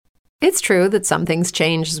It's true that some things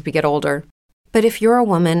change as we get older. But if you're a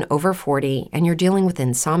woman over 40 and you're dealing with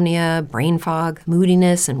insomnia, brain fog,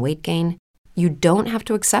 moodiness, and weight gain, you don't have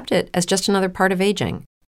to accept it as just another part of aging.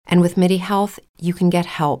 And with MIDI Health, you can get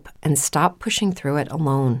help and stop pushing through it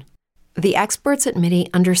alone. The experts at MIDI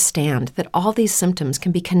understand that all these symptoms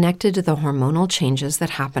can be connected to the hormonal changes that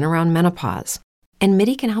happen around menopause, and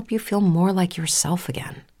MIDI can help you feel more like yourself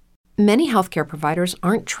again. Many healthcare providers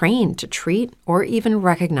aren't trained to treat or even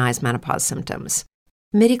recognize menopause symptoms.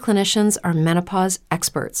 MIDI clinicians are menopause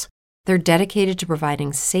experts. They're dedicated to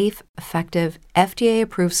providing safe, effective,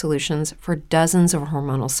 FDA-approved solutions for dozens of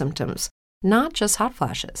hormonal symptoms, not just hot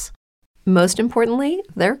flashes. Most importantly,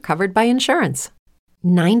 they're covered by insurance.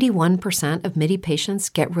 91% of MIDI patients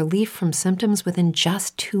get relief from symptoms within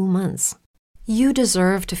just 2 months. You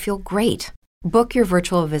deserve to feel great. Book your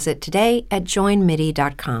virtual visit today at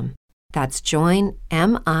joinmidi.com. That's joinmidi.com.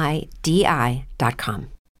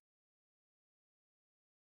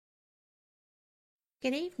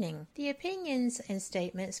 Good evening. The opinions and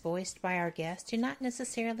statements voiced by our guests do not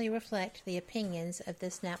necessarily reflect the opinions of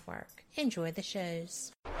this network. Enjoy the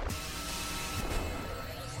shows.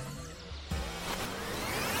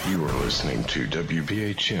 You are listening to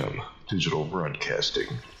WBHM Digital Broadcasting,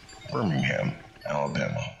 Birmingham,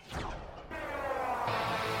 Alabama.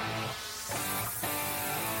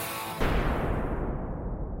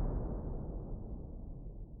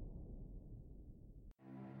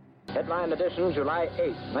 Headline edition, July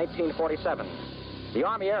 8, 1947. The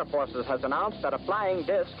Army Air Forces has announced that a flying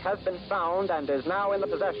disc has been found and is now in the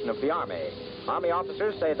possession of the Army. Army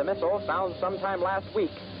officers say the missile, found sometime last week,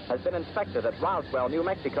 has been inspected at Roswell, New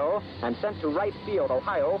Mexico, and sent to Wright Field,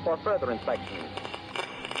 Ohio, for further inspection.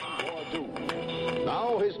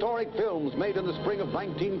 Now, historic films made in the spring of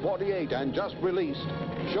 1948 and just released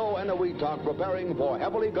show Eniwetok preparing for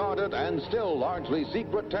heavily guarded and still largely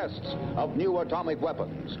secret tests of new atomic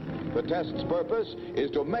weapons. The test's purpose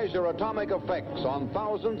is to measure atomic effects on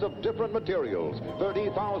thousands of different materials,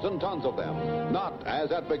 30,000 tons of them, not,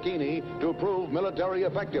 as at Bikini, to prove military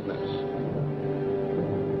effectiveness.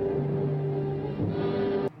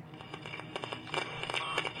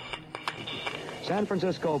 San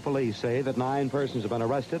Francisco police say that 9 persons have been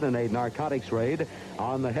arrested in a narcotics raid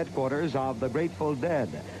on the headquarters of the Grateful Dead,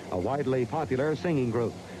 a widely popular singing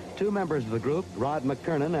group. 2 members of the group, Rod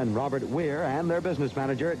McKernan and Robert Weir, and their business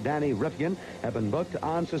manager, Danny Rifkin, have been booked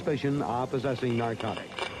on suspicion of possessing narcotics.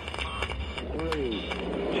 3,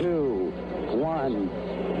 2, 1,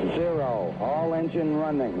 0. All engine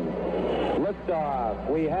running. Liftoff.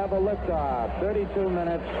 We have a liftoff. 32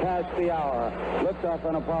 minutes past the hour. Liftoff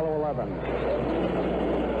on Apollo 11.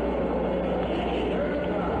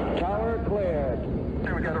 Tower cleared.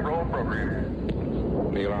 Hey, we got a roll program.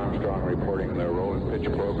 Neil Armstrong reporting the roll and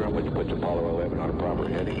pitch program, which puts Apollo 11 on a proper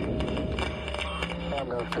heading. I'm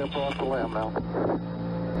going to step off the limb now.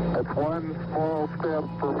 That's one small step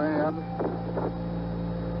for man,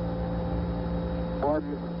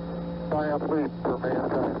 one giant leap for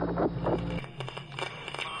mankind.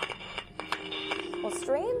 Well,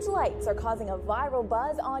 strange lights are causing a viral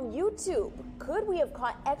buzz on YouTube. Could we have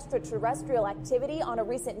caught extraterrestrial activity on a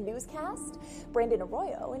recent newscast? Brandon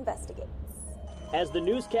Arroyo investigates. As the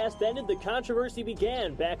newscast ended, the controversy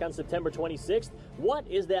began back on September 26th. What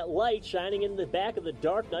is that light shining in the back of the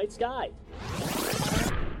dark night sky?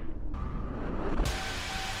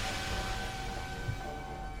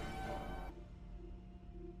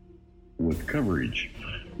 With coverage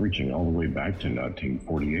reaching all the way back to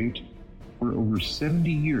 1948, for over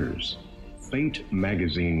 70 years, Fate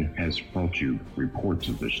magazine has brought you reports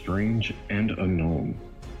of the strange and unknown,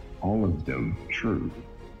 all of them true.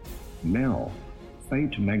 Now,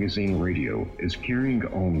 Fate Magazine Radio is carrying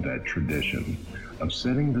on that tradition of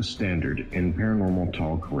setting the standard in paranormal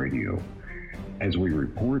talk radio as we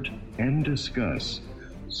report and discuss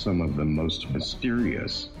some of the most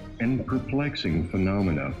mysterious and perplexing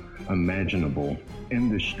phenomena imaginable in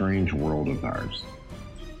this strange world of ours.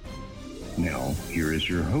 Now, here is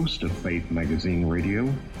your host of Fate Magazine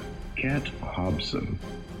Radio, Kat Hobson.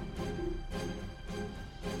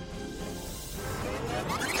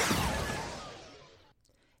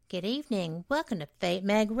 Good evening. Welcome to Fate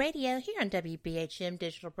Mag Radio here on WBHM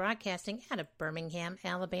Digital Broadcasting out of Birmingham,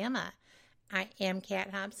 Alabama. I am Kat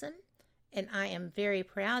Hobson, and I am very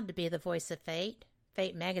proud to be the voice of Fate,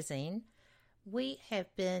 Fate Magazine. We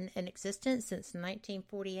have been in existence since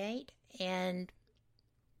 1948, and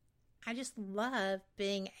I just love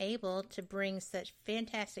being able to bring such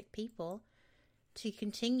fantastic people to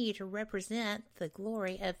continue to represent the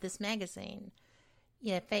glory of this magazine.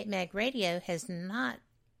 You know, Fate Mag Radio has not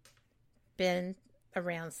been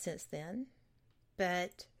around since then,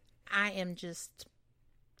 but I am just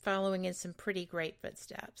following in some pretty great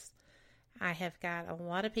footsteps. I have got a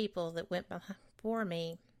lot of people that went before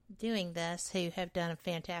me doing this who have done a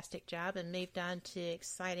fantastic job and moved on to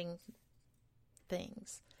exciting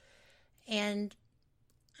things. And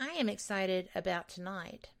I am excited about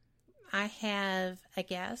tonight. I have a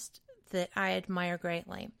guest that I admire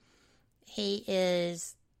greatly. He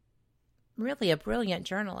is really a brilliant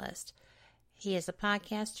journalist. He is a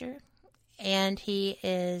podcaster and he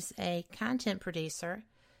is a content producer.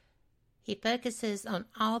 He focuses on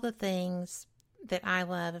all the things that I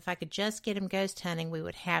love. If I could just get him ghost hunting, we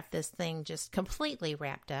would have this thing just completely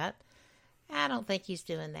wrapped up. I don't think he's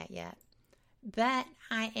doing that yet. But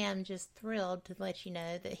I am just thrilled to let you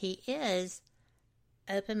know that he is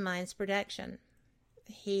Open Minds Production.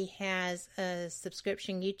 He has a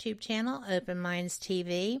subscription YouTube channel, Open Minds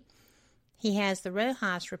TV. He has the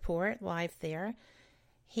Rojas Report live there.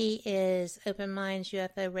 He is Open Minds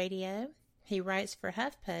UFO Radio. He writes for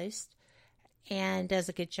HuffPost and does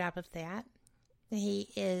a good job of that. He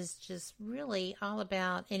is just really all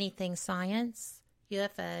about anything science,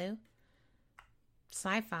 UFO,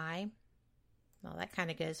 sci-fi. Well, that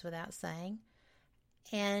kind of goes without saying.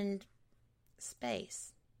 And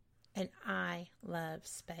space. And I love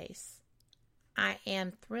space. I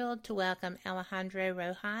am thrilled to welcome Alejandro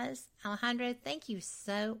Rojas. Alejandro, thank you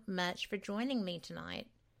so much for joining me tonight.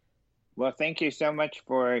 Well, thank you so much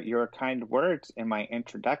for your kind words in my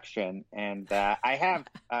introduction. And I have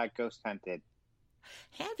ghost hunted.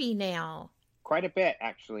 Have you now? Quite a bit,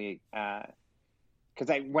 actually.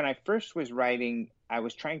 Because when I first was writing, I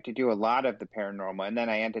was trying to do a lot of the paranormal, and then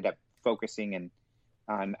I ended up focusing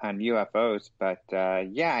on UFOs. But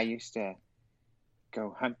I used to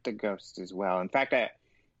go hunt the ghosts as well. In fact,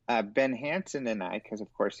 Ben Hansen and I, because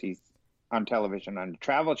of course he's on television on the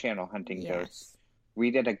Travel Channel hunting ghosts,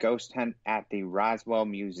 we did a ghost hunt at the Roswell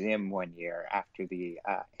Museum one year after the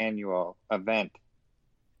annual event.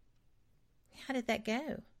 How did that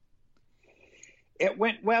go? It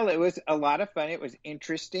went well. It was a lot of fun. It was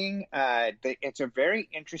interesting. It's a very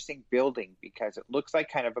interesting building because it looks like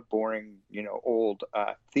kind of a boring, old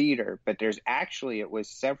theater, but it was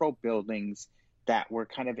several buildings that were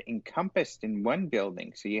kind of encompassed in one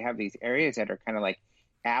building. So you have these areas that are kind of like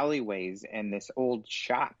alleyways and this old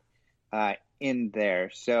shop in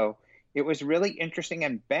there. So it was really interesting.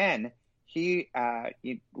 And Ben,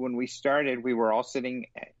 when we started, we were all sitting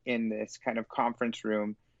in this kind of conference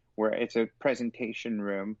room where it's a presentation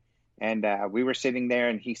room. And we were sitting there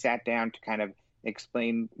and he sat down to kind of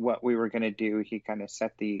explain what we were going to do. He kind of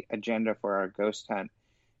set the agenda for our ghost hunt.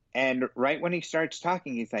 And right when he starts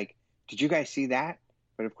talking, he's like, "Did you guys see that?"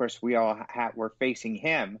 But of course, we all were facing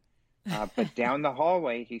him. But down the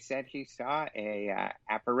hallway, he said he saw a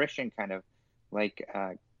apparition kind of like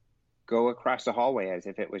go across the hallway as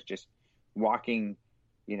if it was just walking,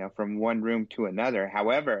 from one room to another.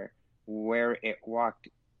 However, where it walked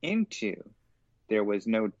into, there was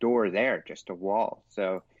no door there, just a wall.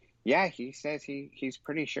 So, yeah, he says he's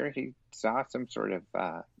pretty sure he saw some sort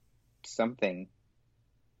of something.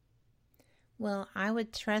 Well, I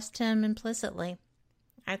would trust him implicitly.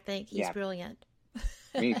 I think he's brilliant.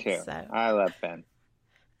 Me too. So, I love Ben.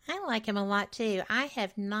 I like him a lot too. I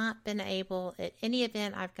have not been able, at any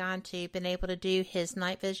event I've gone to, been able to do his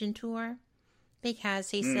night vision tour because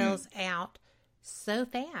he sells out so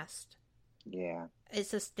fast. Yeah.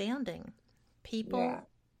 It's astounding. People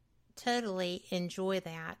totally enjoy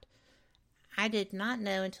that. I did not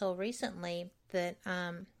know until recently that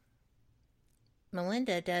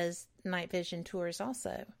Melinda does night vision tours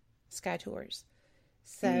also, sky tours.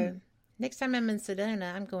 So next time I'm in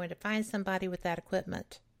Sedona, I'm going to find somebody with that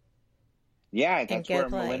equipment. Yeah, that's where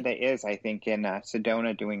Melinda is, I think, in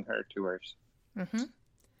Sedona doing her tours. Mm-hmm.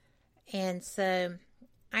 And so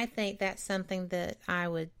I think that's something that I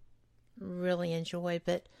would really enjoy.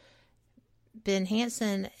 But Ben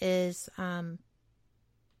Hansen is,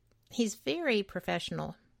 he's very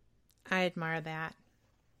professional. I admire that.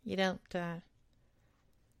 You don't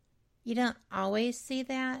always see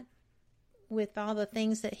that with all the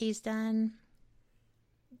things that he's done,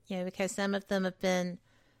 because some of them have been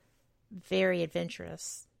very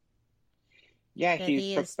adventurous. Yeah,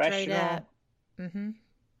 he's professional. Mm-hmm.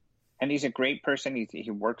 And he's a great person.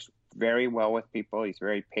 He works very well with people. He's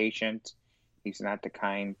very patient. He's not the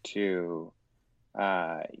kind to,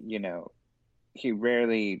 he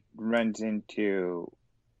rarely runs into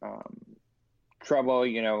trouble,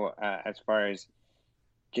 as far as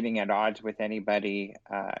getting at odds with anybody.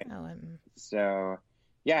 So,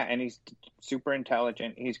 yeah, and he's super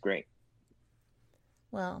intelligent. He's great.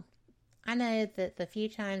 Well, I know that the few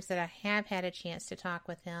times that I have had a chance to talk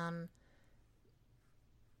with him,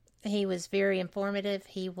 He was very informative.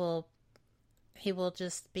 He will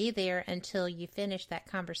just be there until you finish that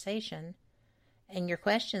conversation and your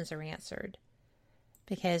questions are answered.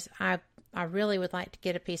 Because I really would like to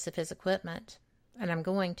get a piece of his equipment, and I'm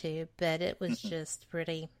going to, but it was just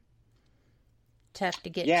pretty tough to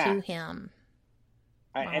get to him.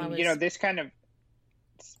 This kind of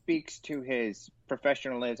speaks to his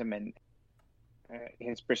professionalism and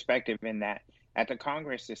his perspective in that at the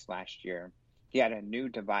Congress this last year, he had a new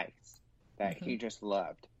device that he just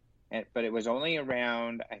loved. But it was only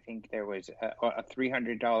around, I think there was a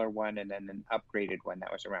 $300 one and then an upgraded one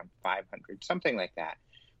that was around $500, something like that.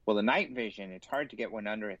 Well, the night vision, it's hard to get one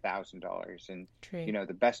under $1,000. And, True.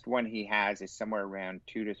 The best one he has is somewhere around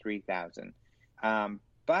 $2,000 to $3,000.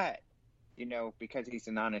 But, because he's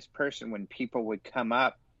an honest person, when people would come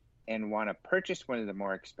up and want to purchase one of the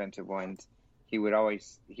more expensive ones, he would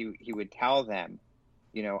always, he would tell them,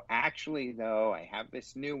 actually, though, I have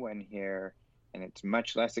this new one here, and it's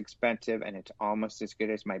much less expensive, and it's almost as good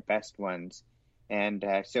as my best ones. And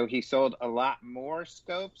so he sold a lot more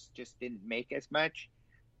scopes, just didn't make as much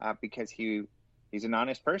because he's an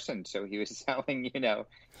honest person. So he was selling,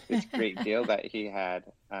 this great deal that he had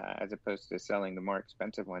as opposed to selling the more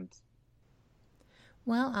expensive ones.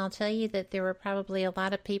 Well, I'll tell you that there were probably a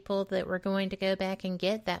lot of people that were going to go back and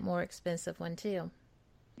get that more expensive one, too.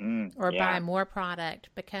 Or buy more product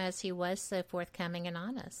because he was so forthcoming and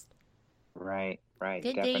honest. Right. Good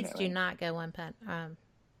definitely. deeds do not go unpunished.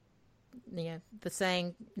 The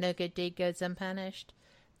saying, no good deed goes unpunished,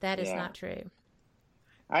 that is not true.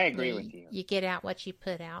 I agree with you. You get out what you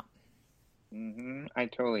put out. I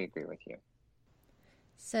totally agree with you.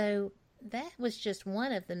 So that was just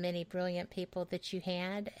one of the many brilliant people that you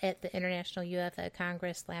had at the International UFO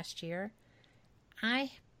Congress last year. I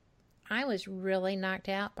was really knocked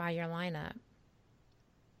out by your lineup.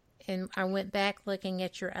 And I went back looking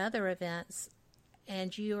at your other events,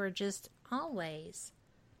 and you are just always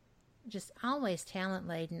talent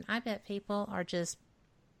laden. I bet people are just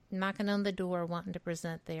knocking on the door wanting to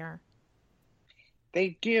present there.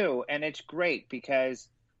 They do, and it's great because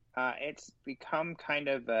it's become kind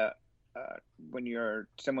of when you're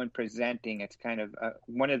someone presenting, it's kind of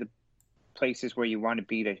one of the places where you want to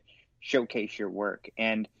be to showcase your work.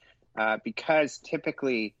 And because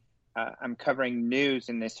typically I'm covering news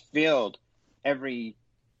in this field every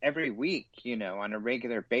week, on a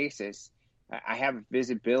regular basis, I have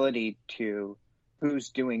visibility to who's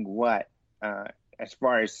doing what as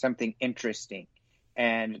far as something interesting.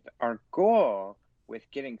 And our goal with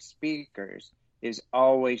getting speakers is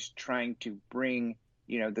always trying to bring,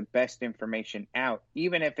 the best information out,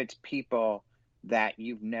 even if it's people that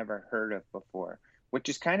you've never heard of before, which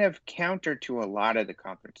is kind of counter to a lot of the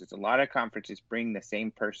conferences. A lot of conferences bring the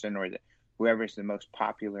same person or whoever's the most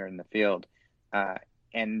popular in the field.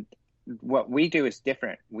 And what we do is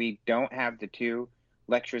different. We don't have the two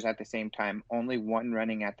lectures at the same time, only one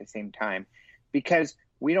running at the same time, because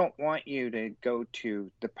we don't want you to go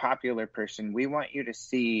to the popular person. We want you to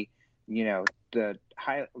see, the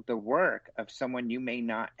work of someone you may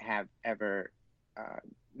not have ever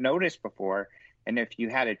noticed before. And if you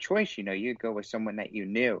had a choice, you'd go with someone that you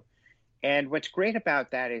knew. And what's great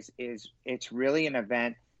about that is it's really an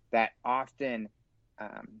event that often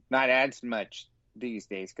not as much these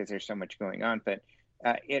days because there's so much going on, but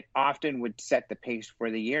it often would set the pace for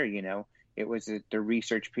the year. It was the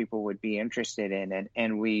research people would be interested in,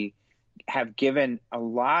 and we have given a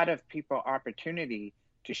lot of people opportunity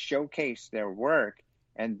to showcase their work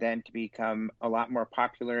and then to become a lot more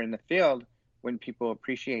popular in the field when people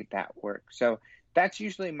appreciate that work. So that's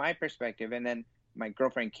usually my perspective. And then my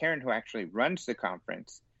girlfriend Karen, who actually runs the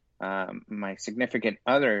conference, my significant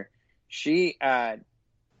other, she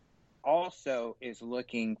also is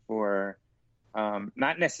looking for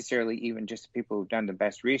not necessarily even just people who've done the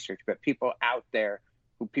best research, but people out there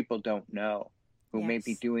who people don't know, who may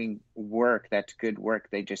be doing work that's good work.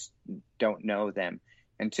 They just don't know them.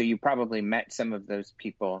 And so you probably met some of those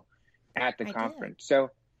people at the conference. Did.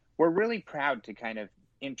 So we're really proud to kind of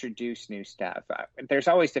introduce new stuff. There's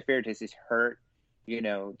always the fear, does this hurt,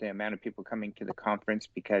 the amount of people coming to the conference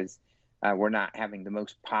because we're not having the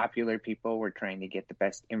most popular people. We're trying to get the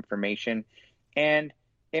best information. And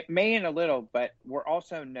it may in a little, but we're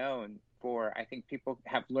also known for, I think people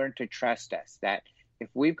have learned to trust us, that if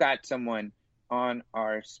we've got someone on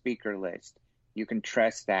our speaker list, you can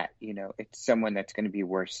trust that, it's someone that's going to be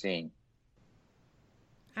worth seeing.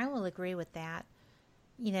 I will agree with that.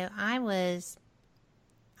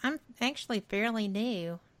 I'm actually fairly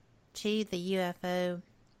new to the UFO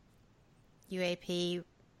UAP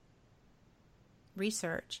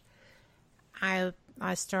research. I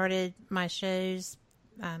started my shows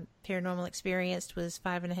paranormal experience was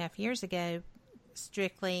 5.5 years ago,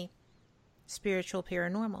 strictly spiritual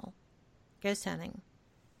paranormal, ghost hunting.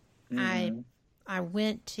 Mm-hmm. I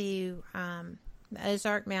went to the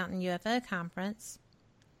Ozark Mountain UFO Conference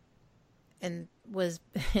and was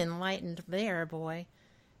enlightened there, boy.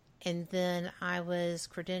 And then I was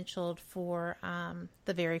credentialed for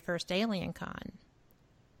the very first Alien Con,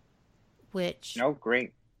 which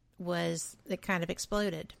great. It kind of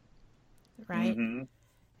exploded, right? Mm-hmm.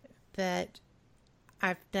 But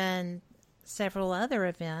I've done several other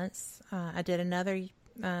events. I did another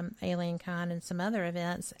Alien Con and some other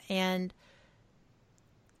events, and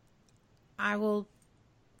I will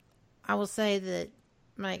say that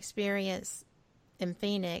my experience in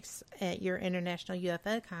Phoenix at your International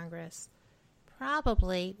UFO Congress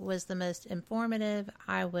probably was the most informative.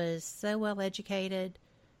 I was so well educated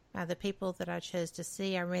by the people that I chose to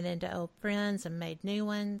see. I ran into old friends and made new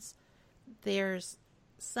ones. There's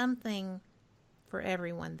something for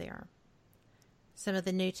everyone there. Some of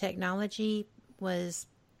the new technology was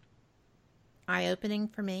eye-opening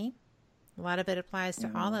for me. A lot of it applies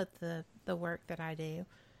to all of the work that I do.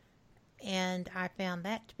 And I found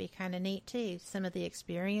that to be kind of neat, too. Some of the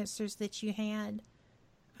experiencers that you had.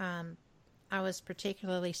 I was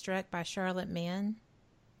particularly struck by Charlotte Mann.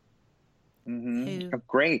 Mm-hmm.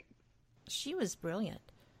 Great. She was brilliant.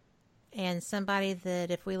 And somebody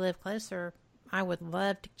that, if we live closer, I would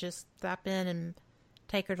love to just stop in and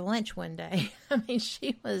take her to lunch one day. I mean,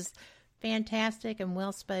 she was fantastic and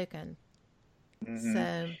well-spoken. Mm-hmm.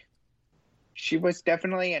 So she was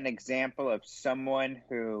definitely an example of someone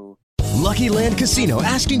who... Lucky Land Casino,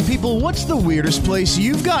 asking people, what's the weirdest place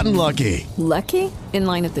you've gotten lucky? Lucky? In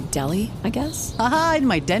line at the deli, I guess? Aha, in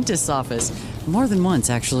my dentist's office. More than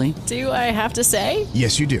once, actually. Do I have to say?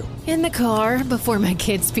 Yes, you do. In the car before my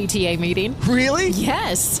kids' PTA meeting. Really?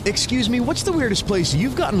 Yes. Excuse me, what's the weirdest place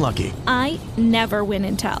you've gotten lucky? I never win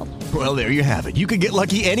and tell. Well, there you have it. You can get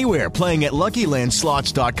lucky anywhere, playing at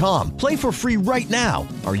LuckyLandSlots.com. Play for free right now.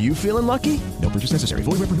 Are you feeling lucky? No purchase necessary.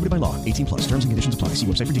 Void where prohibited by law. 18+. Terms and conditions apply. See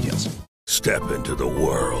website for details. Step into the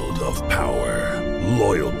world of power,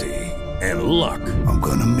 loyalty, and luck. I'm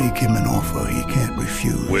gonna make him an offer he can't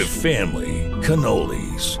refuse. With family,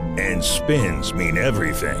 cannolis, and spins mean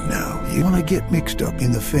everything. Now, you wanna get mixed up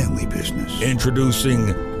in the family business. Introducing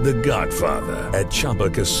The Godfather at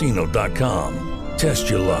ChumbaCasino.com. Test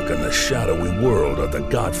your luck in the shadowy world of The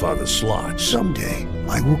Godfather slot. Someday,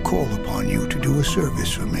 I will call upon you to do a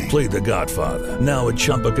service for me. Play The Godfather, now at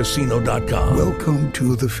ChumbaCasino.com. Welcome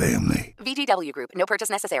to the family. VGW Group. No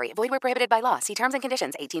purchase necessary. Void where prohibited by law. See terms and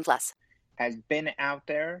conditions. 18+. Has been out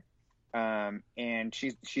there, and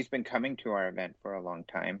she's been coming to our event for a long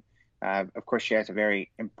time. Of course, she has a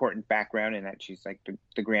very important background in that she's like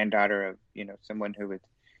the granddaughter of someone who was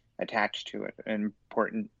attached to an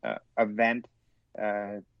important event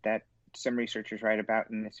that some researchers write about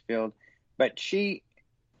in this field. But she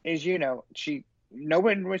is, no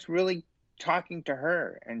one was really talking to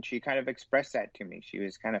her, and she kind of expressed that to me. She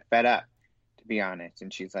was kind of fed up, to be honest,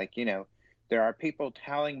 and she's like, there are people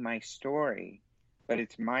telling my story, but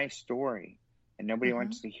it's my story, and nobody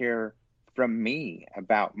wants to hear from me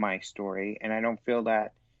about my story, and I don't feel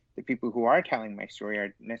that the people who are telling my story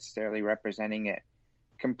are necessarily representing it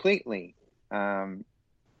completely.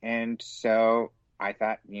 And so I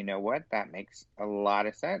thought, you know what, that makes a lot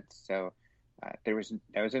of sense. So that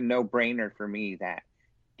was a no-brainer for me that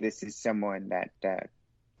this is someone that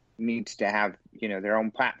needs to have, their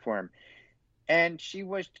own platform. And she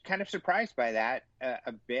was kind of surprised by that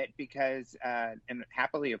a bit because, and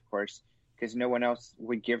happily, of course, because no one else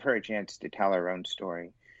would give her a chance to tell her own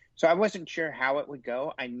story. So I wasn't sure how it would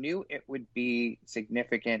go. I knew it would be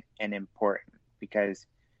significant and important because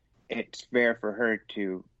it's fair for her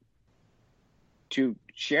to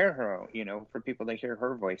share her own, for people to hear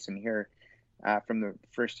her voice and hear from the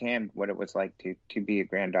firsthand what it was like to be a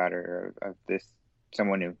granddaughter of this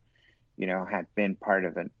someone who, had been part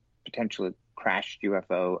of a potentially crashed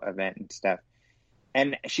UFO event and stuff.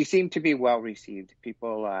 And she seemed to be well received.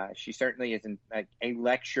 People, she certainly isn't like a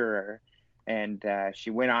lecturer, and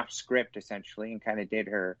she went off script essentially and kind of did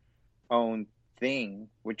her own thing,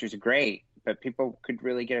 which was great. But people could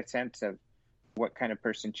really get a sense of what kind of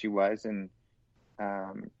person she was, and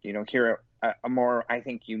hear a more, I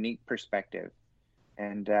think, unique perspective.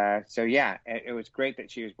 And so, yeah, it was great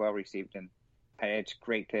that she was well received, and it's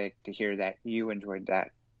great to hear that you enjoyed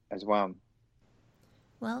that as well.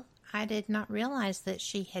 Well, I did not realize that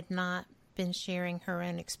she had not been sharing her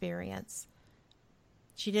own experience.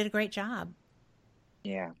 She did a great job.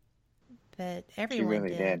 Yeah. But everyone she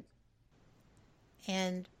really did.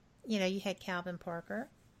 And, you had Calvin Parker,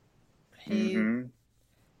 who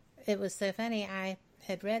it was so funny. I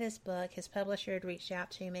had read his book. His publisher had reached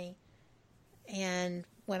out to me. And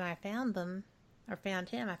when I found him, I found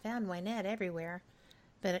Wynette everywhere.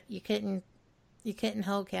 But you couldn't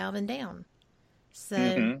hold Calvin down.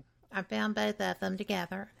 So I found both of them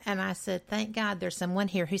together. And I said, thank God there's someone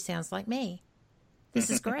here who sounds like me. This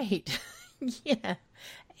is great. Yeah.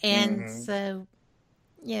 And so,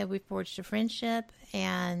 yeah, we forged a friendship.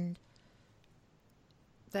 And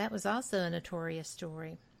that was also a notorious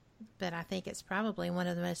story. But I think it's probably one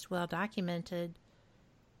of the most well-documented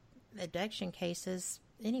abduction cases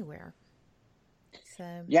anywhere.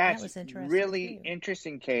 So yeah, that was interesting. Really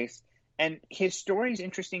interesting case. And his story is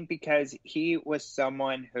interesting because he was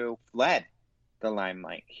someone who fled the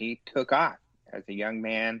limelight. He took off as a young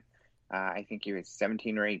man. I think he was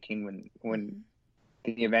 17 or 18 when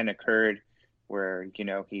the event occurred, where, you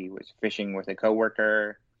know, he was fishing with a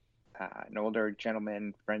coworker, an older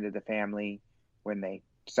gentleman, friend of the family, when they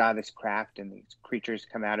saw this craft and these creatures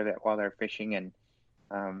come out of it while they're fishing, and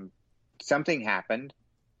something happened.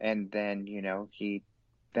 And then, you know, he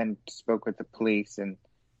then spoke with the police, and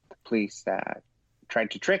the police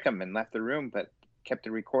tried to trick him and left the room, but kept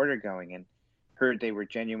the recorder going and heard they were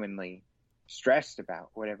genuinely stressed about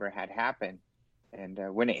whatever had happened. And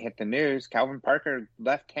when it hit the news, Calvin Parker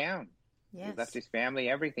left town. Yes. He left his family,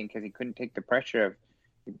 everything, because he couldn't take the pressure of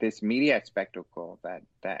this media spectacle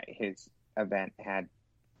that his event had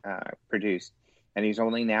produced. And he's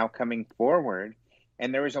only now coming forward.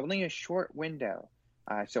 And there was only a short window.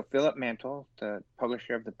 So Philip Mantle, the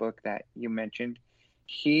publisher of the book that you mentioned,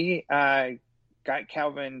 he got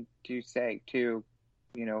Calvin to say to,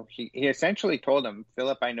 you know, he essentially told him,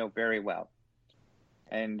 Philip, I know very well.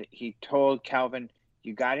 And he told Calvin,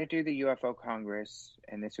 you got to do the UFO Congress.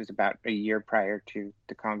 And this was about a year prior to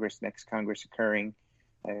the next Congress occurring.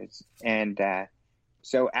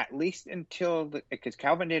 So at least until, because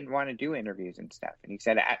Calvin didn't want to do interviews and stuff. And he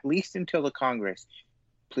said, at least until the Congress,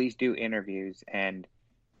 please do interviews and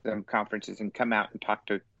some conferences and come out and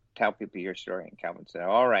tell people your story. And Calvin said,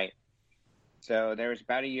 all right. So there was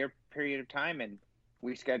about a year period of time, and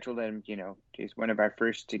we scheduled him, you know, he's one of our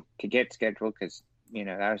first to get scheduled because, you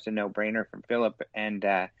know, that was a no-brainer from Philip. And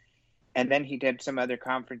then he did some other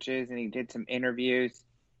conferences and he did some interviews,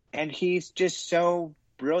 and he's just so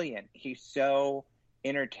brilliant. He's so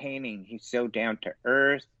entertaining. He's so down to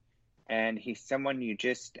earth, and he's someone you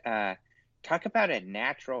just talk about a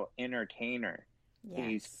natural entertainer. Yes.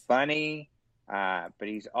 He's funny, but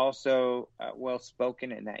he's also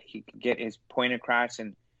well-spoken in that he can get his point across,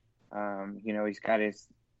 and you know, he's got his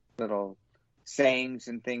little sayings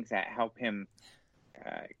and things that help him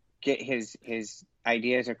get his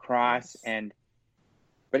ideas across. Yes.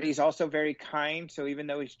 But he's also very kind. So even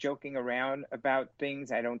though he's joking around about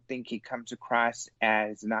things, I don't think he comes across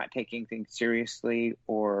as not taking things seriously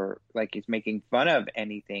or like he's making fun of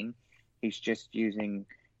anything. He's just using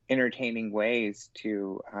entertaining ways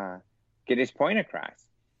to get his point across.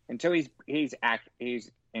 And so he's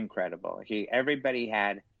incredible. Everybody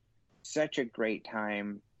had such a great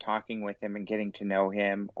time talking with him and getting to know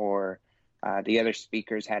him, or the other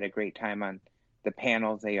speakers had a great time on the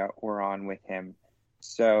panels they were on with him.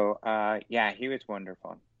 So, yeah, he was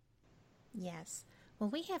wonderful. Yes. Well,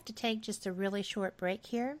 we have to take just a really short break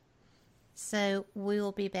here. So we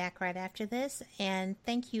will be back right after this. And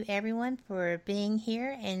thank you, everyone, for being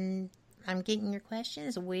here. And I'm getting your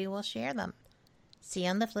questions. We will share them. See you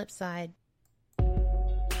on the flip side.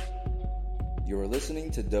 You're listening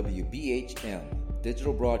to WBHM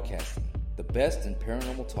Digital Broadcasting, the best in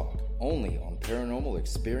paranormal talk, only on Paranormal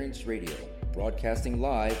Experience Radio. Broadcasting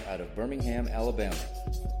live out of Birmingham, Alabama.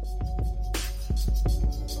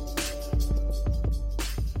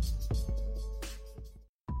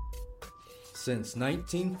 Since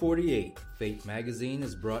 1948, Fate magazine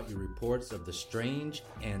has brought you reports of the strange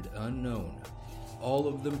and unknown, all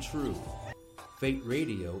of them true. Fate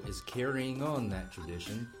Radio is carrying on that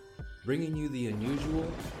tradition, bringing you the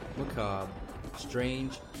unusual, macabre,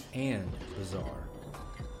 strange, and bizarre.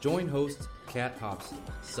 Join host Kat Hobson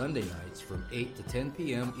Sunday nights from 8 to 10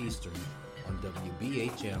 p.m. Eastern on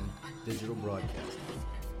WBHM Digital Broadcasting.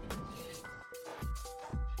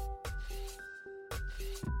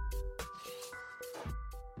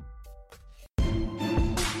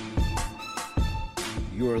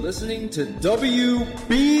 You are listening to WBHM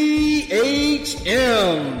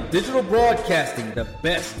Digital Broadcasting, the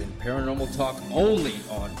best in paranormal talk, only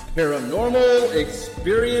on Paranormal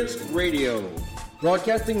Experience Radio.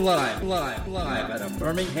 Broadcasting live out of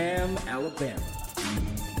Birmingham, Alabama.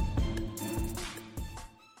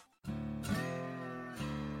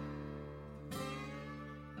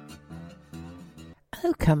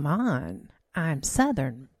 Oh, come on. I'm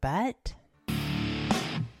Southern, but...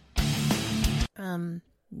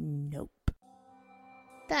 Nope.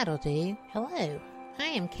 That'll do. Hello. I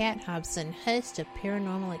am Kat Hobson, host of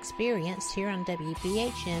Paranormal Experience here on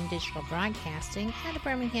WBHM Digital Broadcasting out of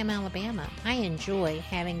Birmingham, Alabama. I enjoy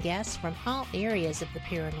having guests from all areas of the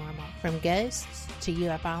paranormal, from ghosts to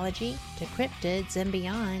UFOlogy to cryptids and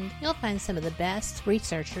beyond. You'll find some of the best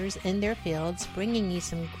researchers in their fields bringing you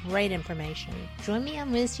some great information. Join me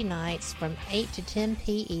on Wednesday nights from 8 to 10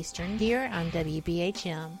 p. Eastern here on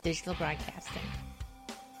WBHM Digital Broadcasting.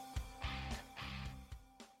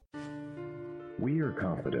 We are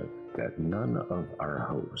confident that none of our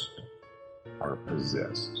hosts are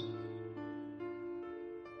possessed.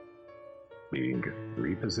 Being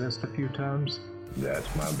repossessed a few times? That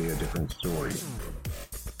might be a different story.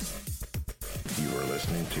 You are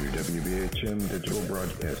listening to WBHM Digital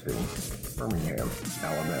Broadcasting, Birmingham,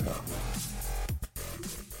 Alabama.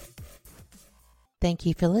 Thank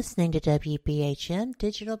you for listening to WBHM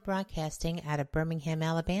Digital Broadcasting out of Birmingham,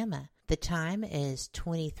 Alabama. The time is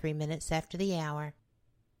 23 minutes after the hour.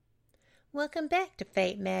 Welcome back to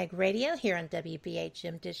Fate Mag Radio here on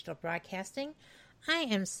WBHM Digital Broadcasting. I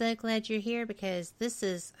am so glad you're here because this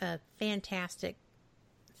is a fantastic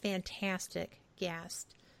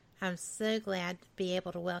guest. I'm so glad to be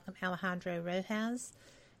able to welcome Alejandro Rojas,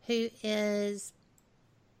 who is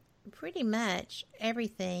pretty much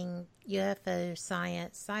everything UFO,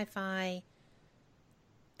 science, sci-fi.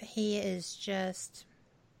 He is just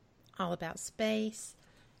all about space.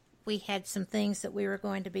 We had some things that we were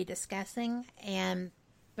going to be discussing, and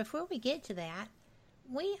before we get to that,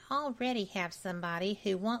 we already have somebody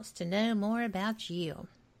who wants to know more about you.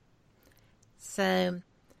 So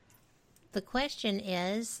the question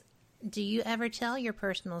is, do you ever tell your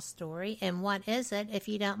personal story, and what is it if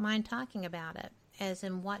you don't mind talking about it? As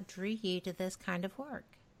in, what drew you to this kind of work?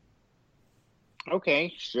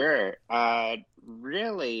 Okay, sure.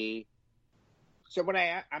 Really, so when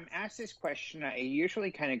I'm asked this question, I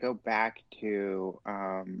usually kind of go back to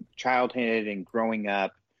childhood and growing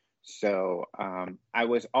up. So I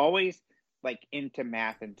was always like into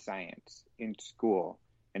math and science in school.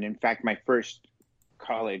 And in fact, my first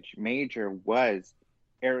college major was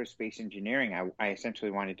aerospace engineering. I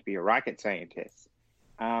essentially wanted to be a rocket scientist.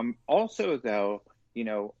 Also, though,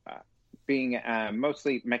 being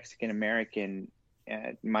mostly Mexican-American,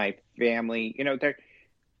 my family, they're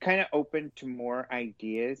kind of open to more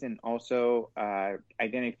ideas, and also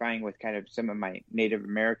identifying with kind of some of my Native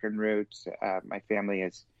American roots. My family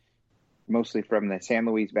is mostly from the San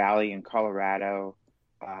Luis Valley in Colorado,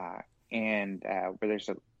 and where there's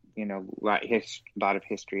a lot of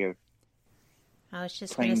history of I was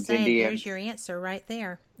just going to say, Indians. There's your answer right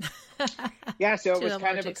there. Yeah, so it was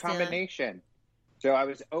kind of a combination. So I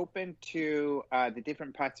was open to the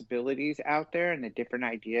different possibilities out there and the different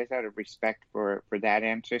ideas out of respect for that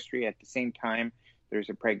ancestry. At the same time, there's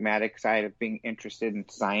a pragmatic side of being interested in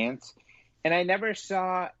science. And I never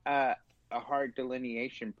saw a hard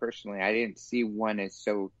delineation personally. I didn't see one as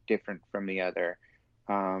so different from the other.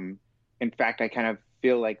 In fact, I kind of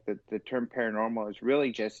feel like the term paranormal is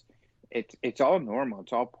really just, it's all normal.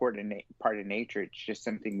 It's all part of nature. It's just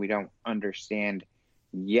something we don't understand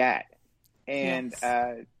yet. And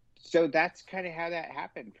yes. So that's kind of how that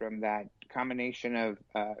happened, from that combination of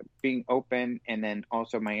being open and then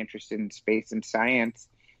also my interest in space and science.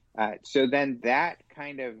 So then that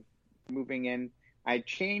kind of moving in, I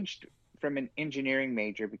changed from an engineering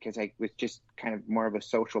major because I was just kind of more of a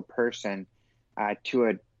social person to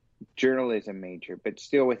a journalism major, but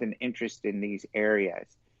still with an interest in these areas,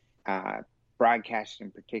 broadcast in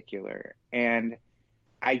particular. And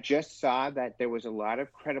I just saw that there was a lot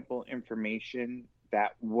of credible information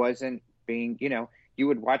that wasn't being, you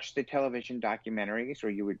would watch the television documentaries or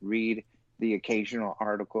you would read the occasional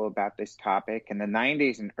article about this topic. And the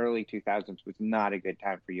 90s and early 2000s was not a good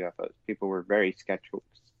time for UFOs. People were very skeptical,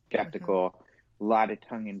 a lot of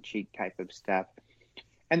tongue-in-cheek type of stuff.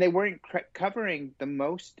 And they weren't covering the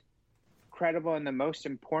most credible and the most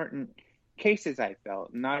important cases, I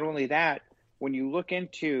felt. Not only that, when you look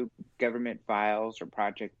into government files or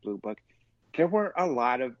Project Blue Book, there were a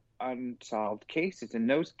lot of unsolved cases, and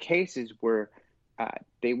those cases were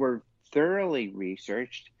they were thoroughly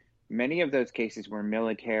researched. Many of those cases were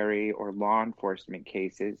military or law enforcement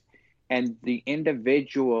cases, and the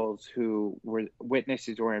individuals who were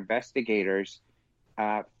witnesses or investigators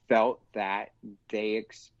felt that they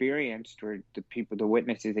experienced, or the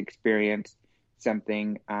witnesses experienced,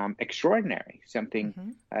 something extraordinary,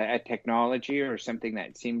 something, a technology or something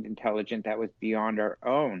that seemed intelligent that was beyond our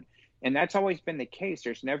own. And that's always been the case.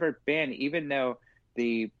 There's never been, even though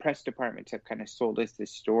the press departments have kind of sold us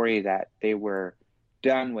this story that they were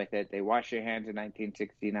done with it. They washed their hands in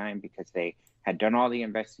 1969 because they had done all the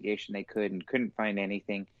investigation they could and couldn't find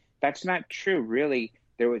anything. That's not true, really.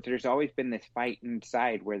 There's always been this fight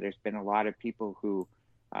inside where there's been a lot of people who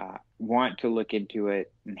want to look into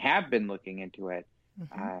it and have been looking into it,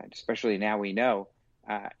 especially now we know,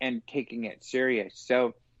 and taking it serious.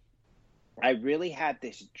 So I really had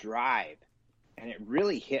this drive, and it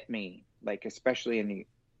really hit me, like especially in the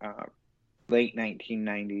late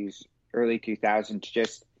 1990s, early 2000s,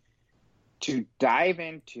 just to dive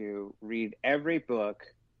into, read every book,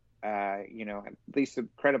 at least some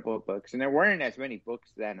credible books. And there weren't as many books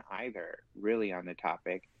then either, really, on the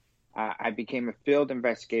topic. I became a field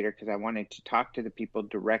investigator because I wanted to talk to the people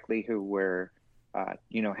directly who were,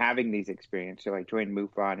 having these experiences. So I joined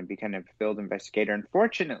MUFON and became a field investigator.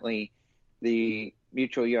 Unfortunately, the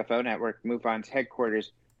Mutual UFO Network, MUFON's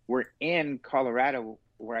headquarters, were in Colorado,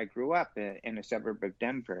 where I grew up, in a suburb of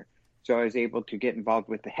Denver. So I was able to get involved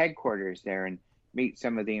with the headquarters there and meet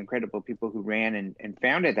some of the incredible people who ran and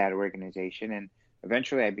founded that organization. And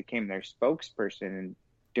eventually I became their spokesperson and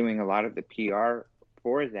doing a lot of the PR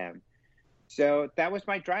for them. So that was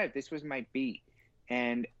my drive. This was my beat.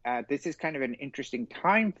 And this is kind of an interesting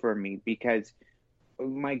time for me because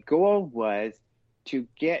my goal was to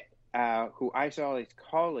get who I saw as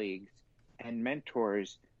colleagues and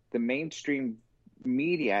mentors, the mainstream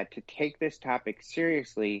media, to take this topic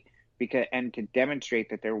seriously and to demonstrate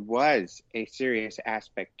that there was a serious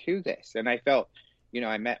aspect to this. And I felt,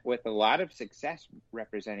 I met with a lot of success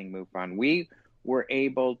representing MUFON. We were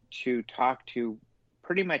able to talk to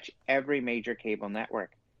pretty much every major cable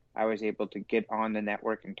network. I was able to get on the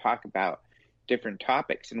network and talk about different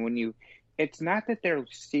topics. And it's not that they're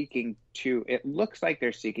it looks like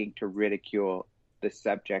they're seeking to ridicule the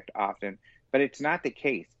subject often, but it's not the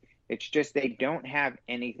case. It's just they don't have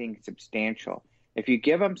anything substantial. If you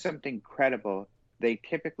give them something credible, they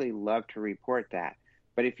typically love to report that.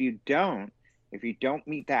 But if you don't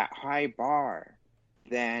meet that high bar,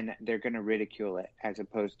 then they're going to ridicule it, as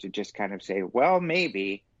opposed to just kind of say, well,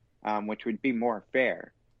 maybe, which would be more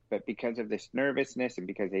fair. But because of this nervousness and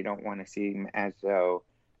because they don't want to seem as though,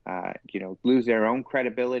 lose their own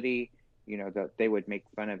credibility, they would make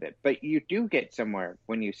fun of it. But you do get somewhere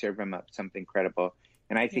when you serve them up something credible.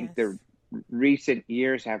 And I think the recent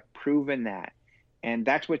years have proven that. And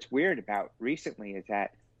that's what's weird about recently, is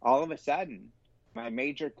that all of a sudden, my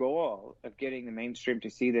major goal of getting the mainstream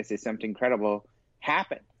to see this as something credible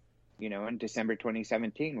happened, in December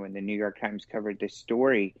 2017, when the New York Times covered this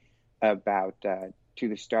story about To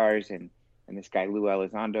the Stars and this guy, Lou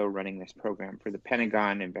Elizondo, running this program for the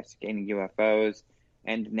Pentagon, investigating UFOs.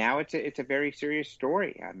 And now it's a very serious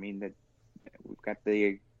story. I mean, we've got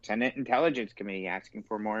the Senate Intelligence Committee asking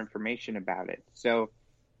for more information about it. So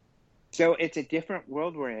it's a different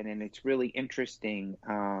world we're in, and it's really interesting,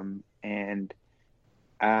 and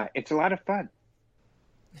it's a lot of fun.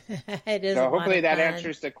 It is. So hopefully that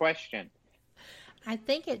answers the question. I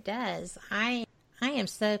think it does. I am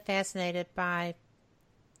so fascinated by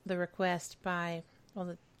the request it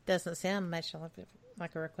doesn't sound much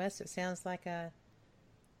like a request. It sounds like a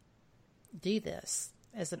do this,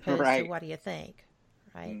 as opposed to what do you think,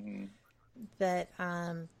 right? Mm-hmm.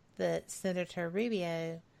 That Senator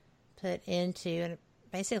Rubio put into, and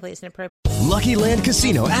basically it's an appropriate. Lucky Land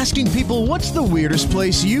Casino, asking people, what's the weirdest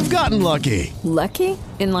place you've gotten lucky? Lucky?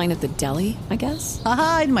 In line at the deli, I guess?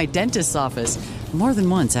 Aha, in my dentist's office. More than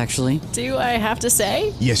once, actually. Do I have to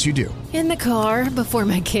say? Yes, you do. In the car before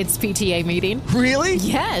my kids' PTA meeting. Really?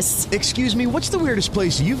 Yes. Excuse me, what's the weirdest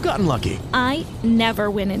place you've gotten lucky? I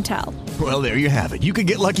never win and tell. Well, there you have it. You can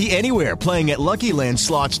get lucky anywhere, playing at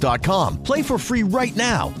LuckyLandSlots.com. Play for free right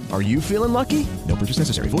now. Are you feeling lucky? No purchase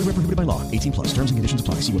necessary. Void where prohibited by law. 18+. Terms and conditions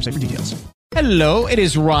apply. See website for details. Hello, it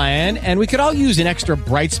is Ryan, and we could all use an extra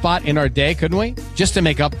bright spot in our day, couldn't we? Just to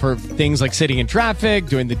make up for things like sitting in traffic,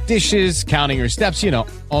 doing the dishes, counting your steps,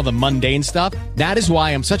 all the mundane stuff. That is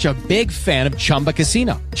why I'm such a big fan of Chumba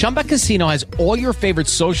Casino. Chumba Casino has all your favorite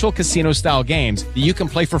social casino-style games that you can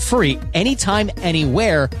play for free anytime,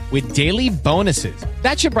 anywhere, with daily bonuses.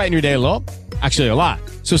 That should brighten your day a little. Actually, a lot.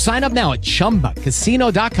 So sign up now at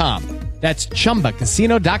ChumbaCasino.com. That's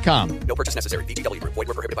ChumbaCasino.com. No purchase necessary. VGW Group. Void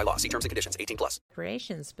where prohibited by law. See terms and conditions. 18+.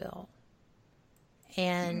 Appropriations bill.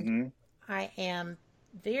 And I am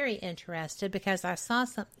very interested because I saw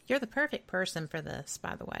you're the perfect person for this,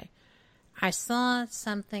 by the way. I saw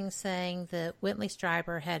something saying that Whitley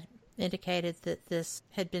Strieber had indicated that this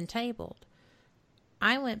had been tabled.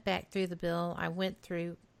 I went back through the bill. I went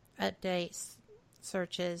through updates,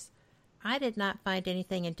 searches. I did not find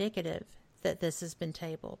anything indicative that this has been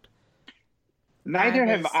tabled. Neither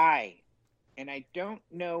have I. And I don't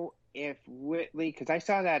know if Whitley, because I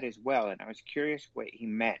saw that as well, and I was curious what he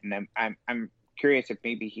meant. And I'm curious if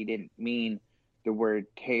maybe he didn't mean the word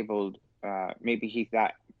tabled. Maybe he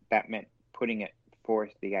thought that meant putting it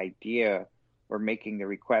forth, the idea, or making the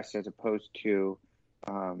request, as opposed to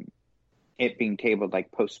it being tabled,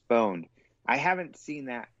 like postponed. I haven't seen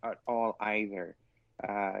that at all either.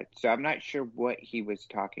 So I'm not sure what he was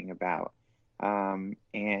talking about.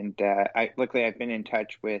 Luckily I've been in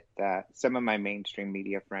touch with some of my mainstream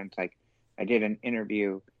media friends. Like I did an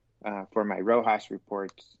interview for my Rojas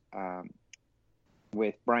reports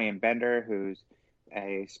with Brian Bender, who's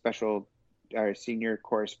a senior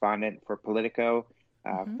correspondent for Politico.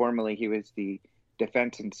 Formerly, he was the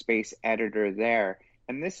defense and space editor there.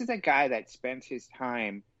 And this is a guy that spends his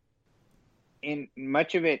time, in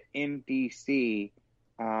much of it in D.C.,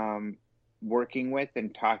 working with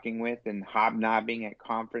and talking with and hobnobbing at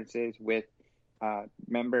conferences with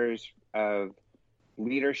members of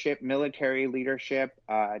leadership, military leadership,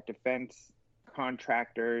 defense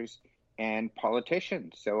contractors, and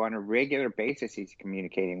politicians. So on a regular basis, he's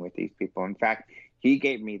communicating with these people. In fact, he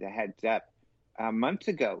gave me the heads up months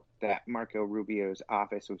ago that Marco Rubio's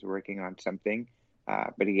office was working on something,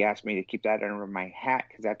 but he asked me to keep that under my hat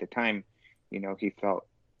because at the time, he felt,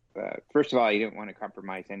 first of all, he didn't want to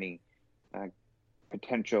compromise any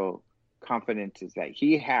potential confidences that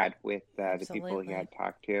he had with the people he had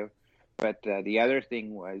talked to. But the other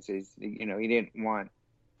thing he didn't want,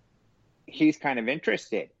 he's kind of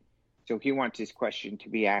interested. So he wants his question to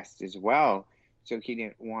be asked as well. So he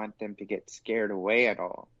didn't want them to get scared away at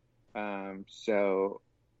all. I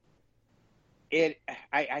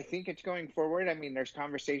think it's going forward. I mean, there's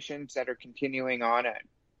conversations that are continuing on at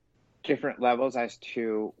different levels as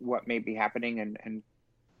to what may be happening and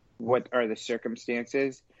what are the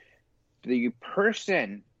circumstances. The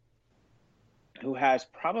person who has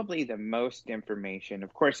probably the most information,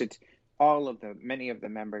 of course, it's many of the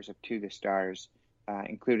members of To the Stars,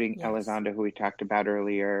 including Elizondo, who we talked about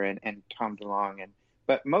earlier, and Tom DeLonge,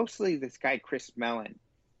 but mostly this guy, Chris Mellon,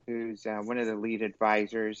 who's one of the lead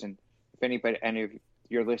advisors. And if any of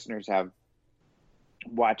your listeners have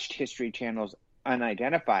watched History Channel's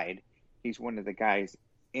Unidentified, he's one of the guys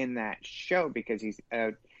in that show because he's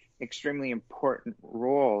an extremely important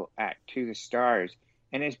role at To the Stars.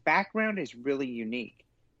 And his background is really unique.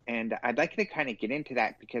 And I'd like to kind of get into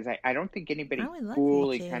that because I don't think anybody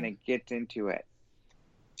fully kind of gets into it.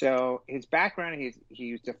 So his background,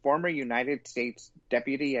 he's a former United States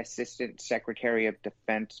Deputy Assistant Secretary of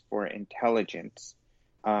Defense for Intelligence.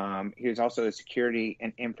 He was also a security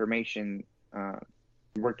and information,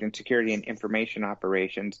 worked in security and information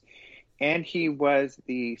operations. And he was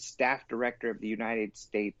the staff director of the United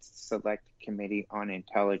States Select Committee on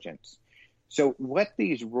Intelligence. So what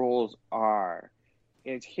these roles are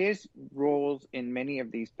is his roles in many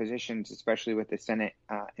of these positions, especially with the Senate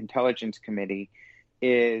Intelligence Committee,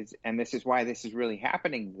 and this is why this is really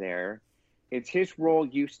happening there, is his role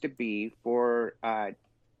used to be for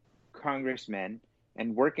congressmen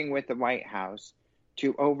and working with the White House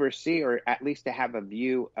to oversee, or at least to have a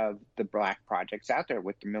view of the black projects out there,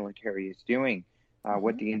 what the military is doing,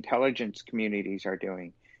 what the intelligence communities are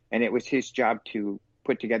doing. And it was his job to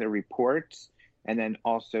put together reports and then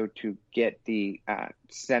also to get the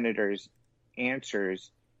senators'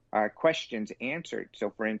 questions answered.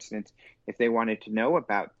 So, for instance, if they wanted to know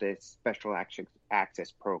about this Special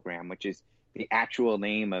Access Program, which is the actual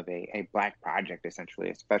name of a black project, essentially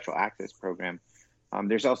a special access program,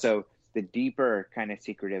 there's also the deeper kind of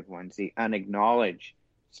secretive ones, the unacknowledged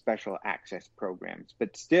special access programs.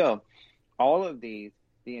 But still, all of these,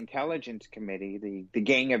 the Intelligence Committee, the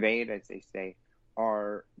Gang of Eight, as they say,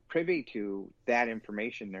 are privy to that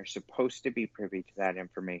information. They're supposed to be privy to that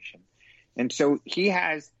information. And so he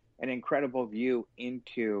has an incredible view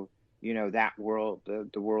into, that world,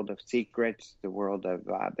 the world of secrets, the world of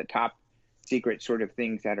the top secret sort of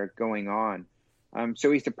things that are going on.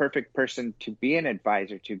 So he's the perfect person to be an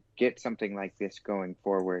advisor to get something like this going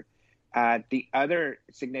forward. The other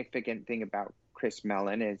significant thing about Chris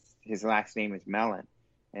Mellon is his last name is Mellon,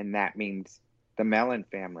 and that means the Mellon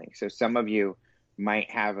family. So some of you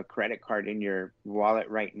might have a credit card in your wallet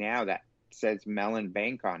right now that says Mellon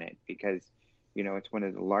Bank on it because, it's one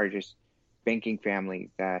of the largest banking families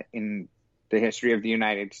in the history of the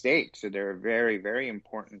United States. So they're a very, very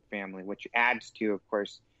important family, which adds to, of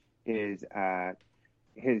course, his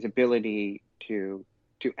ability to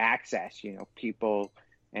access, people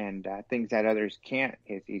and things that others can't.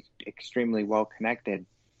 He's extremely well connected.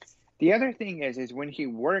 The other thing is when he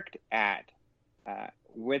worked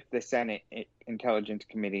with the Senate Intelligence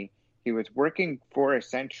Committee, he was working for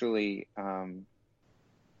essentially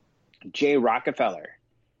Jay Rockefeller,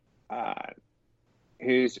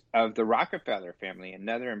 who's of the Rockefeller family,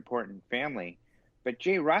 another important family. But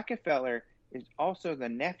Jay Rockefeller is also the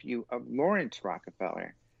nephew of Lawrence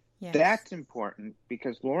Rockefeller. Yes. That's important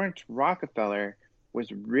because Lawrence Rockefeller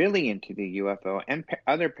was really into the UFO and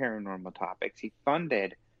other paranormal topics. He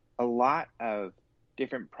funded a lot of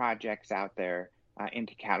different projects out there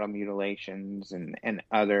into cattle mutilations and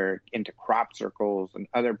other, into crop circles and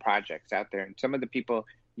other projects out there. And some of the people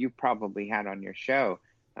you probably had on your show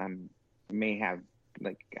may have,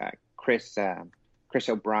 like Chris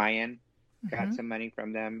O'Brien got some money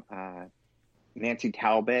from them. Nancy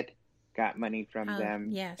Talbot got money from them.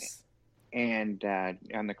 Yes. And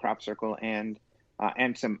on the crop circle and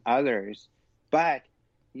some others. But,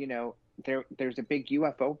 you know, there's a big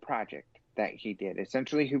UFO project that he did.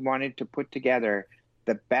 Essentially, he wanted to put together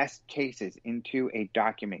the best cases into a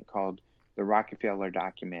document called the Rockefeller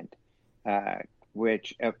document,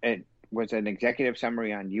 which it was an executive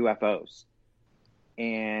summary on UFOs.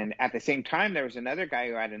 And at the same time, there was another guy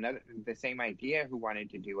who had the same idea who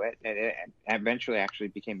wanted to do it. And it eventually actually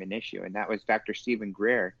became an issue, and that was Dr. Stephen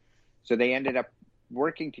Greer. So they ended up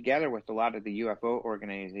working together with a lot of the UFO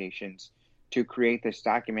organizations to create this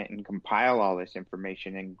document and compile all this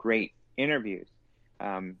information and great interviews.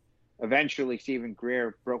 Eventually, Stephen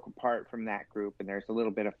Greer broke apart from that group, and there's a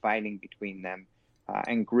little bit of fighting between them.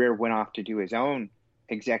 And Greer went off to do his own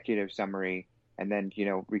executive summary and then, you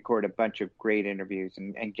know, record a bunch of great interviews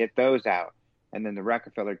and get those out. And then the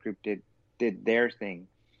Rockefeller group did their thing.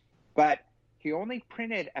 But he only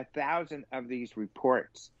printed 1,000 of these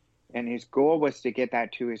reports. And his goal was to get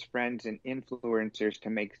that to his friends and influencers to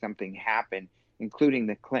make something happen, including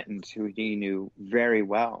the Clintons, who he knew very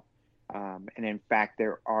well. And in fact,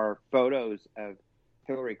 there are photos of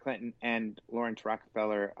Hillary Clinton and Lawrence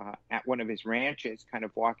Rockefeller at one of his ranches kind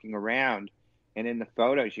of walking around. And in the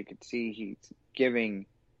photos, you could see he's giving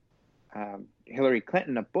Hillary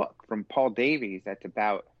Clinton a book from Paul Davies that's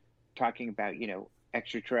talking about, you know,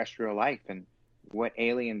 extraterrestrial life and what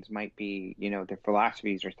aliens might be, you know, their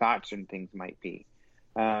philosophies or thoughts and things might be.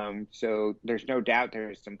 So there's no doubt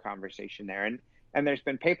there is some conversation there. And there's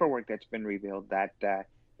been paperwork that's been revealed that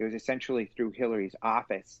it was essentially through Hillary's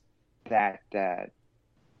office that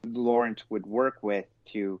Lawrence would work with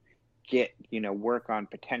to get, you know, work on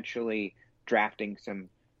potentially drafting some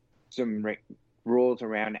rules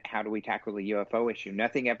around how do we tackle the UFO issue.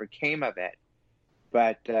 Nothing ever came of it.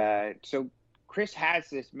 But so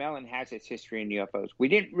Mellon has this history in UFOs. We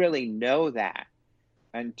didn't really know that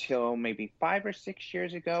until maybe 5 or 6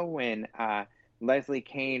 years ago when Leslie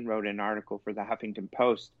Kean wrote an article for the Huffington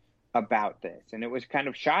Post about this. And it was kind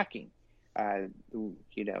of shocking,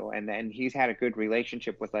 you know, and he's had a good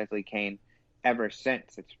relationship with Leslie Kean ever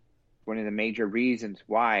since. It's one of the major reasons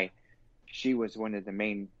why she was one of the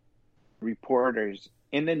main reporters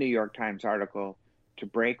in the New York Times article to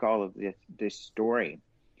break all of this story.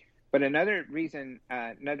 But another reason,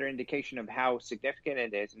 another indication of how significant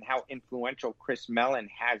it is and how influential Chris Mellon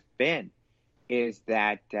has been is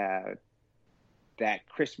that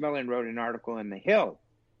Chris Mellon wrote an article in The Hill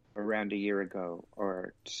around a year ago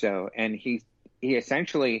or so, and he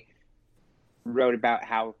essentially wrote about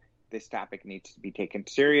how this topic needs to be taken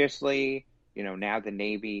seriously. You know, now the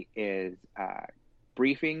Navy is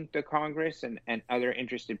briefing the Congress and other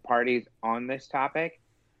interested parties on this topic.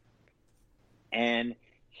 And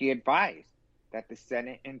he advised that the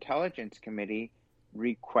Senate Intelligence Committee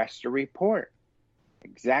request a report,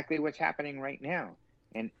 exactly what's happening right now,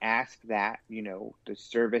 and ask that, you know, the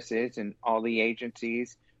services and all the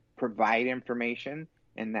agencies provide information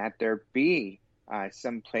and that there be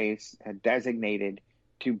someplace designated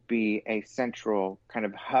to be a central kind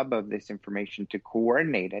of hub of this information to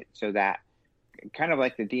coordinate it so that kind of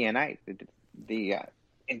like the DNI, the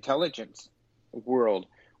intelligence world,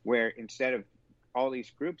 where instead of all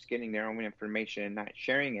these groups getting their own information and not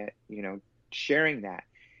sharing it, you know, sharing that.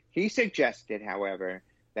 He suggested, however,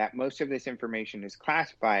 that most of this information is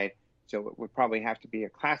classified, so it would probably have to be a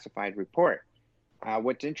classified report.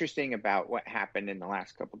 What's interesting about what happened in the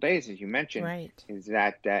last couple of days, as you mentioned, is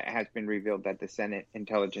that it has been revealed that the Senate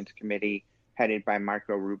Intelligence Committee, headed by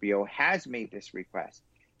Marco Rubio, has made this request.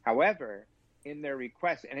 However, in their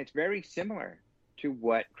request, and it's very similar to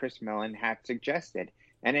what Chris Mellon had suggested,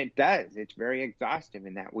 and it does, it's very exhaustive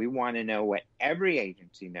in that we want to know what every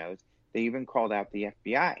agency knows. They even called out the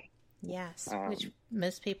FBI. Yes, which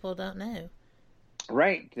most people don't know.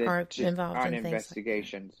 Right. Are involved on in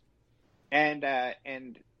investigations. And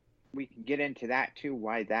we can get into that too,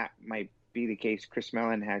 why that might be the case. Chris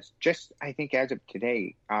Mellon has just, I think as of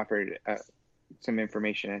today, offered some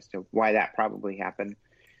information as to why that probably happened.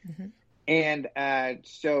 Mm-hmm. And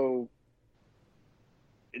so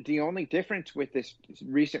the only difference with this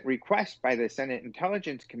recent request by the Senate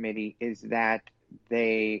Intelligence Committee is that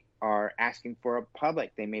they are asking for a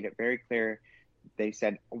public. They made it very clear. They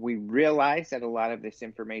said, we realize that a lot of this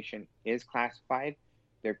information is classified.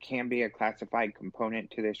 There can be a classified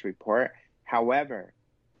component to this report. However,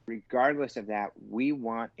 regardless of that, we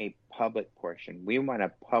want a public portion. We want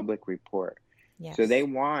a public report. Yes. So they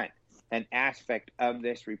want an aspect of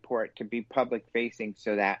this report to be public facing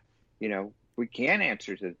so that, we can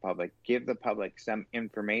answer to the public, give the public some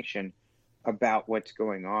information about what's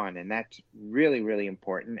going on. And that's really, really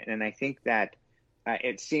important. And I think that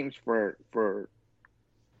it seems for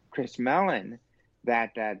Chris Mellon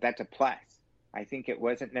that that's a plus. I think it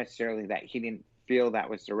wasn't necessarily that he didn't feel that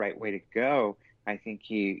was the right way to go. I think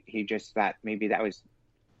he just thought maybe that was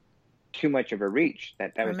too much of a reach,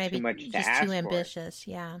 that was maybe too much to just ask too for. ambitious,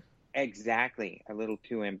 yeah. Exactly, a little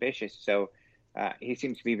too ambitious. So he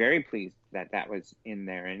seems to be very pleased that was in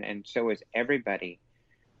there, and so is everybody.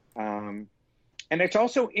 And it's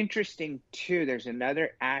also interesting, too, there's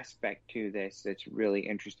another aspect to this that's really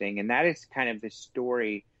interesting, and that is kind of the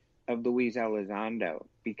story of Luis Elizondo,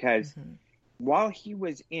 because while he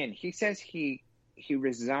was in, he says he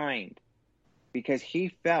resigned because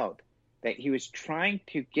he felt that he was trying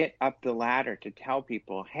to get up the ladder to tell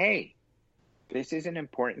people, hey, this is an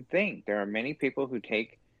important thing. There are many people who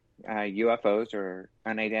take UFOs, or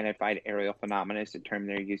unidentified aerial phenomena is the term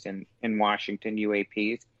they're using in Washington,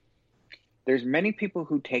 UAPs. There's many people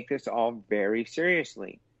who take this all very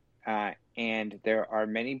seriously. And there are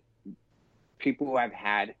many people who have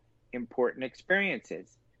had important experiences.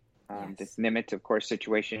 This Nimitz, of course,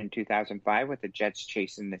 situation in 2005 with the jets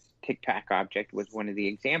chasing this Tic Tac object was one of the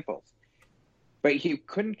examples. But he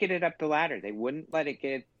couldn't get it up the ladder. They wouldn't let it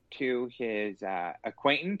get to his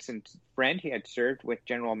acquaintance and friend. He had served with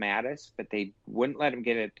General Mattis, but they wouldn't let him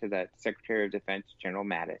get it to the Secretary of Defense, General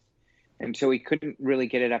Mattis. And so he couldn't really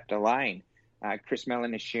get it up the line. Chris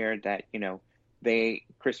Mellon has shared that,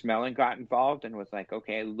 Chris Mellon got involved and was like,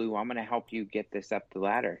 okay, Lou, I'm going to help you get this up the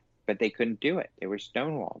ladder. But they couldn't do it. They were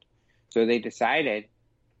stonewalled. So they decided,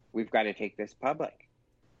 we've got to take this public.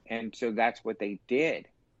 And so that's what they did.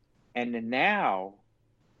 And now,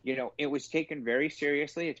 it was taken very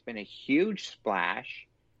seriously. It's been a huge splash.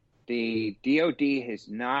 The DOD has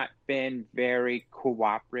not been very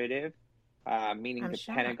cooperative, meaning I'm the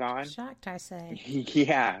shocked. Pentagon. Shocked, I say.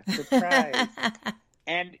 Yeah, surprise.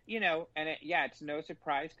 And, it's no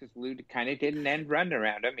surprise because Lou kind of did an end run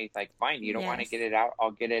around him. He's like, fine, you don't want to get it out.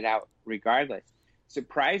 I'll get it out regardless.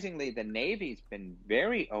 Surprisingly, the Navy's been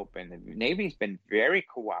very open. The Navy's been very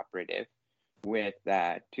cooperative with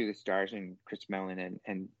To the Stars and Chris Mellon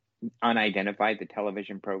and Unidentified, the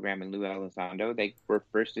television program, and Lou Elizondo. They were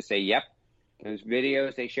first to say, yep, those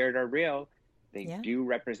videos they shared are real. They do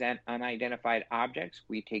represent unidentified objects.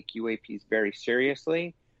 We take UAPs very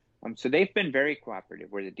seriously. So they've been very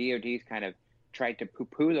cooperative, where the DOD's kind of tried to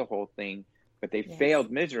poo-poo the whole thing, but they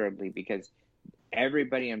failed miserably because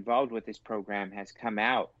everybody involved with this program has come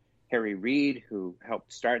out. Harry Reid, who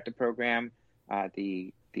helped start the program,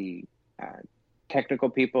 the technical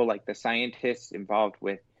people, like the scientists involved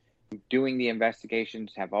with doing the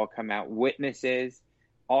investigations, have all come out. Witnesses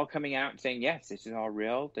all coming out and saying, yes, this is all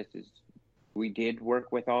real. We did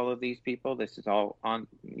work with all of these people. This is all on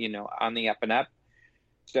the up and up.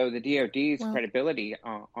 So the DOD's credibility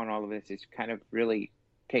on all of this is kind of really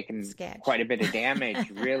taken quite a bit of damage,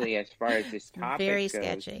 really, as far as this topic very goes.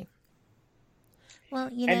 Sketchy. Well,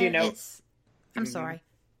 it's... I'm sorry.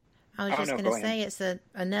 I was just going to say it's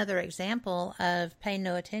another example of pay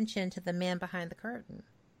no attention to the men behind the curtain.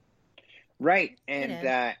 Right. And,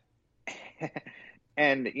 that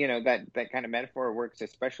kind of metaphor works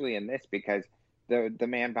especially in this because the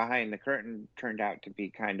man behind the curtain turned out to be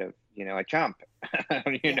kind of, a chump,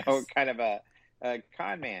 kind of a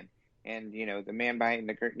con man. And, the man behind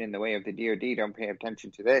the curtain in the way of the DOD, don't pay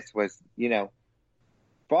attention to this, was,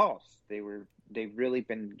 false. They've really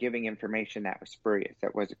been giving information that was spurious,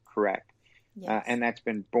 that wasn't correct. Yes. And that's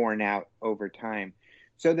been borne out over time.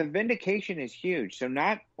 So the vindication is huge. So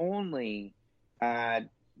not only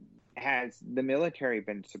has the military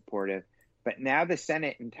been supportive, but now the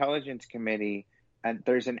Senate Intelligence Committee,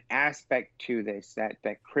 there's an aspect to this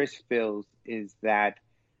that Chris feels is that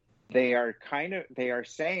they are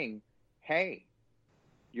saying, hey,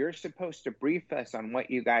 you're supposed to brief us on what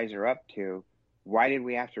you guys are up to. Why did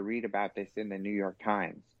we have to read about this in the New York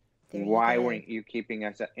Times? Why weren't you keeping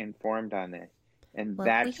us informed on this? And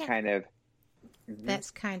that's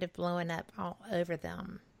kind of blowing up all over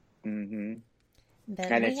them. Mm-hmm.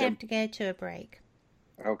 But we have to go to a break.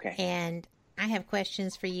 Okay. And I have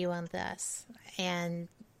questions for you on this, and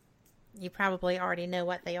you probably already know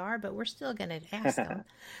what they are, but we're still going to ask them.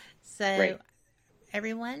 So, Great.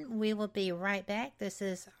 Everyone, we will be right back. This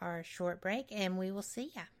is our short break, and we will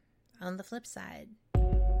see you on the flip side.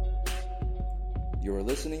 You're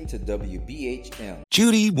listening to WBHM.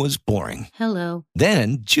 Judy was boring. Hello.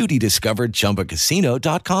 Then Judy discovered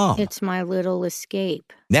ChumbaCasino.com. It's my little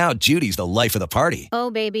escape. Now Judy's the life of the party.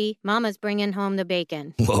 Oh, baby, mama's bringing home the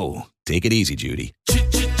bacon. Whoa, take it easy, Judy.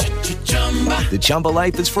 The Chumba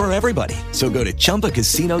life is for everybody. So go to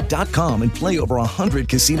ChumbaCasino.com and play over 100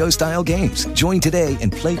 casino-style games. Join today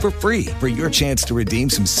and play for free for your chance to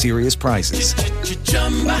redeem some serious prizes.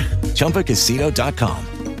 ChumbaCasino.com.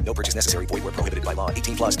 No purchase necessary. Void where prohibited by law.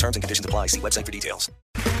 18 plus terms and conditions apply. See website for details.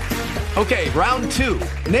 Okay, round two.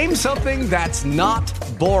 Name something that's not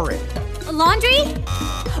boring. A laundry?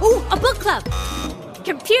 Ooh, a book club.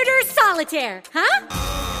 Computer solitaire, huh?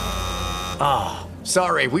 Ah,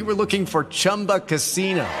 sorry. We were looking for Chumba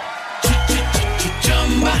Casino.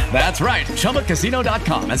 That's right.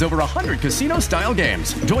 ChumbaCasino.com has over 100 casino-style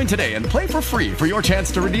games. Join today and play for free for your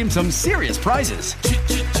chance to redeem some serious prizes.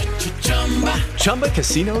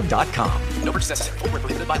 ChumbaCasino.com. No purchase necessary. Void where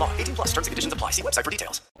prohibited by law. 18 plus terms and conditions apply. See website for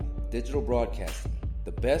details. Digital Broadcasting,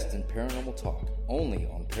 the best in paranormal talk, only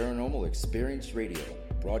on Paranormal Experience Radio,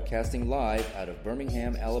 broadcasting live out of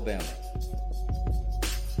Birmingham, Alabama.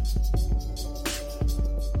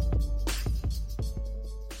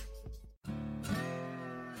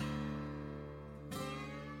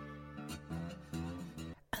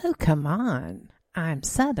 Oh, come on. I'm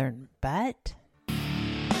Southern, but...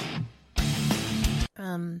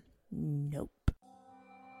 Nope.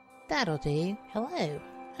 That'll do. Hello.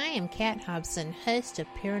 I am Kat Hobson, host of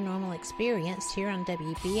Paranormal Experience here on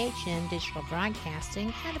WBHM Digital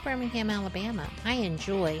Broadcasting out of Birmingham, Alabama. I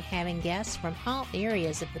enjoy having guests from all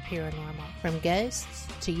areas of the paranormal, from ghosts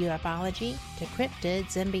to UFOlogy to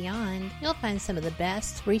cryptids and beyond. You'll find some of the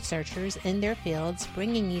best researchers in their fields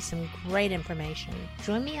bringing you some great information.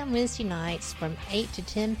 Join me on Wednesday nights from 8 to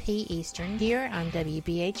 10 p. Eastern here on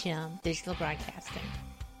WBHM Digital Broadcasting.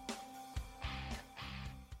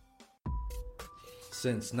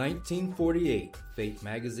 Since 1948, Fate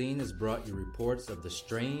magazine has brought you reports of the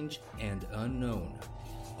strange and unknown,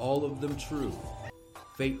 all of them true.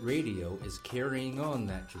 Fate Radio is carrying on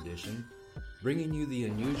that tradition, bringing you the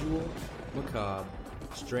unusual, macabre,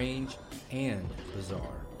 strange, and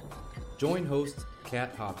bizarre. Join host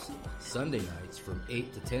Kat Hobson Sunday nights from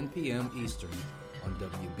 8 to 10 p.m. Eastern on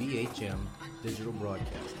WBHM Digital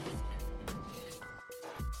Broadcasting.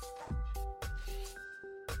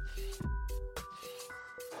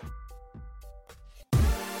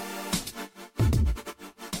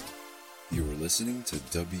 You're listening to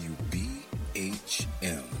WBHM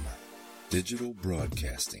Digital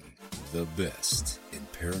Broadcasting, the best in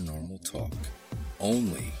paranormal talk,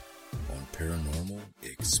 only on Paranormal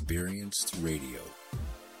Experienced Radio,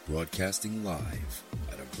 broadcasting live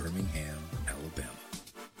out of Birmingham, Alabama.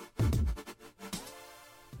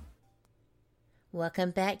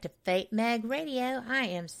 Welcome back to Fate Mag Radio. I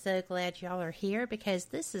am so glad y'all are here because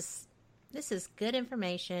this is good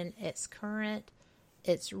information. It's current.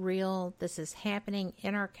 It's real. This is happening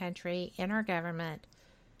in our country, in our government.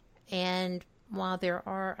 And while there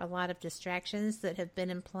are a lot of distractions that have been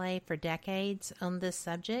in play for decades on this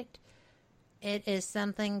subject, it is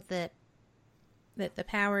something that the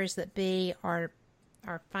powers that be are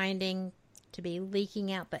finding to be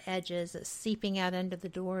leaking out the edges. It's seeping out under the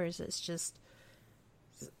doors. It's just,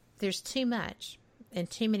 there's too much and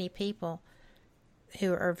too many people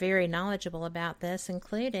who are very knowledgeable about this,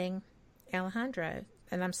 including Alejandro.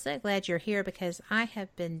 And I'm so glad you're here because I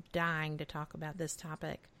have been dying to talk about this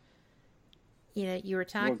topic. You know, you were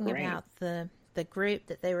talking about the group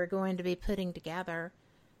that they were going to be putting together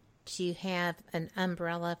to have an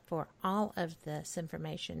umbrella for all of this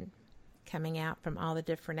information coming out from all the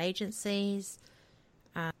different agencies.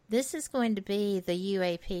 This is going to be the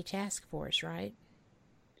UAP task force, right?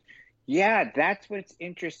 Yeah, that's what's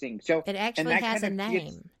interesting. So it actually has a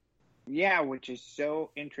name. Yeah, which is so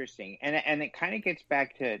interesting, and it kind of gets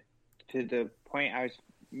back to the point I was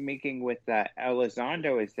making with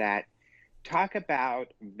Elizondo, is that talk about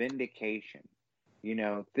vindication. You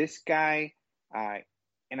know, this guy,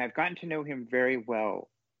 and I've gotten to know him very well,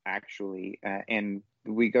 actually, and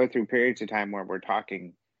we go through periods of time where we're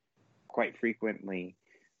talking quite frequently,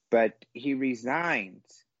 but he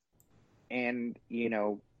resigns and, you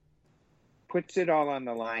know, puts it all on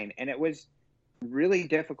the line, and it was really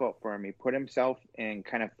difficult for him. He put himself in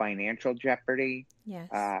kind of financial jeopardy. Yes.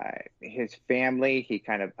 His family, he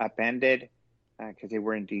kind of upended because they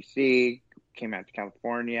were in D.C., came out to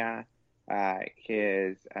California.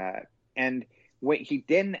 And what he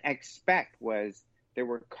didn't expect was there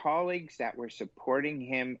were colleagues that were supporting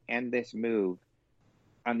him and this move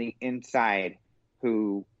on the inside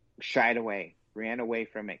who shied away, ran away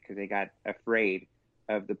from it because they got afraid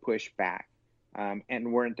of the pushback,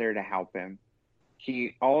 and weren't there to help him.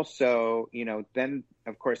 He also, then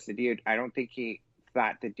of course the DOD, I don't think he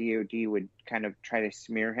thought the DOD would kind of try to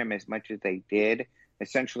smear him as much as they did,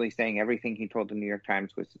 essentially saying everything he told the New York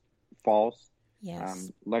Times was false.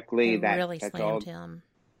 Yes. Luckily, they that's slammed all. Him.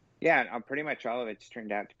 Yeah, pretty much all of it's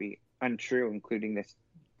turned out to be untrue, including this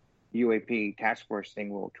UAP task force thing,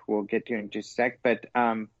 which we'll get to in just a sec. But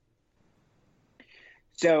and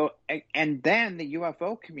then the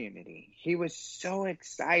UFO community, he was so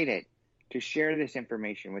excited to share this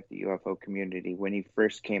information with the UFO community when he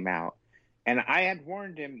first came out. And I had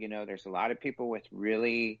warned him, there's a lot of people with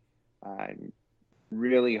really hardened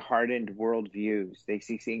worldviews. They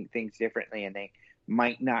see things differently, and they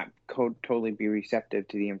might not totally be receptive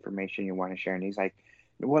to the information you want to share. And he's like,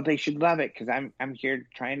 well, they should love it because I'm here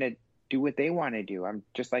trying to do what they want to do. I'm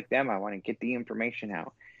just like them. I want to get the information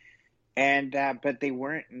out. And but they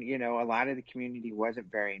weren't, a lot of the community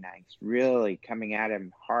wasn't very nice, really coming at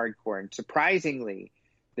him hardcore. And surprisingly,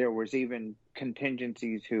 there was even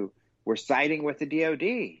contingencies who were siding with the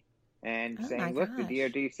DOD and saying, look, the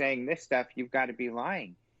DOD saying this stuff, you've got to be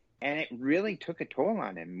lying. And it really took a toll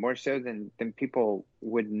on him, more so than people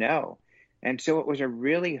would know. And so it was a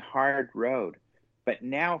really hard road. But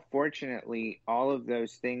now, fortunately, all of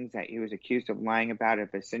those things that he was accused of lying about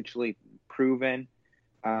have essentially proven,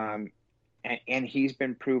 and he's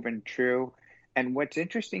been proven true. And what's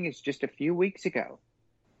interesting is just a few weeks ago,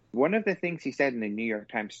 one of the things he said in the New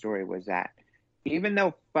York Times story was that even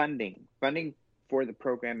though funding for the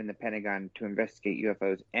program in the Pentagon to investigate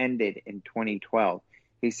UFOs ended in 2012,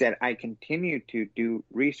 he said, I continued to do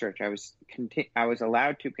research. I was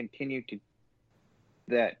allowed to continue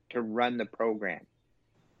to run the program.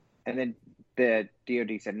 And then the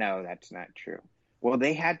DOD said, no, that's not true. Well,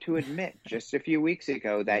 they had to admit just a few weeks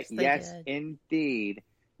ago that, yes, indeed,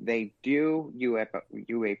 they do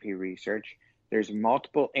UAP research. There's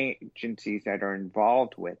multiple agencies that are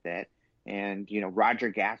involved with it. And, Roger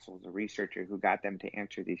Gassel is a researcher who got them to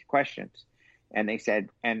answer these questions. And they said,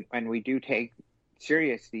 and we do take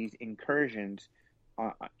serious these incursions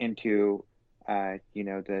into,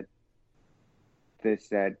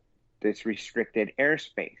 this restricted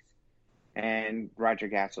airspace. And Roger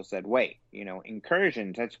Gassel said, wait,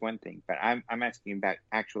 incursions, that's one thing, but I'm asking about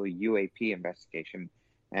actual UAP investigation.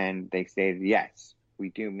 And they stated, yes, we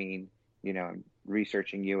do mean,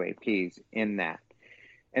 researching UAPs in that.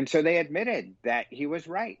 And so they admitted that he was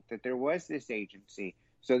right, that there was this agency.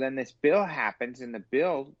 So then this bill happens, and the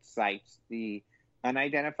bill cites the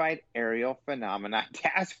Unidentified Aerial Phenomena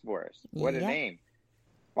Task Force. What a name.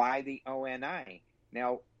 By the ONI.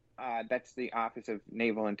 Now, that's the Office of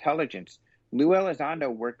Naval Intelligence. Lou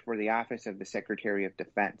Elizondo worked for the Office of the Secretary of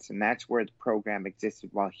Defense, and that's where the program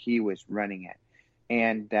existed while he was running it.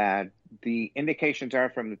 And the indications are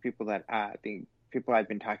from the people I've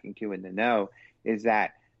been talking to in the know is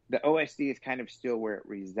that the OSD is kind of still where it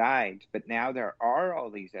resides, but now there are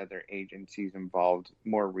all these other agencies involved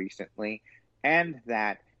more recently, and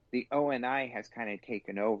that the ONI has kind of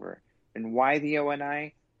taken over. And why the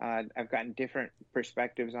ONI? I've gotten different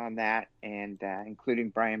perspectives on that, and including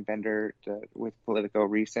Brian Bender with Politico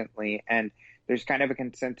recently. And there's kind of a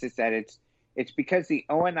consensus that it's because the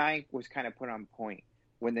ONI was kind of put on point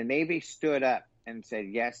when the Navy stood up and said,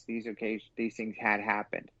 yes, these things had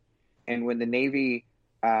happened. And when the Navy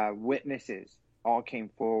witnesses all came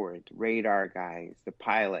forward, radar guys, the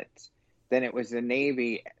pilots, then it was the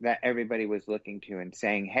Navy that everybody was looking to and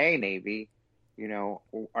saying, hey, Navy,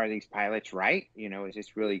 are these pilots right? Is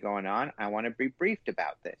this really going on? I want to be briefed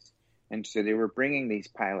about this. And so they were bringing these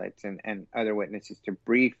pilots and other witnesses to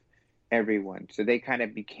brief everyone. So they kind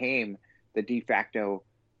of became the de facto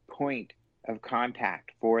point of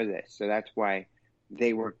contact for this. So that's why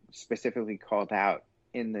they were specifically called out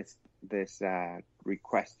in this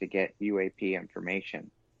request to get UAP information.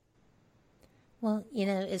 Well,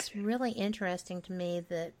 it's really interesting to me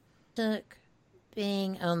that took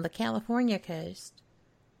being on the California coast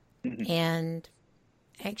and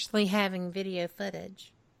actually having video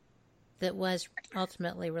footage that was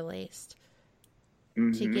ultimately released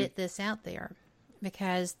to get this out there,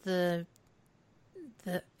 because the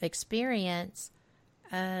experience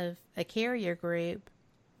of a carrier group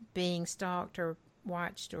being stalked or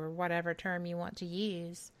watched, or whatever term you want to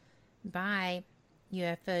use, by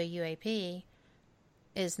UAP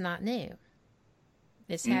is not new.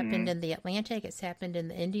 It's happened in the Atlantic. It's happened in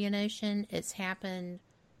the Indian Ocean. It's happened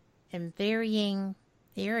in varying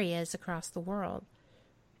areas across the world.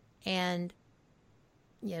 And,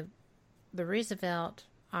 the Roosevelt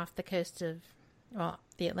off the coast of,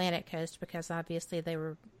 the Atlantic coast, because obviously they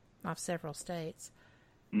were off several states.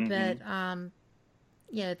 But, that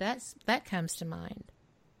comes to mind.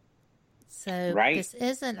 So This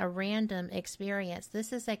isn't a random experience.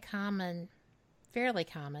 This is a fairly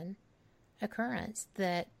common occurrence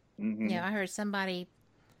that, I heard somebody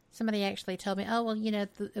actually told me, oh, well,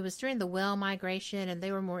 it was during the whale migration and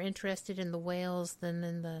they were more interested in the whales than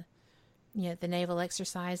in the naval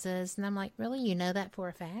exercises. And I'm like, really? You know that for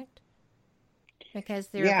a fact? Because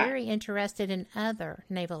they're very interested in other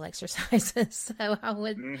naval exercises. So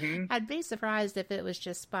I'd be surprised if it was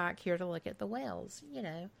just Spock here to look at the whales,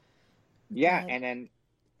 Yeah, and then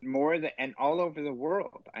and all over the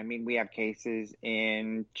world. I mean, we have cases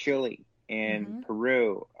in Chile, in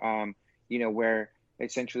Peru, where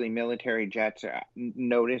essentially military jets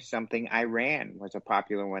noticed something. Iran was a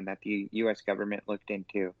popular one that the U.S. government looked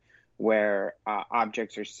into, where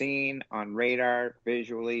objects are seen on radar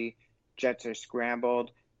visually, jets are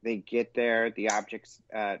scrambled, they get there, the objects,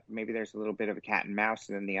 maybe there's a little bit of a cat and mouse,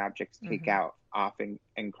 and then the objects take off in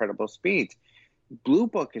incredible speeds. Blue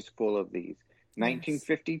Book is full of these.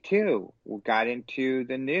 1952 got into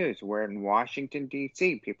the news where in Washington,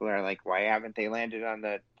 D.C., people are like, why haven't they landed on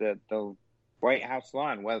the White House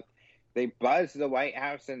lawn? Well, they buzzed the White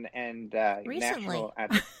House and recently. National,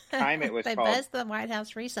 at the time it was they called... They buzzed the White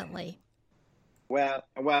House recently. Well,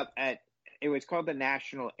 it was called the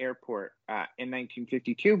National Airport in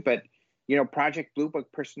 1952, but, Project Blue Book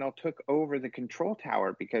personnel took over the control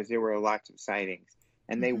tower because there were lots of sightings.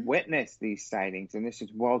 And they witnessed these sightings, and this is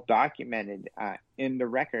well documented in the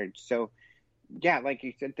records. So, yeah, like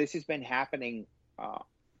you said, this has been happening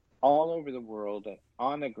all over the world,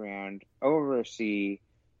 on the ground, over sea.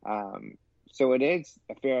 So it is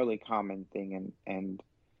a fairly common thing, and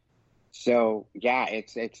so yeah,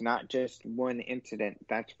 it's not just one incident,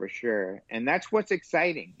 that's for sure. And that's what's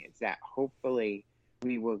exciting, is that hopefully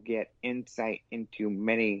we will get insight into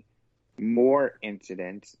many more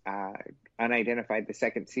incidents. Unidentified, the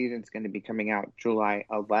second season is going to be coming out July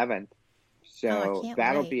 11th. So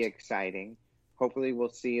that'll be exciting. Hopefully we'll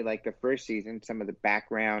see, like the first season, some of the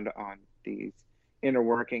background on these inner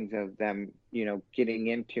workings of them, getting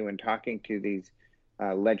into and talking to these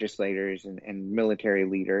legislators and military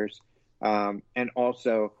leaders. And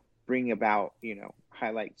also bring about,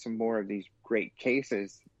 highlight some more of these great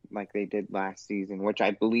cases like they did last season, which I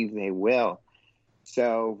believe they will.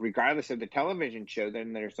 So regardless of the television show,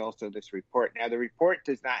 then there's also this report. Now, the report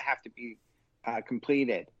does not have to be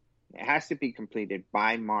completed. It has to be completed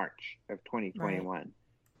by March of 2021. Right.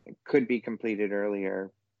 It could be completed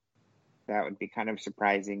earlier. That would be kind of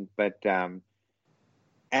surprising. But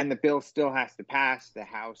and the bill still has to pass the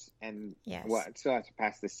House, and it still has to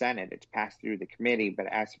pass the Senate. It's passed through the committee, but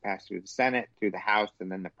it has to pass through the Senate, through the House,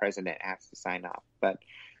 and then the president has to sign off. But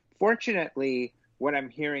fortunately, what I'm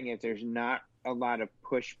hearing is there's not a lot of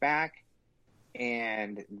pushback,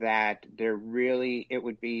 and that it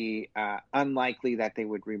would be unlikely that they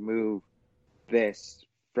would remove this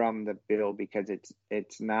from the bill, because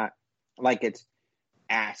it's not like it's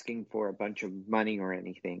asking for a bunch of money or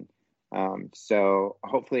anything. So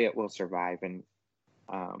hopefully it will survive, and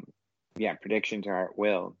predictions are it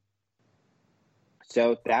will.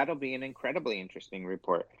 So that'll be an incredibly interesting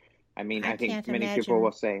report. I mean, I think many people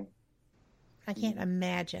will say, I can't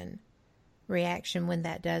imagine reaction when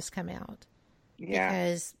that does come out. Yeah.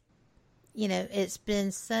 Because, it's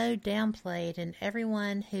been so downplayed, and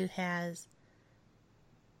everyone who has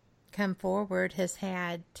come forward has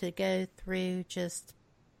had to go through just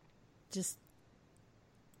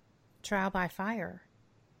trial by fire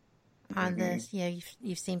on this.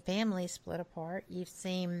 You've seen families split apart. You've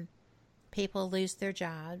seen people lose their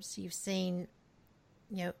jobs. You've seen,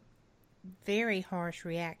 very harsh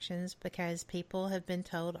reactions because people have been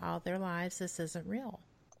told all their lives this isn't real.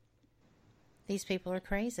 These people are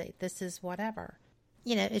crazy. This is whatever.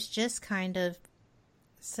 It's just kind of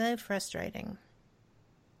so frustrating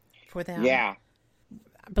for them. Yeah.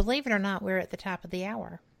 Believe it or not, we're at the top of the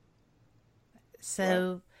hour.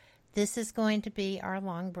 So this is going to be our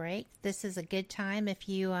long break. This is a good time if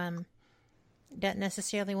you don't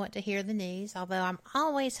necessarily want to hear the news, although I'm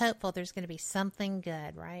always hopeful there's going to be something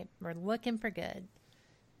good, right? We're looking for good.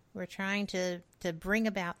 We're trying to bring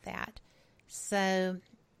about that. So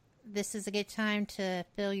this is a good time to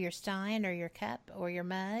fill your stein or your cup or your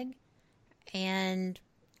mug and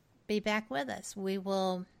be back with us. We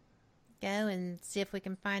will go and see if we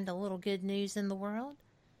can find a little good news in the world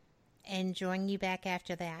and join you back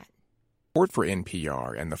after that. Support for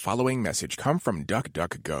NPR and the following message come from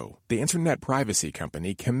DuckDuckGo, the internet privacy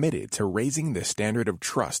company committed to raising the standard of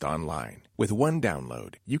trust online. With one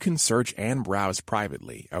download, you can search and browse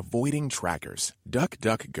privately, avoiding trackers.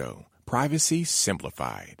 DuckDuckGo. Privacy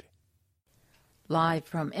simplified. Live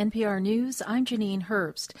from NPR News, I'm Janine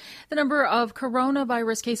Herbst. The number of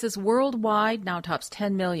coronavirus cases worldwide now tops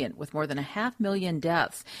 10 million, with more than 500,000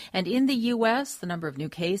 deaths. And in the U.S., the number of new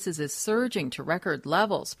cases is surging to record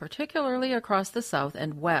levels, particularly across the South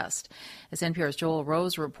and West. As NPR's Joel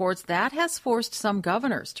Rose reports, that has forced some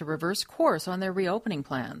governors to reverse course on their reopening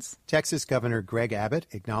plans. Texas Governor Greg Abbott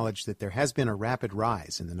acknowledged that there has been a rapid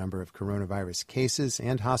rise in the number of coronavirus cases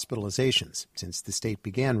and hospitalizations since the state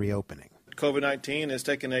began reopening. COVID-19 has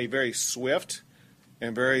taken a very swift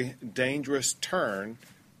and very dangerous turn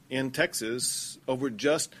in Texas over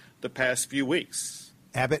just the past few weeks.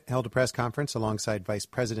 Abbott held a press conference alongside Vice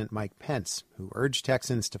President Mike Pence, who urged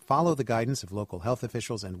Texans to follow the guidance of local health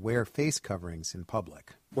officials and wear face coverings in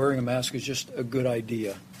public. Wearing a mask is just a good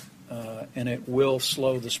idea, and it will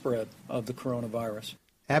slow the spread of the coronavirus.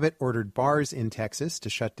 Abbott ordered bars in Texas to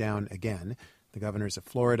shut down again. The governors of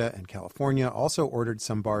Florida and California also ordered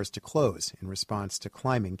some bars to close in response to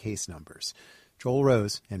climbing case numbers. Joel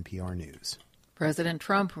Rose, NPR News. President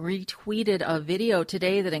Trump retweeted a video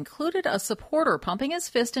today that included a supporter pumping his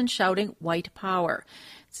fist and shouting "White Power."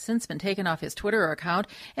 It's since been taken off his Twitter account.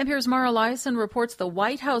 NPR's Mara Liasson reports the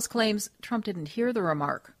White House claims Trump didn't hear the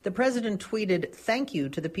remark. The president tweeted, "Thank you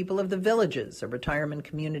to the people of the Villages, a retirement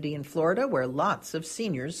community in Florida where lots of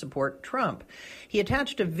seniors support Trump." He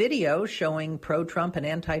attached a video showing pro-Trump and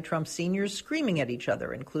anti-Trump seniors screaming at each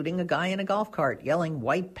other, including a guy in a golf cart yelling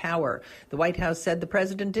 "White Power." The White House said the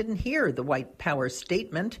president didn't hear the White Power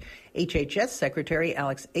statement. HHS Secretary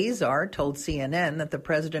Alex Azar told CNN that the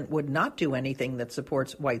president would not do anything that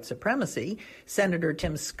supports white supremacy. Senator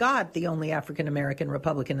Tim Scott, the only African-American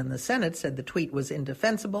Republican in the Senate, said the tweet was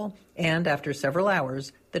indefensible. And after several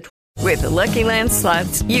hours, With the Lucky Land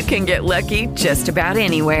Slots, you can get lucky just about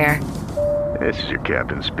anywhere. This is your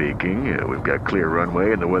captain speaking. We've got clear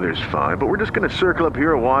runway and the weather's fine, but we're just going to circle up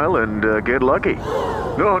here a while and get lucky.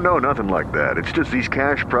 No, nothing like that. It's just these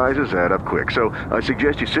cash prizes add up quick. So I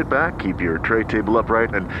suggest you sit back, keep your tray table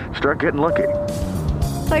upright, and start getting lucky.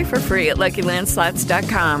 Play for free at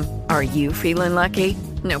LuckyLandSlots.com. Are you feeling lucky?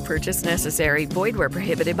 No purchase necessary. Void where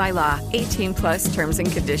prohibited by law. 18 plus terms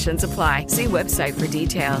and conditions apply. See website for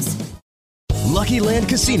details. Lucky Land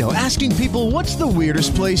Casino, asking people, what's the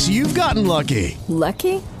weirdest place you've gotten lucky?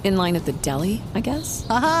 Lucky? In line at the deli, I guess?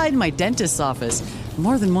 Aha, in my dentist's office.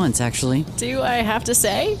 More than once, actually. Do I have to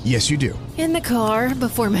say? Yes, you do. In the car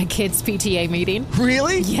before my kids' PTA meeting.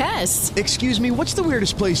 Really? Yes. Excuse me, what's the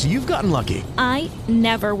weirdest place you've gotten lucky? I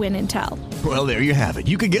never win and tell. Well, there you have it.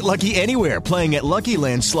 You can get lucky anywhere, playing at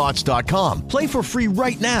LuckyLandSlots.com. Play for free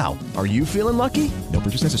right now. Are you feeling lucky? No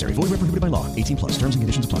purchase necessary. Void where prohibited by law. 18 plus. Terms and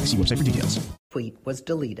conditions apply. See website for details. tweet was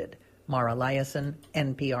deleted. Mara Liasson,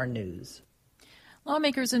 NPR News.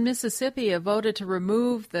 Lawmakers in Mississippi have voted to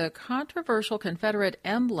remove the controversial Confederate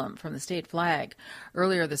emblem from the state flag.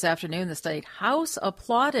 Earlier this afternoon, the state House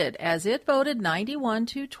applauded as it voted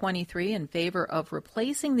 91-23 in favor of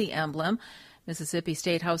replacing the emblem. Mississippi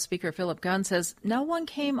State House Speaker Philip Gunn says no one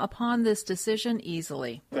came upon this decision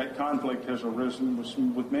easily. That conflict has arisen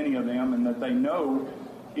with many of them, and that they know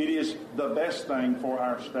it is the best thing for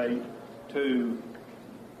our state to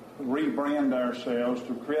rebrand ourselves,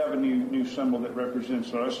 to create a new symbol that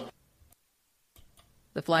represents us.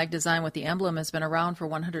 The flag design with the emblem has been around for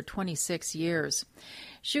 126 years.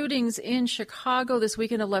 Shootings in Chicago this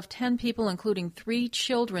weekend have left 10 people, including 3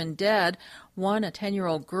 children, dead. One, a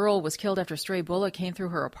 10-year-old girl, was killed after a stray bullet came through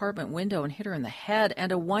her apartment window and hit her in the head.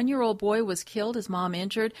 And a 1-year-old boy was killed, his mom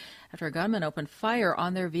injured, after a gunman opened fire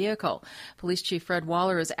on their vehicle. Police Chief Fred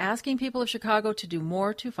Waller is asking people of Chicago to do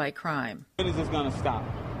more to fight crime. When is this going to stop?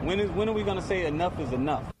 When are we going to say enough is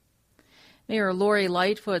enough? Mayor Lori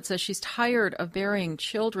Lightfoot says she's tired of burying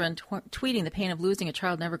children. Tweeting, "The pain of losing a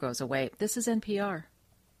child never goes away." This is NPR.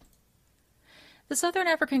 The southern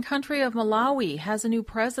African country of Malawi has a new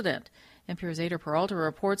president. NPR's Ada Peralta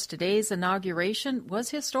reports today's inauguration was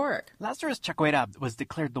historic. Lazarus Chakwera was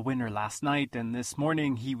declared the winner last night, and this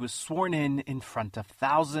morning he was sworn in front of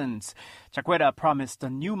thousands. Chakwera promised a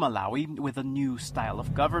new Malawi with a new style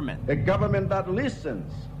of government. A government that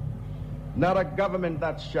listens, not a government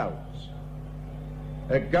that shouts.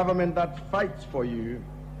 A government that fights for you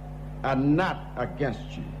and not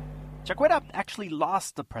against you. Chakwera actually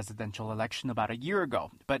lost the presidential election about a year ago,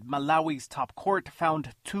 but Malawi's top court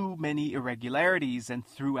found too many irregularities and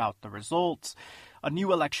threw out the results. A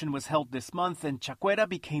new election was held this month, and Chakwera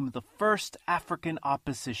became the first African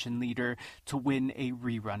opposition leader to win a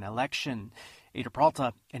rerun election. Ada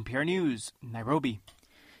Peralta, NPR News, Nairobi.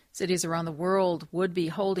 Cities around the world would be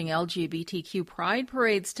holding LGBTQ pride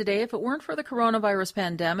parades today if it weren't for the coronavirus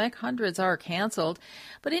pandemic. Hundreds are canceled.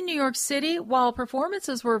 But in New York City, while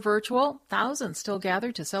performances were virtual, thousands still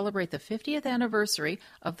gathered to celebrate the 50th anniversary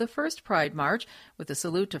of the first Pride March with a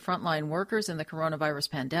salute to frontline workers in the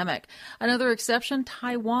coronavirus pandemic. Another exception,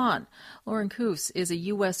 Taiwan. Lauren Koos is a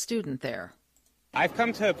U.S. student there. I've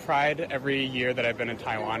come to Pride every year that I've been in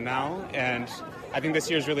Taiwan now, and I think this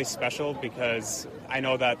year is really special because I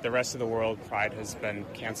know that the rest of the world Pride has been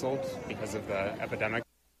canceled because of the epidemic.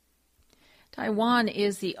 Taiwan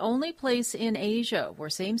is the only place in Asia where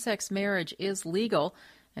same-sex marriage is legal,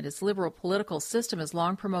 and its liberal political system has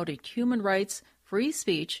long promoted human rights, free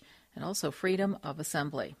speech, and also freedom of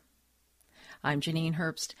assembly. I'm Janine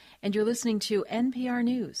Herbst, and you're listening to NPR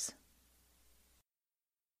News.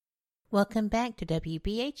 Welcome back to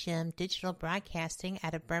WBHM Digital Broadcasting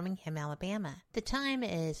out of Birmingham, Alabama. The time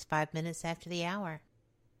is 5 minutes after the hour.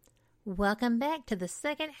 Welcome back to the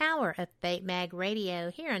second hour of Fate Mag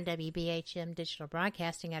Radio here on WBHM Digital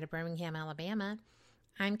Broadcasting out of Birmingham, Alabama.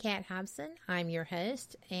 I'm Kat Hobson. I'm your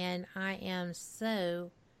host, and I am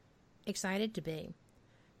so excited to be.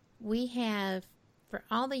 We have, for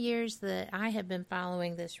all the years that I have been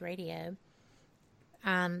following this radio,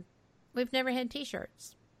 we've never had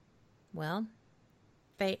T-shirts. Well,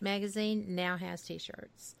 Fate Magazine now has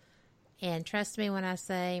T-shirts. And trust me when I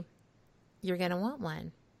say you're going to want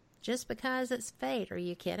one. Just because it's Fate. Are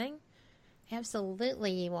you kidding?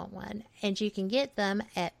 Absolutely you want one. And you can get them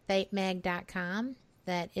at fatemag.com.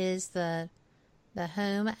 That is the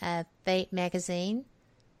home of Fate Magazine.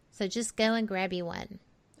 So just go and grab you one.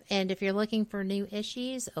 And if you're looking for new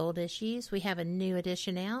issues, old issues, we have a new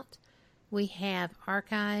edition out. We have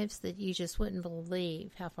archives that you just wouldn't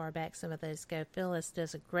believe how far back some of those go. Phyllis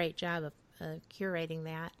does a great job of curating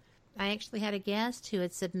that. I actually had a guest who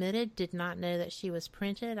had submitted, did not know that she was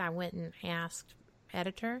printed. I went and asked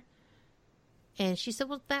editor, and she said,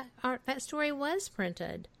 well, that story was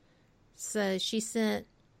printed. So she sent,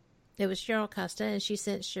 it was Cheryl Costa, and she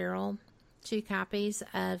sent Cheryl 2 copies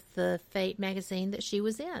of the Fate magazine that she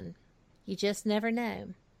was in. You just never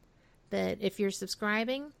know. But if you're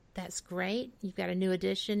subscribing, that's great. You've got a new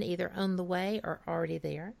edition either on the way or already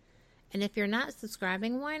there. And if you're not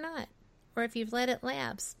subscribing, why not? Or if you've let it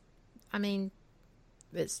lapse, I mean,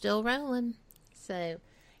 it's still rolling. So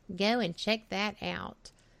go and check that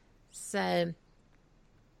out. So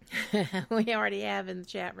we already have in the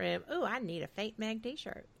chat room, oh, I need a Fate Mag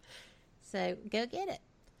t-shirt. So go get it.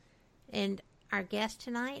 And our guest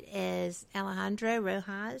tonight is Alejandro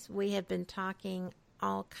Rojas. We have been talking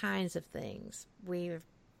all kinds of things. We've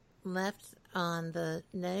left on the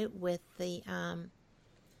note with the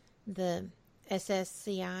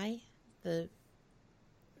SSCI, the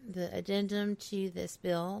addendum to this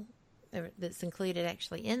bill that's included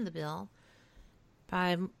actually in the bill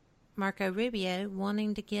by Marco Rubio,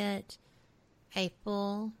 wanting to get a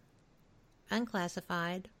full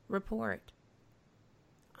unclassified report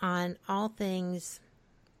on all things,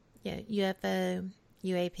 UFO,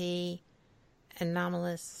 UAP,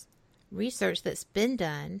 anomalous research that's been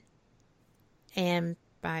done and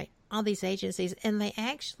by all these agencies. And they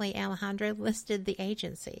actually, Alejandro, listed the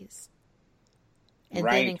agencies and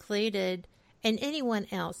then included and anyone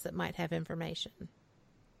else that might have information,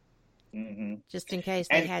 just in case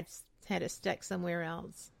they had it stuck somewhere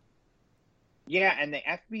else. Yeah, and the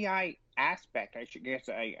FBI aspect, I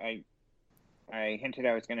hinted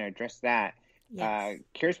I was going to address that. Yes.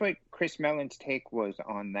 Here's what Chris Mellon's take was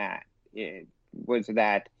on that. It was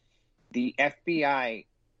that the FBI,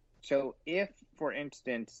 so if, for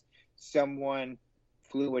instance, someone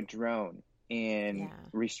flew a drone in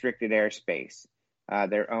restricted airspace,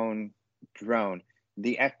 their own drone,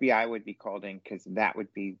 the FBI would be called in because that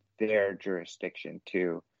would be their jurisdiction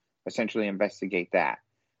to essentially investigate that.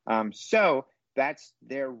 So that's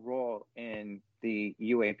their role in the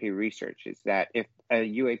UAP research, is that if a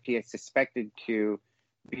UAP is suspected to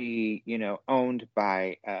be, owned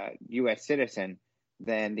by a U.S. citizen,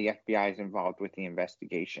 then the FBI is involved with the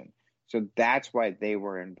investigation. So that's why they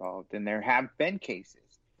were involved. And there have been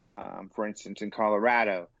cases, for instance, in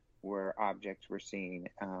Colorado, where objects were seen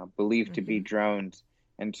believed to be drones,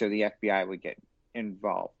 and so the FBI would get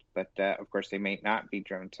involved. But, of course, they may not be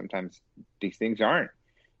drones. Sometimes these things aren't.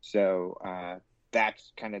 So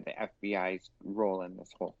that's kind of the FBI's role in this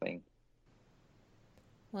whole thing.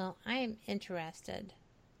 Well, I am interested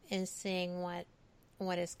in seeing what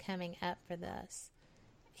is coming up for this.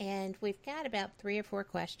 And we've got about 3 or 4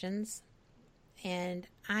 questions. And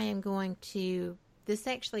I am going to... This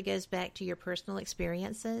actually goes back to your personal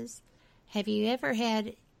experiences. Have you ever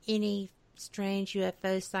had any strange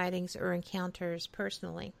UFO sightings or encounters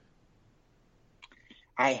personally?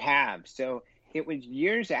 I have. So it was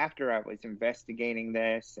years after I was investigating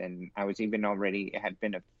this, and I was even already had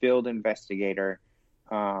been a field investigator.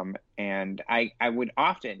 And I would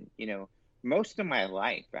often, most of my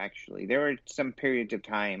life, actually, there were some periods of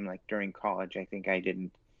time, like during college, I think I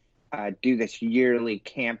didn't do this yearly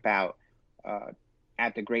camp out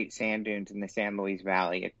at the Great Sand Dunes in the San Luis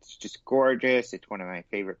Valley. It's just gorgeous. It's one of my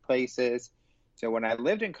favorite places. So when I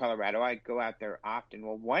lived in Colorado, I'd go out there often.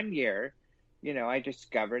 Well, one year, I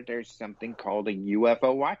discovered there's something called a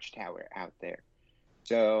UFO watchtower out there.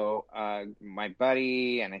 So my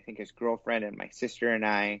buddy and I think his girlfriend and my sister and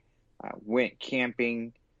I went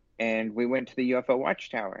camping, and we went to the UFO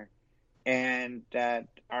watchtower. And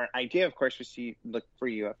our idea, of course, was to look for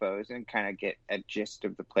UFOs and kind of get a gist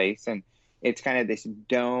of the place. And it's kind of this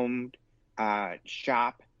domed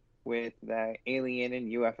shop with the alien and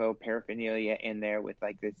UFO paraphernalia in there, with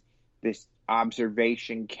like this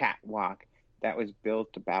observation catwalk that was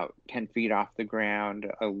built about 10 feet off the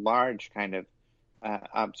ground, a large kind of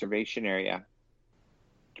observation area.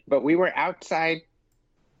 But we were outside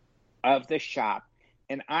of the shop,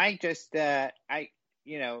 and I just,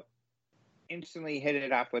 instantly hit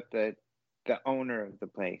it off with the owner of the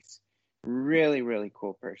place. Really, really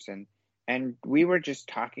cool person. And we were just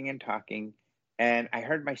talking and talking, and I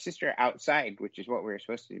heard my sister outside, which is what we were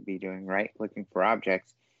supposed to be doing, right? Looking for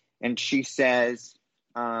objects. And she says,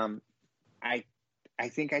 I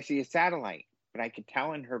think I see a satellite, but I could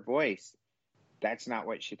tell in her voice that's not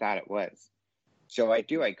what she thought it was. So I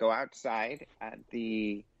go outside.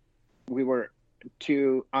 We were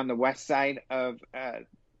on the west side of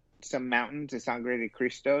some mountains, the Sangre de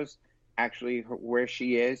Cristos, actually where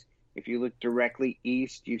she is. If you look directly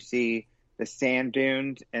east, you see the sand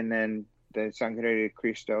dunes and then the Sangre de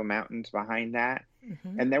Cristo mountains behind that.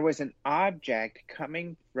 Mm-hmm. And there was an object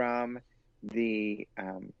coming from the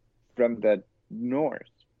north,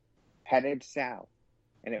 headed south.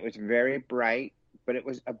 And it was very bright, but it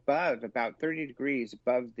was above, about 30 degrees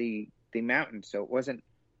above the mountain. So it wasn't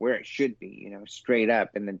where it should be, straight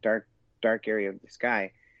up in the dark area of the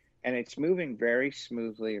sky. And it's moving very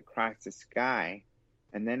smoothly across the sky.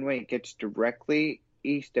 And then when it gets directly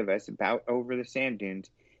east of us, about over the sand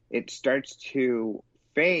dunes, it starts to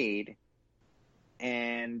fade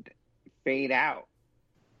and fade out.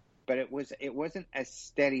 But it wasn't a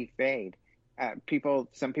steady fade.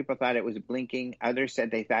 Some people thought it was blinking. Others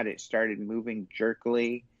said they thought it started moving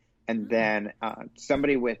jerkily. And then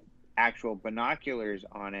somebody with actual binoculars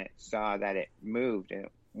on it saw that it moved and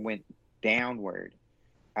it went downward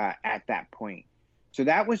at that point. So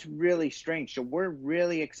that was really strange. So we're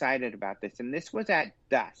really excited about this. And this was at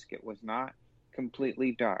dusk. It was not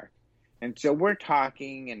completely dark. And so we're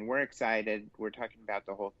talking and we're excited. We're talking about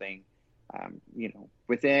the whole thing.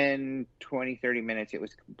 Within 20, 30 minutes, it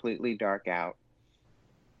was completely dark out.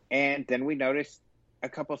 And then we noticed a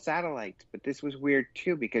couple satellites. But this was weird,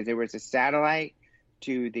 too, because there was a satellite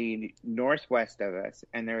to the northwest of us,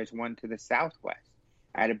 and there was one to the southwest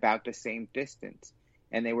at about the same distance.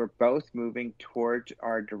 And they were both moving towards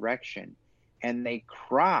our direction. And they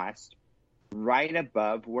crossed right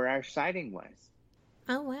above where our sighting was.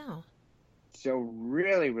 Oh, wow. So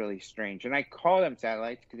really, really strange. And I call them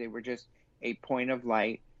satellites because they were just a point of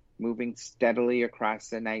light moving steadily across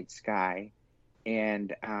the night sky.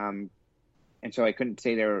 And so I couldn't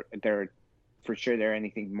say they're for sure they're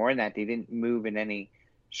anything more than that. They didn't move in any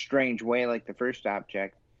strange way like the first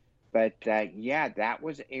object. But, that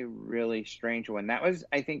was a really strange one. That was,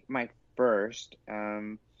 I think, my first.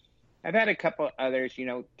 I've had a couple others,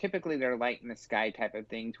 typically they're light in the sky type of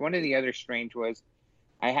things. One of the other strange was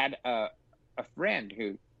I had a friend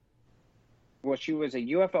who, well, she was a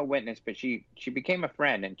UFO witness, but she became a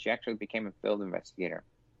friend, and she actually became a field investigator.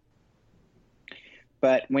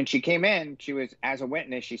 But when she came in, she was, as a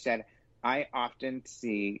witness, she said, I often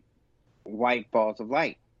see white balls of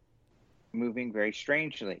light moving very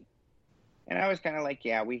strangely. And I was kind of like,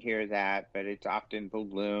 yeah, we hear that, but it's often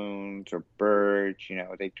balloons or birds,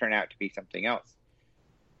 they turn out to be something else.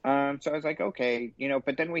 So I was like, okay,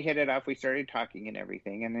 but then we hit it off. We started talking and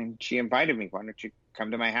everything. And then she invited me, why don't you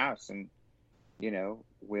come to my house and,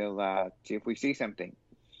 we'll see if we see something.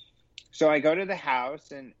 So I go to the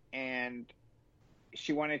house and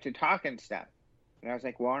she wanted to talk and stuff. And I was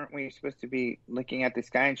like, well, aren't we supposed to be looking at the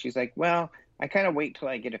sky? And she's like, well, I kind of wait till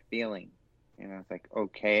I get a feeling. And I was like,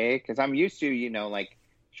 okay, because I'm used to, like,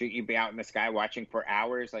 should you be out in the sky watching for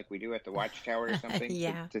hours like we do at the watchtower or something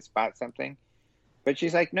Yeah. to spot something? But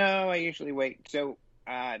she's like, no, I usually wait. So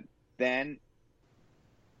then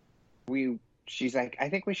she's like, I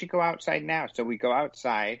think we should go outside now. So we go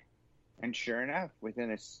outside, and sure enough,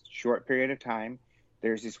 within a short period of time,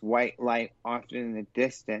 there's this white light off in the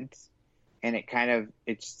distance, and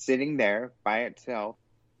it's sitting there by itself.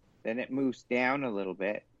 Then it moves down a little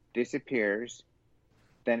bit, disappears.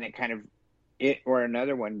 Then it or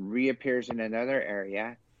another one reappears in another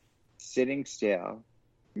area, sitting still,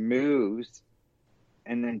 moves,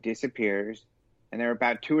 and then disappears. And there are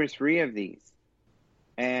about 2 or 3 of these.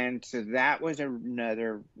 And so that was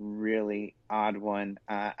another really odd one.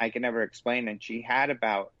 I can never explain. And she had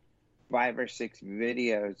about 5 or 6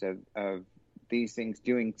 videos of these things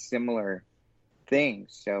doing similar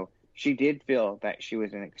things. So she did feel that she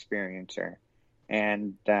was an experiencer.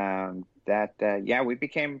 And we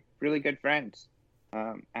became really good friends,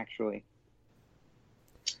 actually.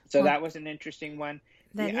 So that was an interesting one.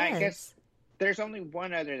 I guess there's only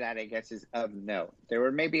one other that I guess is of note. There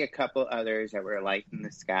were maybe a couple others that were light in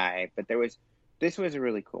the sky, but this was a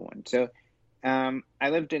really cool one. So I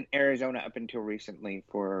lived in Arizona up until recently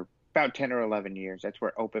for about 10 or 11 years. That's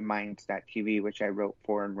where OpenMinds.tv, which I wrote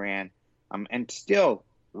for and ran, and still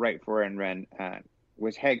write for and ran,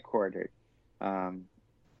 was headquartered.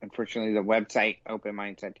 Unfortunately, the website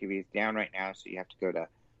OpenMinds.tv is down right now, so you have to go to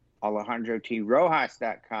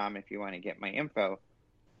AlejandroTRojas.com if you want to get my info.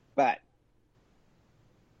 But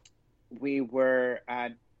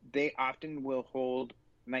they often will hold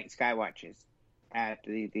night sky watches at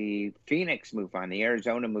the Phoenix MUFON, the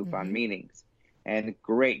Arizona MUFON meetings. And a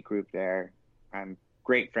great group there. I'm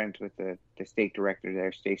great friends with the state director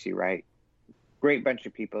there, Stacy Wright. Great bunch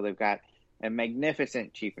of people. They've got a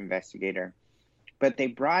magnificent chief investigator. But they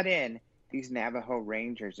brought in these Navajo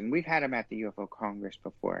Rangers, and we've had them at the UFO Congress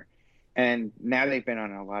before. And now they've been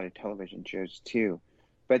on a lot of television shows too.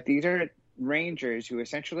 But these are Rangers who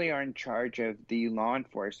essentially are in charge of the law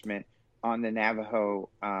enforcement on the Navajo,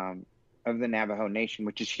 of the Navajo Nation,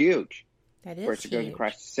 which is huge. That is of course, it goes huge.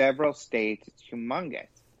 across several states. It's humongous.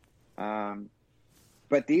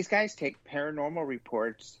 But these guys take paranormal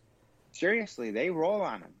reports seriously. They roll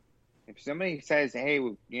on them. If somebody says, hey,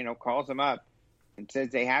 calls them up and says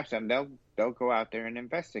they have some, they'll go out there and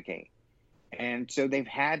investigate. And so they've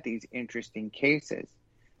had these interesting cases.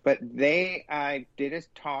 But they did a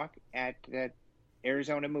talk at the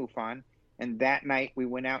Arizona MUFON, and that night we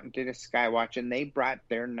went out and did a sky watch, and they brought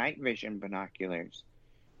their night vision binoculars.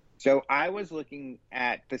 So I was looking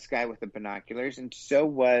at the sky with the binoculars, and so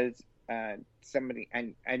was somebody.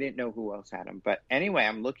 I didn't know who else had them. But anyway,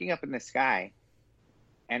 I'm looking up in the sky,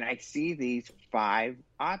 and I see these 5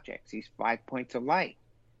 objects, these 5 points of light.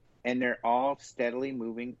 And they're all steadily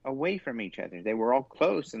moving away from each other. They were all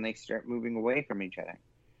close, and they start moving away from each other.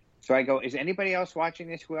 So I go, is anybody else watching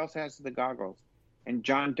this? Who else has the goggles? And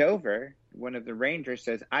John Dover, one of the Rangers,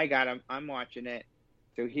 says, I got him. I'm watching it.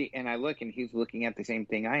 So I look, and he's looking at the same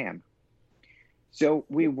thing I am. So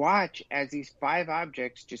we watch as these 5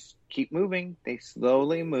 objects just keep moving. They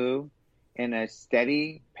slowly move in a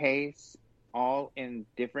steady pace, all in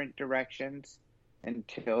different directions,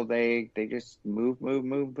 until they just move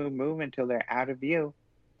until they're out of view.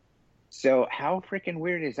 So how freaking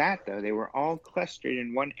weird is that, though? They were all clustered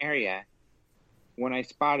in one area when I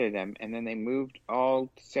spotted them, and then they moved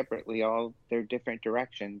all separately, all their different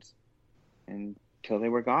directions, until they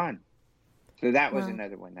were gone. So that was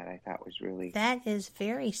another one that I thought was really That is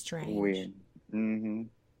very strange. weird. Mm-hmm.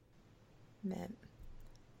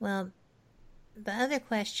 Well, the other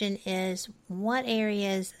question is, what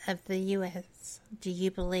areas of the U.S. do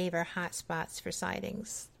you believe are hot spots for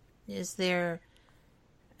sightings? Is there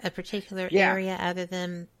a particular area other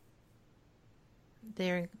than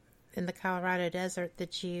there in the Colorado desert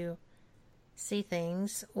that you see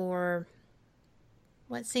things, or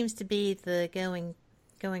what seems to be the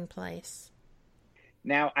going place?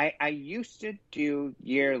 Now, I used to do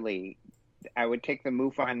yearly. I would take the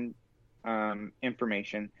MUFON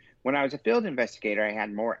information. When I was a field investigator, I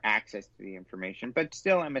had more access to the information, but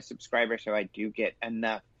still I'm a subscriber, so I do get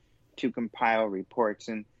enough to compile reports.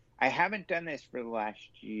 And I haven't done this for the last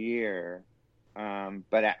year,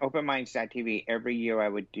 but at OpenMinds.tv, every year I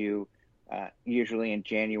would do, usually in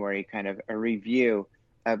January, kind of a review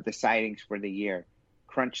of the sightings for the year.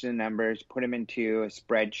 Crunch the numbers, put them into a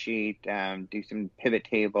spreadsheet, do some pivot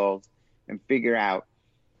tables, and figure out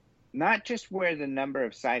not just where the number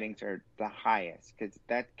of sightings are the highest, because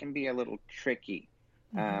that can be a little tricky.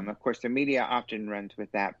 Of course, the media often runs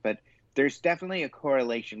with that, but there's definitely a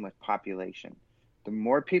correlation with population. The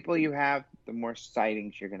more people you have, the more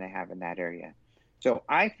sightings you're going to have in that area. So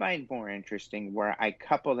I find more interesting where I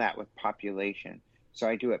couple that with population. So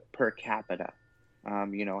I do it per capita,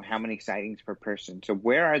 you know, how many sightings per person. So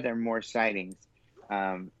where are there more sightings?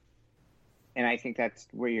 And I think that's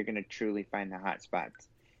where you're going to truly find the hot spots.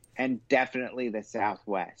 And definitely the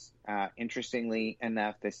Southwest. Interestingly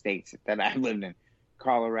enough, the states that I've lived in,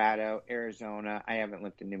 Colorado, Arizona. I haven't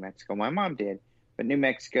lived in New Mexico. My mom did. But New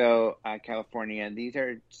Mexico, California, these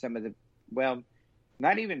are some of the, well,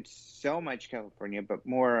 not even so much California, but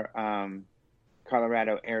more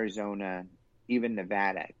Colorado, Arizona, even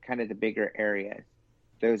Nevada, kind of the bigger areas,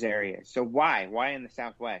 those areas. So why? Why in the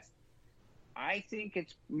Southwest? I think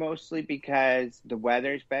it's mostly because the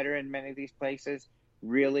weather's better in many of these places.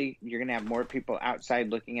 Really, you're going to have more people outside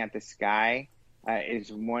looking at the sky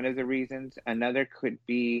is one of the reasons. Another could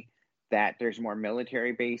be that there's more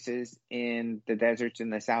military bases in the deserts in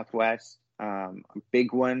the Southwest,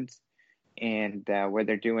 big ones, and where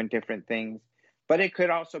they're doing different things. But it could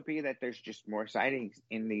also be that there's just more sightings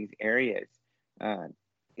in these areas.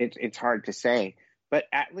 It's hard to say. But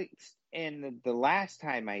at least in the last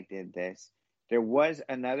time I did this, there was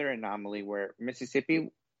another anomaly where Mississippi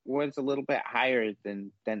was a little bit higher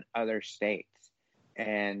than other states.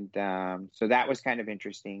 And so that was kind of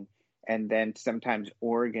interesting. And then sometimes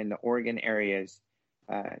the Oregon areas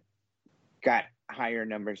got higher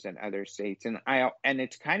numbers than other states. And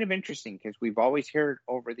it's kind of interesting because we've always heard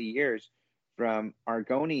over the years from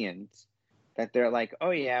Argonians that they're like,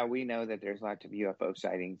 oh yeah, we know that there's lots of UFO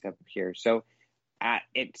sightings up here. So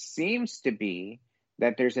it seems to be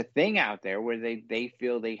that there's a thing out there where they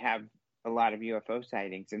feel they have a lot of UFO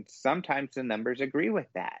sightings, and sometimes the numbers agree with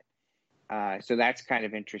that. So that's kind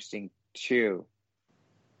of interesting too.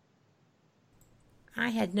 I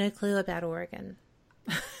had no clue about Oregon.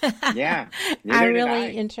 Yeah. I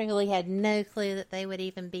really and truly had no clue that they would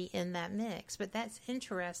even be in that mix, but that's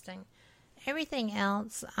interesting. Everything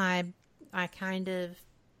else I kind of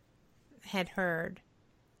had heard.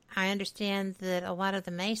 I understand that a lot of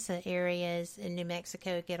the mesa areas in New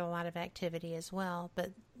Mexico get a lot of activity as well,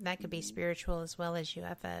 but that could be spiritual as well as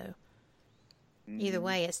UFO. Either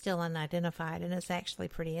way, it's still unidentified, and it's actually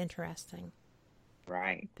pretty interesting.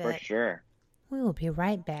 Right, for sure. We will be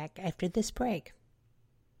right back after this break.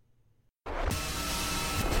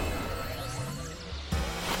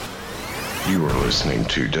 You are listening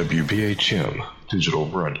to WBHM Digital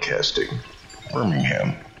Broadcasting,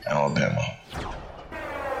 Birmingham, Alabama.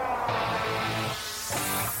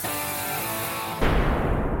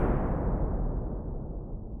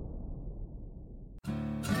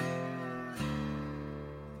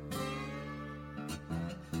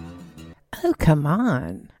 Oh, come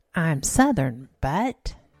on. I'm Southern,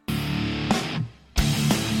 but...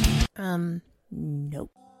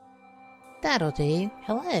 Nope. That'll do.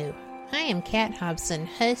 Hello. I am Kat Hobson,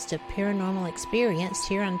 host of Paranormal Experience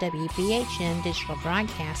here on WBHM Digital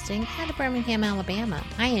Broadcasting out of Birmingham, Alabama.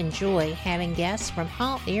 I enjoy having guests from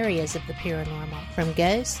all areas of the paranormal, from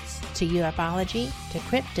ghosts to UFOlogy to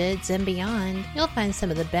cryptids and beyond. You'll find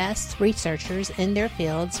some of the best researchers in their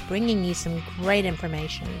fields bringing you some great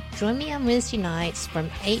information. Join me on Wednesday nights from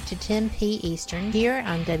 8 to 10 p. Eastern here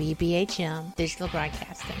on WBHM Digital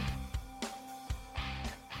Broadcasting.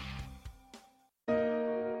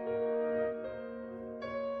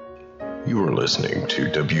 You are listening to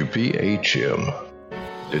WBHM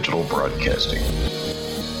Digital Broadcasting,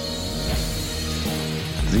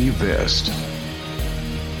 the best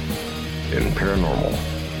in paranormal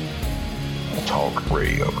talk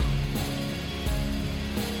radio.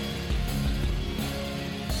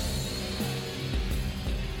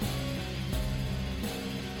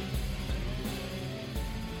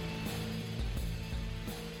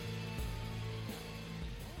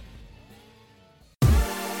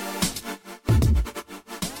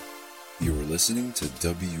 Listening to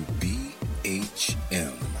WBHM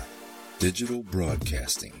Digital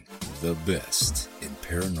Broadcasting, the best in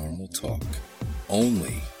paranormal talk,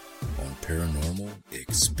 only on Paranormal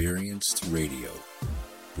Experienced Radio,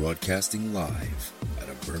 broadcasting live out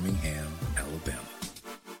of Birmingham, Alabama.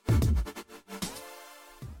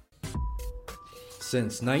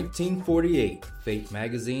 Since 1948, Fate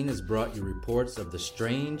magazine has brought you reports of the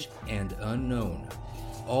strange and unknown,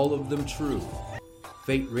 all of them true.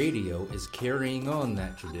 Fate Radio is carrying on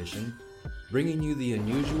that tradition, bringing you the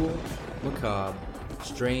unusual, macabre,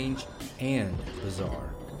 strange, and bizarre.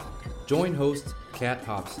 Join host Kat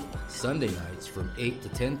Hobson Sunday nights from 8 to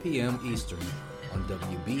 10 p.m. Eastern on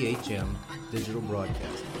WBHM Digital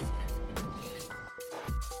Broadcasting.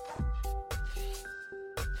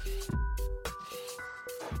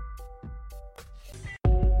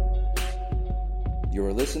 You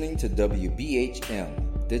are listening to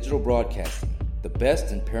WBHM Digital Broadcasting, the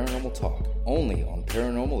best in paranormal talk, only on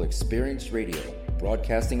Paranormal Experience Radio,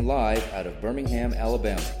 broadcasting live out of Birmingham,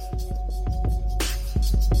 Alabama.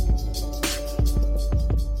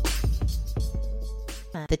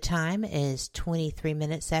 The time is 23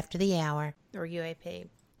 minutes after the hour, or UAP.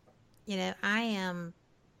 You know, I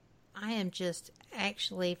am just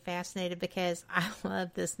actually fascinated because I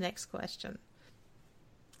love this next question.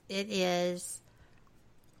 It is,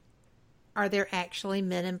 are there actually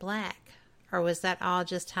men in black? Or was that all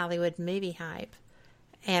just Hollywood movie hype?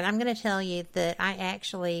 And I'm going to tell you that I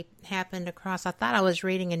actually happened across, I thought I was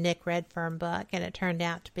reading a Nick Redfern book, and it turned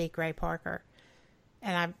out to be Gray Parker.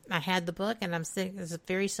 And I had the book, and I'm thinking it's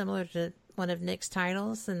very similar to one of Nick's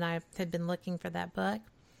titles, and I had been looking for that book.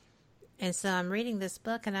 And so I'm reading this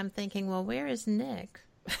book, and I'm thinking, well, where is Nick?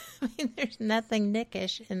 I mean, there's nothing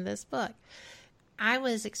Nickish in this book. I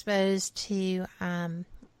was exposed to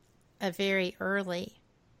a very early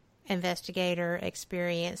investigator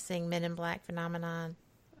experiencing Men in Black phenomenon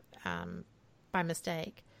by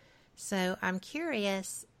mistake. So I'm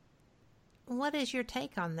curious, what is your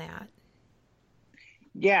take on that?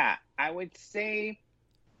 Yeah, I would say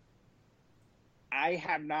I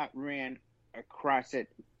have not ran across it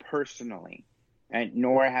personally, and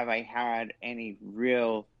nor have I had any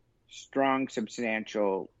real strong,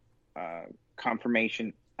 substantial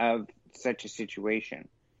confirmation of such a situation.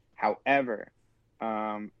 However,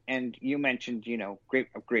 and you mentioned,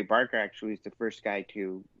 Gray Parker actually was the first guy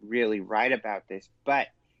to really write about this, but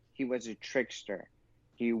he was a trickster.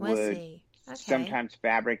 He would sometimes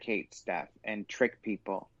fabricate stuff and trick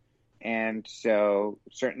people. And so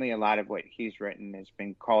certainly a lot of what he's written has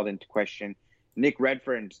been called into question. Nick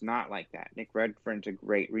Redfern's not like that. Nick Redfern's a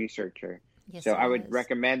great researcher. Yes, so I would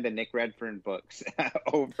recommend the Nick Redfern books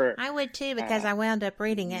over. I would too, because I wound up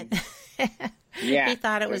reading it. Yeah. He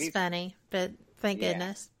thought it was funny, but thank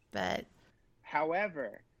goodness. But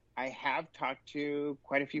however, I have talked to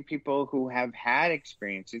quite a few people who have had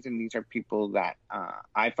experiences, and these are people that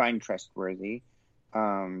I find trustworthy.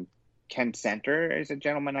 Ken Center is a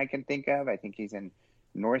gentleman I can think of. I think he's in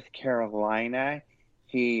North Carolina.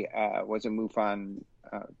 He was a MUFON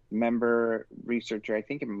member, researcher. I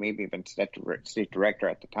think it maybe even state director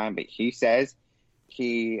at the time. But he says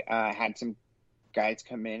he had some guys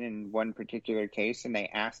come in one particular case, and they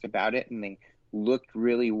asked about it, and they looked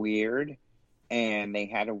really weird, and they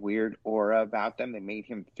had a weird aura about them. They made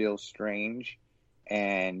him feel strange,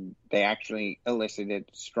 and they actually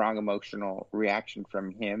elicited strong emotional reaction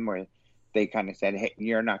from him, where they kind of said, "Hey,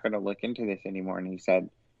 you're not going to look into this anymore." And he said,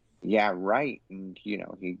 "Yeah, right." And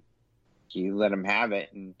he let him have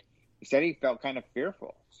it, and he said he felt kind of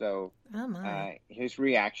fearful. So his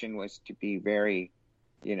reaction was to be very,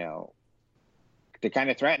 to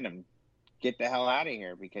kind of threaten him, get the hell out of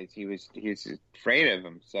here, because he was afraid of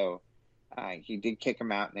him. So he did kick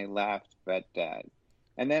him out, and they left. But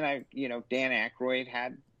and then Dan Aykroyd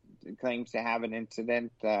claims to have an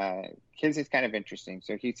incident. His is kind of interesting.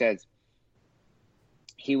 So he says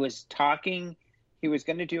he was going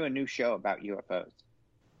to do a new show about UFOs.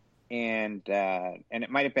 And it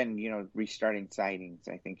might have been, restarting sightings.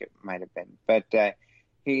 I think it might have been. But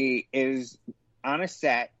he is on a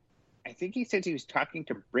set. I think he says he was talking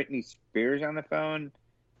to Britney Spears on the phone.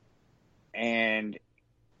 And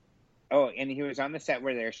he was on the set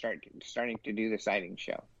where they're starting to do the sighting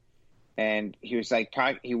show. And he was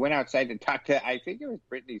he went outside to talk to, I think it was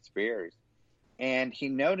Britney Spears. And he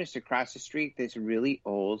noticed across the street this really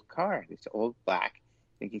old car, this old black.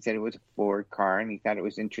 I think he said it was a Ford car, and he thought it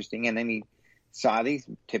was interesting. And then he saw these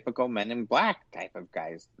typical Men in Black type of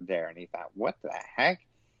guys there, and he thought, what the heck?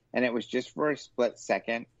 And it was just for a split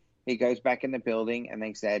second. He goes back in the building, and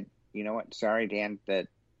they said, "You know what? Sorry, Dan, the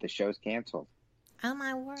show's canceled." Oh,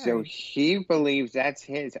 my word. So he believes that's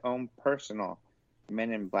his own personal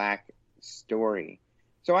Men in Black story.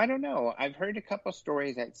 So I don't know. I've heard a couple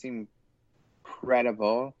stories that seem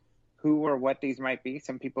credible. Who or what these might be.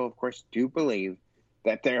 Some people, of course, do believe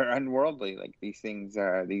that they're unworldly, like these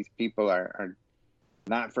people are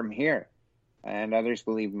not from here. And others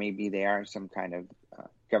believe maybe they are some kind of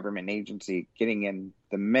government agency getting in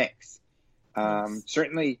the mix. Yes.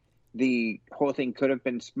 Certainly the whole thing could have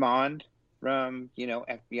been spawned from,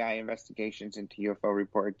 FBI investigations into UFO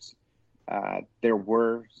reports. There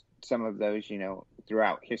were some of those,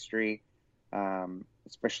 throughout history,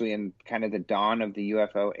 especially in kind of the dawn of the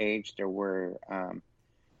UFO age. There were,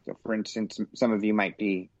 so for instance, some of you might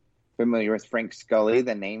be familiar with Frank Scully,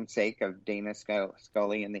 the namesake of Dana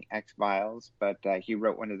Scully in the X-Files, but he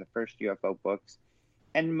wrote one of the first UFO books.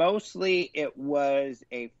 And mostly it was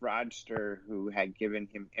a fraudster who had given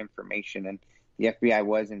him information. And the FBI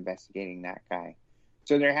was investigating that guy.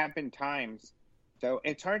 So there have been times. So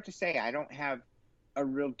it's hard to say. I don't have a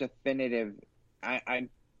real definitive. I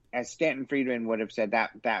as Stanton Friedman would have said,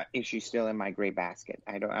 that issue's still in my gray basket.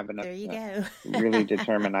 I don't have enough there you go. really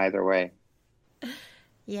determine either way.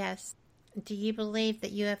 Yes. Do you believe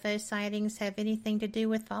that UFO sightings have anything to do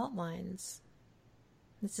with fault lines?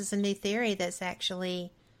 This is a new theory that's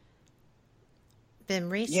actually been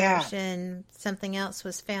researched, and something else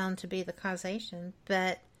was found to be the causation.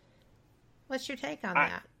 But what's your take on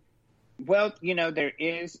that? Well, there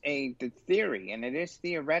is the theory, and it is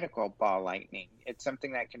theoretical, ball lightning. It's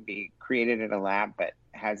something that can be created at a lab, but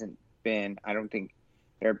hasn't been, I don't think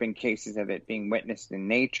there have been cases of it being witnessed in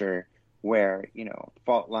nature where,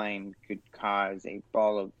 fault line could cause a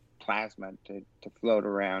ball of plasma to float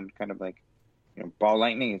around, kind of like, ball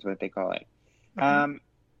lightning is what they call it. Mm-hmm.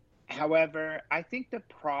 However, I think the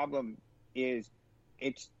problem is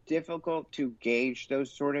it's difficult to gauge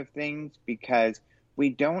those sort of things because we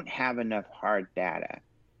don't have enough hard data.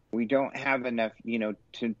 We don't have enough,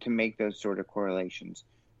 to make those sort of correlations.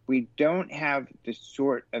 We don't have the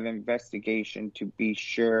sort of investigation to be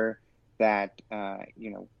sure that,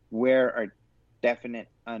 where are definite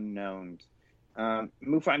unknowns.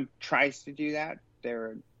 MUFON tries to do that.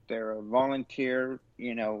 They're a volunteer,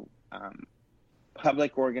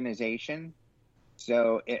 public organization.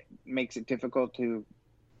 So it makes it difficult to,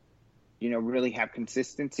 really have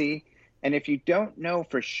consistency. And if you don't know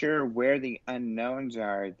for sure where the unknowns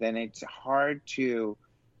are, then it's hard to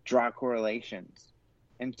draw correlations.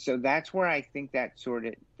 And so that's where I think that sort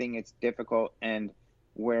of thing is difficult and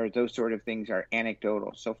where those sort of things are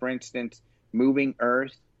anecdotal. So, for instance, moving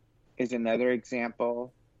Earth is another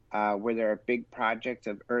example where there are big projects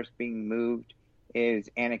of Earth being moved is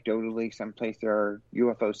anecdotally someplace there are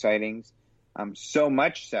UFO sightings. So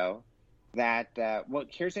much so that,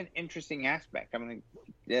 here's an interesting aspect. I'm going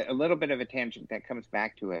to a little bit of a tangent that comes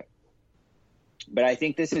back to it. But I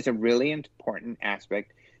think this is a really important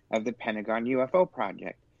aspect of the Pentagon UFO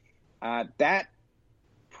project. That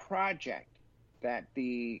project that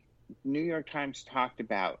the New York Times talked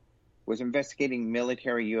about was investigating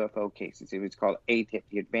military UFO cases. It was called ATIP,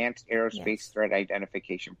 the Advanced Aerospace Threat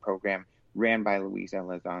Identification Program, ran by Luis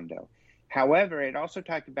Elizondo. However, it also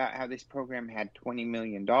talked about how this program had $20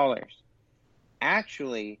 million.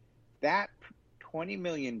 Actually, that $20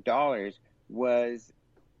 million was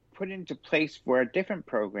put into place for a different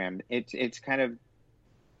program. It's kind of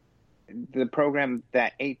the program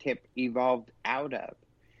that ATIP evolved out of.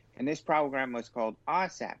 And this program was called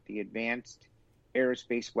ASAP, the Advanced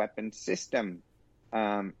Aerospace Weapons System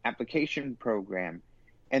Application Program.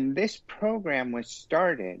 And this program was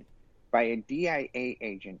started by a DIA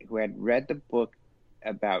agent who had read the book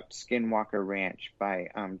about Skinwalker Ranch by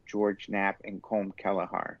George Knapp and Colm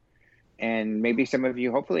Kelleher. And maybe some of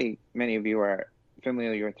you, hopefully many of you are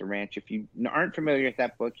familiar with the ranch. If you aren't familiar with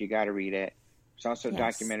that book, you got to read it. There's also a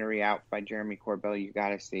documentary out by Jeremy Corbell you got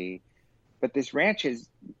to see. But this ranch has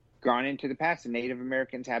gone into the past. The Native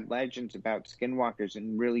Americans had legends about skinwalkers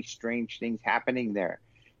and really strange things happening there.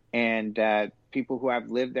 And people who have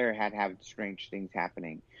lived there had strange things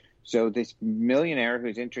happening. So this millionaire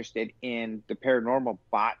who's interested in the paranormal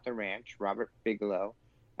bought the ranch, Robert Bigelow.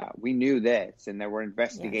 We knew this, and there were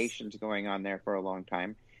investigations going on there for a long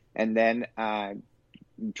time. And then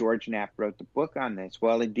George Knapp wrote the book on this.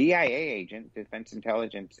 Well, a DIA agent, Defense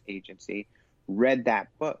Intelligence Agency, read that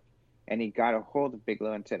book, and he got a hold of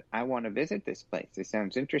Bigelow and said, I want to visit this place. This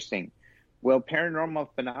sounds interesting. Well, paranormal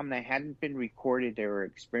phenomena hadn't been recorded or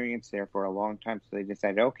experienced there for a long time, so they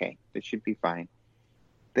decided, okay, this should be fine.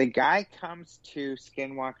 The guy comes to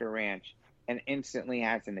Skinwalker Ranch and instantly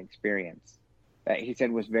has an experience that he said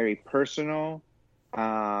was very personal,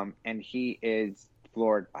 and he is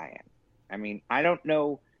floored by it. I mean, I don't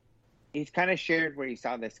know. He's kind of shared where he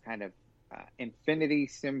saw this kind of infinity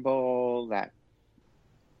symbol that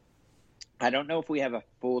I don't know if we have a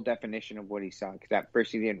full definition of what he saw, because at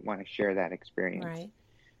first he didn't want to share that experience.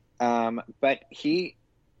 Right. But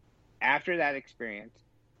after that experience,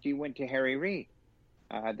 he went to Harry Reid,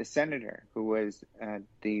 the senator who was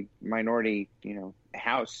the minority,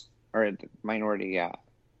 House or the minority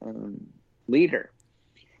leader.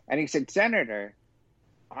 And he said, Senator,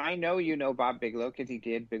 I know you know Bob Bigelow, because he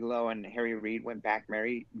did. Bigelow and Harry Reid went back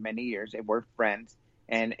many years. They were friends.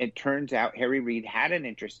 And it turns out Harry Reid had an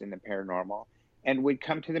interest in the paranormal and would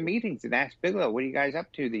come to the meetings and ask Bigelow, what are you guys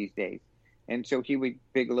up to these days? And so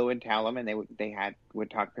Bigelow would tell him, and they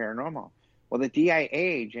would talk paranormal. Well, the DIA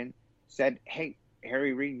agent said, hey,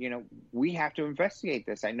 Harry Reid, we have to investigate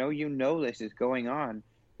this. I know this is going on.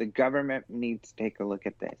 The government needs to take a look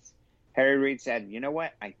at this. Harry Reid said, you know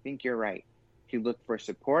what? I think you're right. He looked for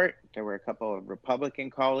support. There were a couple of Republican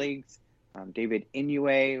colleagues, David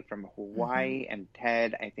Inouye from Hawaii, and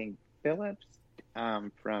Ted, I think, Phillips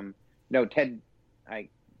Ted, I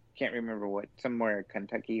can't remember somewhere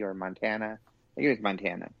Kentucky or Montana. I think it was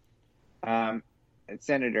Montana. A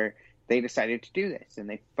senator, they decided to do this, and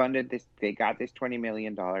they funded this. They got this $20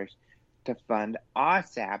 million to fund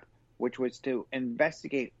OSAP, which was to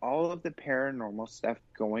investigate all of the paranormal stuff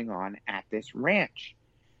going on at this ranch.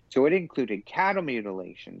 So it included cattle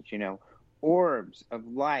mutilations, orbs of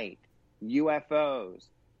light, UFOs,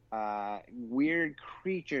 weird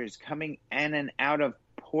creatures coming in and out of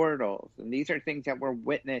portals. And these are things that were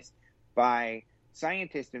witnessed by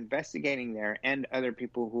scientists investigating there and other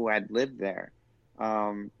people who had lived there.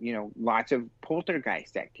 Lots of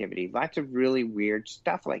poltergeist activity, lots of really weird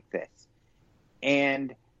stuff like this.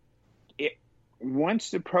 And once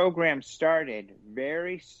the program started,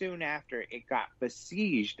 very soon after, it got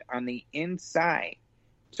besieged on the inside.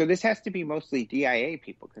 So this has to be mostly DIA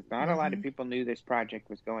people, because not a lot of people knew this project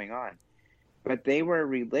was going on. But they were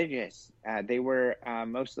religious. They were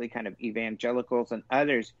mostly kind of evangelicals and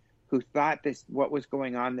others who thought what was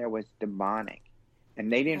going on there was demonic.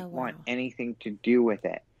 And they didn't want anything to do with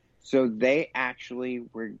it. So they actually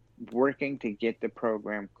were working to get the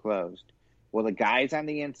program closed. Well, the guys on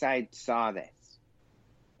the inside saw this.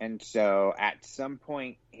 And so at some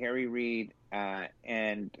point, Harry Reid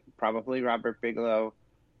and probably Robert Bigelow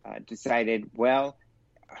decided, well,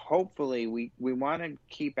 hopefully we want to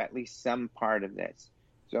keep at least some part of this.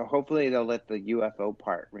 So hopefully they'll let the UFO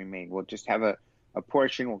part remain. We'll just have a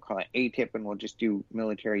portion, we'll call it ATIP, and we'll just do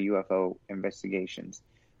military UFO investigations.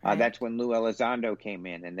 Right. That's when Lou Elizondo came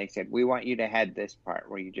in, and they said, we want you to head this part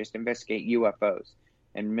where you just investigate UFOs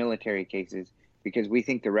and military cases, because we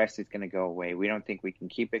think the rest is going to go away. We don't think we can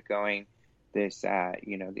keep it going. This,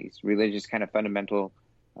 these religious kind of fundamental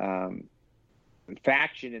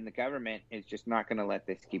faction in the government is just not going to let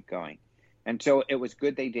this keep going. And so it was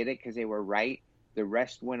good they did it, because they were right. The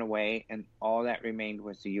rest went away, and all that remained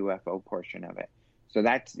was the UFO portion of it. So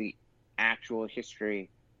that's the actual history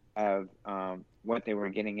of what they were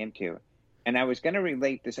getting into. And I was going to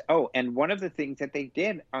relate this. Oh, and one of the things that they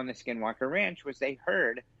did on the Skinwalker Ranch was they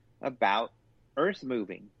heard about earth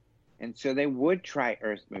moving. And so they would try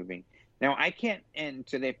earth moving. Now, and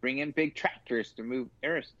so they bring in big tractors to move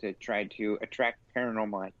earth to try to attract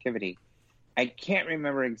paranormal activity. I can't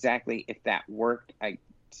remember exactly if that worked. I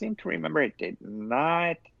seem to remember it did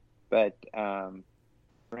not, but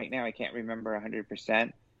right now I can't remember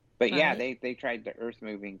 100%. But yeah, they tried the earth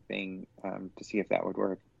moving thing to see if that would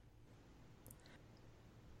work.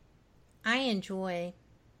 I enjoy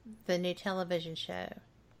the new television show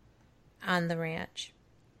on the ranch.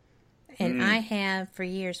 And I have for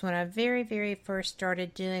years. When I very, very first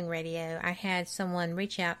started doing radio, I had someone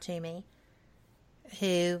reach out to me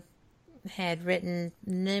who had written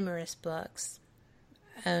numerous books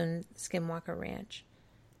on Skinwalker Ranch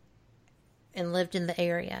and lived in the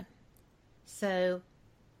area. So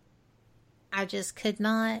I just could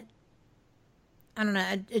not, I don't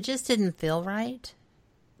know, it just didn't feel right.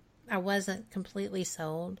 I wasn't completely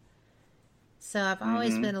sold. So I've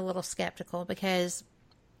always been a little skeptical, because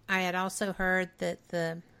I had also heard that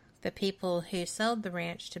the people who sold the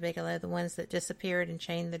ranch to Bigelow, the ones that disappeared and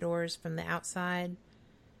chained the doors from the outside,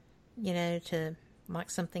 to lock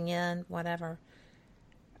something in, whatever,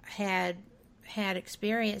 had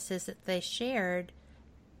experiences that they shared,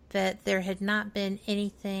 but there had not been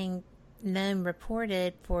anything known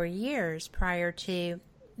reported for years prior to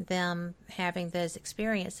them having those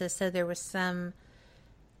experiences. So there was some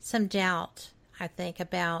doubt, I think,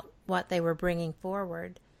 about what they were bringing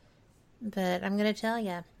forward. But I'm going to tell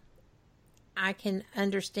you, I can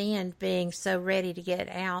understand being so ready to get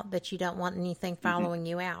out that you don't want anything following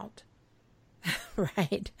you out.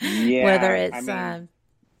 Right? Yeah. Whether it's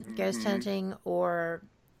ghost hunting or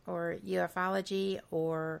ufology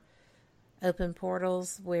or open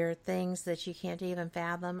portals where things that you can't even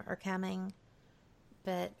fathom are coming.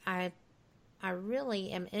 But I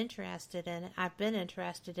really am interested in it. I've been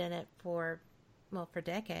interested in it for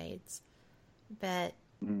decades. But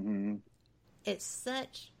it's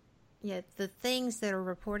such, the things that are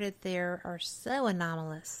reported there are so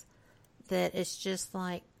anomalous that it's just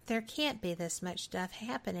like, there can't be this much stuff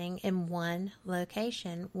happening in one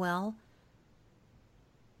location. Well,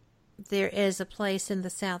 there is a place in the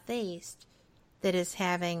southeast that is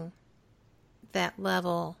having that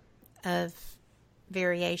level of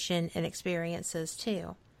variation and experiences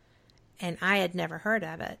too. And I had never heard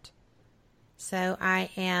of it. So I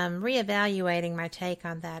am reevaluating my take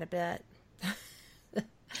on that a bit.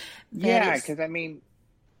 Yeah, because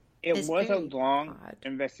It was a long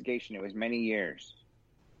investigation. It was many years.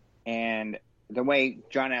 And the way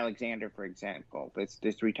John Alexander, for example,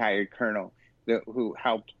 this retired colonel who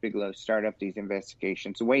helped Bigelow start up these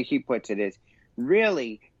investigations, the way he puts it is,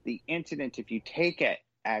 really, the incident, if you take it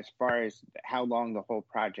as far as how long the whole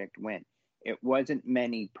project went, it wasn't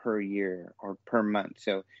many per year or per month.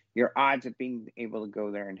 So your odds of being able to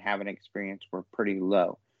go there and have an experience were pretty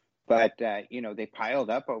low. But, they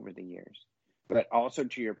piled up over the years. But also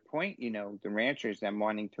to your point, the ranchers, them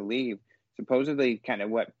wanting to leave, supposedly kind of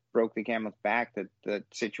what broke the camel's back, the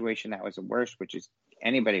situation that was the worst, which is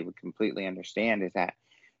anybody would completely understand, is that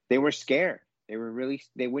they were scared.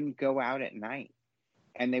 They wouldn't go out at night,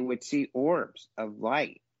 and they would see orbs of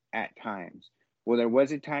light at times. Well, there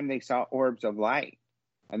was a time they saw orbs of light,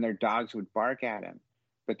 and their dogs would bark at them,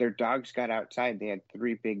 but their dogs got outside. They had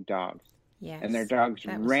 3 big dogs, and their dogs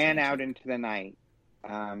ran out into the night.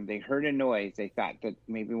 They heard a noise. They thought that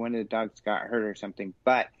maybe one of the dogs got hurt or something,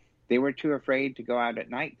 but they were too afraid to go out at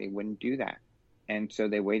night. They wouldn't do that. And so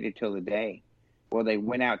they waited till the day. Well, they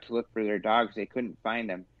went out to look for their dogs. They couldn't find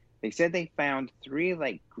them. They said they found 3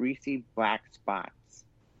 like greasy black spots.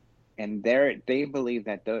 And they believe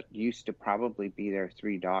that those used to probably be their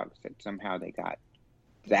 3 dogs, that somehow they got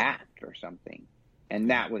zapped or something. And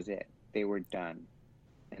that was it. They were done.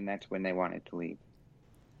 And that's when they wanted to leave.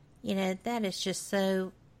 That is just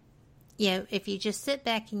so, if you just sit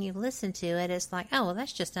back and you listen to it, it's like, oh, well,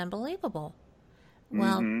 that's just unbelievable.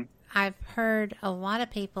 Well, I've heard a lot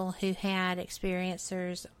of people who had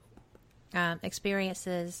experiences,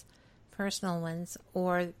 personal ones,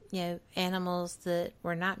 or, animals that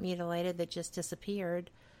were not mutilated that just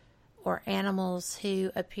disappeared, or animals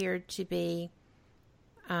who appeared to be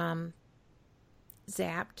zapped,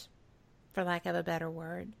 for lack of a better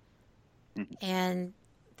word. And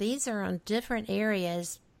these are on different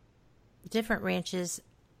areas, different ranches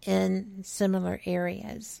in similar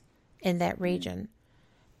areas in that region.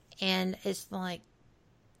 And it's like,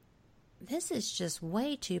 this is just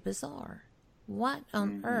way too bizarre. What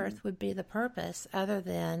on earth would be the purpose other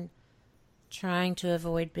than trying to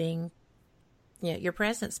avoid being, your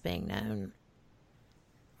presence being known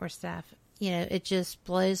or stuff? It just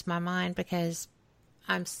blows my mind, because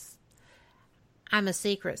I'm a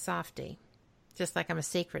secret softie. Just like I'm a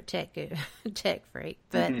secret tech freak.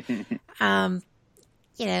 But,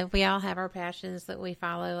 we all have our passions that we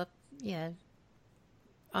follow up,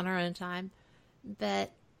 on our own time. But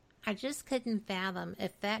I just couldn't fathom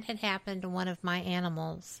if that had happened to one of my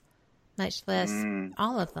animals, much less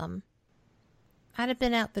all of them. I'd have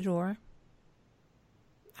been out the door.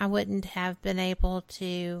 I wouldn't have been able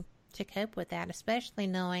to cope with that, especially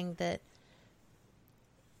knowing that,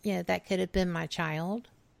 that could have been my child.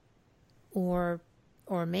 Or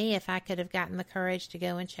me, if I could have gotten the courage to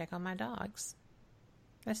go and check on my dogs.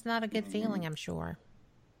 That's not a good feeling, I'm sure.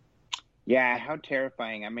 Yeah, how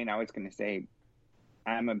terrifying. I mean, I was going to say,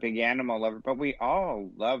 I'm a big animal lover, but we all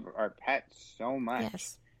love our pets so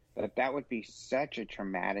much that would be such a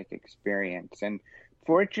traumatic experience. And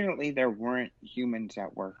fortunately, there weren't humans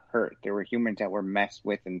that were hurt. There were humans that were messed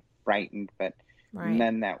with and frightened, but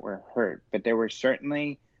none that were hurt. But there were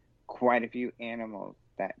certainly quite a few animals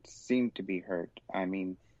that seem to be hurt. I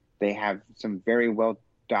mean, they have some very well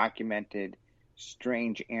documented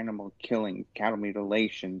strange animal killings, cattle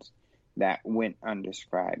mutilations that went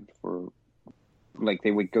undescribed. For like,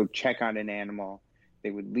 they would go check on an animal,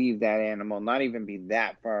 they would leave that animal, not even be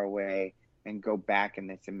that far away, and go back, and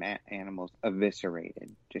this animal's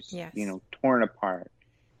eviscerated, just torn apart.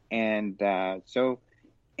 And so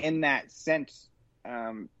in that sense,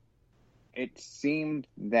 it seemed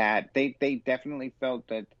that they definitely felt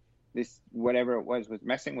that this, whatever it was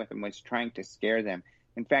messing with them, was trying to scare them.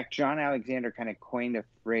 In fact, John Alexander kind of coined a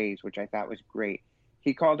phrase, which I thought was great.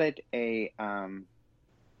 He called it a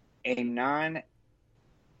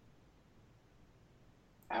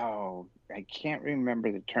I can't remember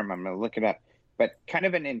the term. I'm going to look it up. But kind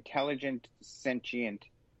of an intelligent, sentient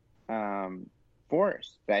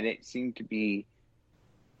force, that it seemed to be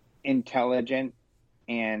intelligent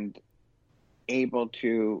and able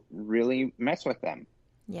to really mess with them.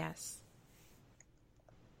 Yes.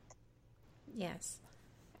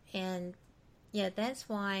 And that's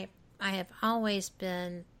why I have always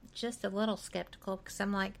been just a little skeptical, because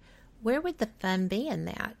I'm like, where would the fun be in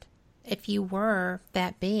that if you were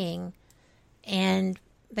that being? And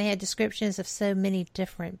they had descriptions of so many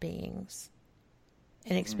different beings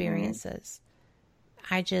and experiences.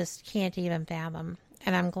 I just can't even fathom.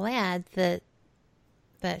 And I'm glad that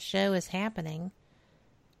that show is happening.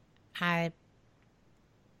 I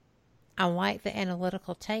like the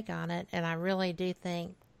analytical take on it, and I really do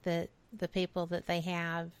think that the people that they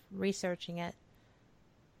have researching it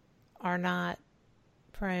are not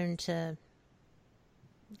prone to,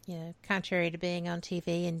 contrary to being on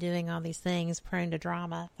TV and doing all these things, prone to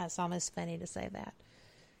drama. That's almost funny to say that.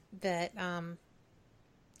 But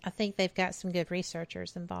I think they've got some good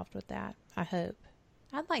researchers involved with that, I hope.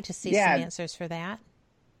 I'd like to see some answers for that.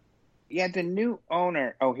 Yeah, the new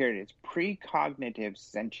owner, here it is, precognitive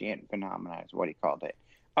sentient phenomena is what he called it.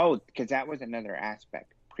 Oh, because that was another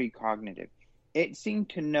aspect, precognitive. It seemed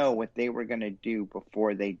to know what they were going to do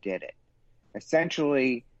before they did it.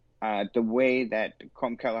 Essentially, the way that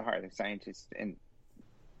Colm Kelleher, the scientist, and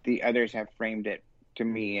the others have framed it to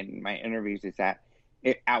me in my interviews is that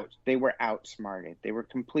they were outsmarted. They were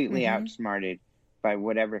completely outsmarted by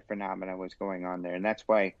whatever phenomena was going on there. And that's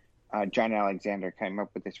why John Alexander came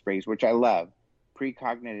up with this phrase, which I love,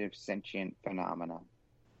 precognitive sentient phenomena.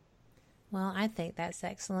 Well, I think that's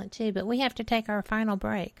excellent too, but we have to take our final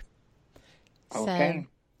break. Okay.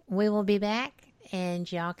 So we will be back, and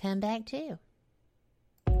y'all come back too.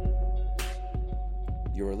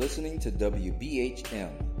 You are listening to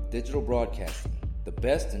WBHM Digital Broadcasting, the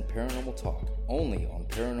best in paranormal talk, only on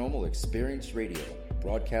Paranormal Experience Radio,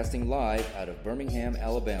 broadcasting live out of Birmingham,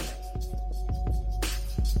 Alabama.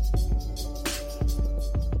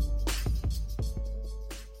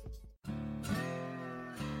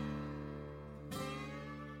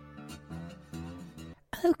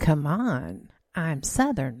 Oh, come on. I'm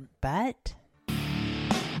Southern, but...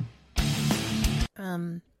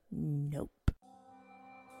 Nope.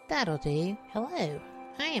 That'll do. Hello.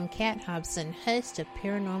 I am Kat Hobson, host of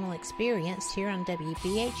Paranormal Experience here on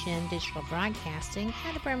WBHM Digital Broadcasting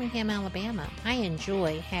out of Birmingham, Alabama. I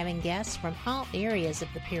enjoy having guests from all areas of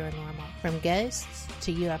the paranormal, from ghosts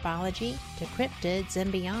to UFOlogy to cryptids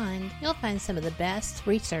and beyond. You'll find some of the best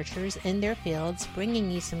researchers in their fields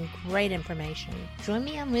bringing you some great information. Join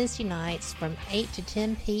me on Wednesday nights from 8 to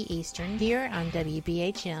 10 p. Eastern here on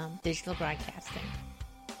WBHM Digital Broadcasting.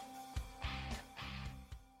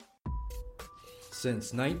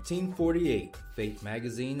 Since 1948, Fate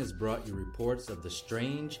magazine has brought you reports of the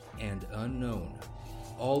strange and unknown,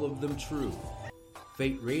 all of them true.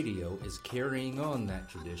 Fate Radio is carrying on that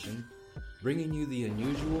tradition, bringing you the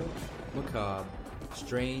unusual, macabre,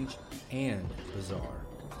 strange, and bizarre.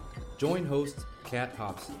 Join host Kat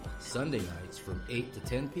Hobson Sunday nights from 8 to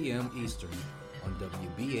 10 p.m. Eastern on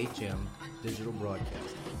WBHM Digital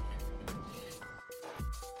Broadcasting.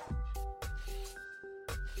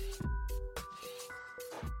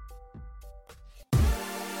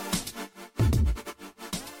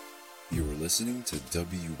 Listening to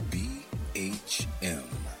WBHM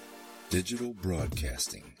Digital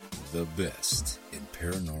Broadcasting, the best in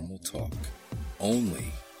paranormal talk,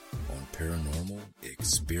 only on Paranormal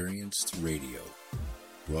Experienced Radio,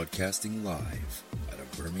 broadcasting live out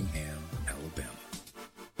of Birmingham, Alabama.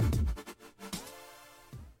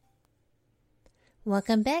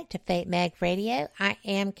 Welcome back to Fate Mag Radio. I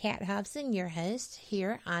am Kat Hobson, your host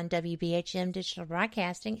here on WBHM Digital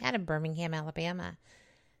Broadcasting out of Birmingham, Alabama.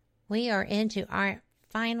 We are into our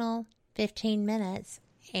final 15 minutes,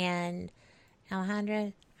 and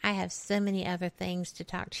Alejandro, I have so many other things to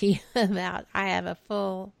talk to you about. I have a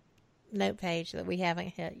full note page that we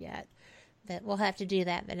haven't hit yet, but we'll have to do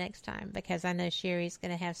that the next time because I know Sherry's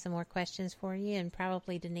going to have some more questions for you, and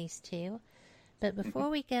probably Denise too. But before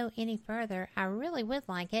we go any further, I really would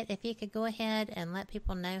like it if you could go ahead and let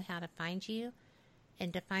people know how to find you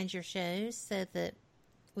and to find your shows so that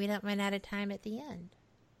we don't run out of time at the end.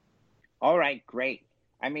 All right, great.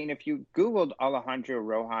 I mean, if you Googled Alejandro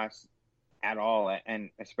Rojas at all,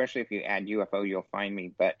 and especially if you add UFO, you'll find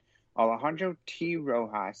me. But Alejandro T.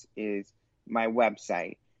 Rojas is my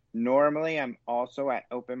website. Normally, I'm also at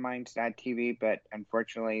openminds.tv, but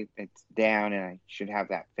unfortunately, it's down, and I should have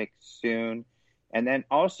that fixed soon. And then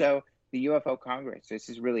also the UFO Congress. This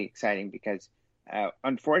is really exciting because,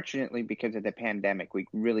 unfortunately, because of the pandemic, we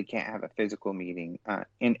really can't have a physical meeting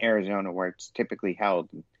in Arizona where it's typically held,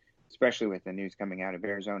 especially with the news coming out of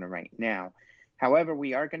Arizona right now. However,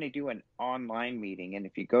 we are going to do an online meeting, and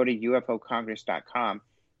if you go to ufocongress.com,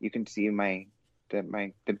 you can see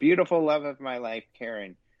the beautiful love of my life,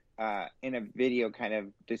 Karen, in a video kind of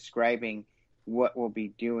describing what we'll be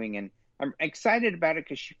doing. And I'm excited about it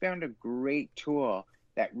because she found a great tool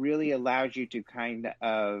that really allows you to kind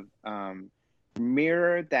of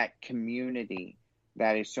mirror that community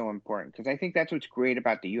that is so important. Because I think that's what's great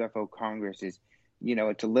about the UFO Congress is,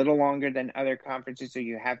 it's a little longer than other conferences, so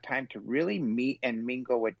you have time to really meet and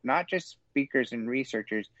mingle with not just speakers and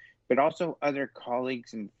researchers, but also other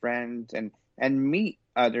colleagues and friends and meet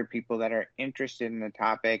other people that are interested in the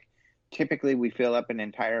topic. Typically, we fill up an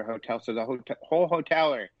entire hotel, so the whole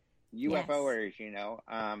hoteler UFOers,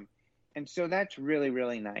 and so that's really,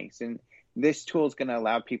 really nice. And this tool is going to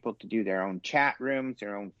allow people to do their own chat rooms,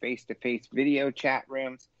 their own face-to-face video chat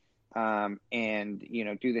rooms, and,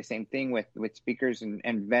 do the same thing with speakers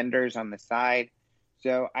and vendors on the side.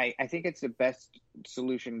 So I think it's the best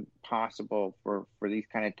solution possible for these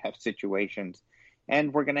kind of tough situations.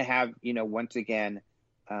 And we're going to have, once again,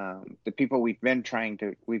 the people we've been planning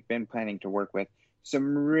to work with,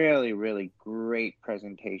 some really, really great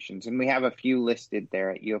presentations. And we have a few listed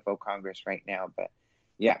there at UFO Congress right now, but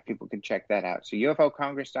yeah, people can check that out. So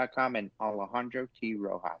UFOcongress.com and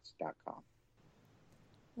AlejandroRojas.com.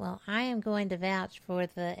 Well, I am going to vouch for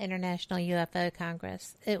the International UFO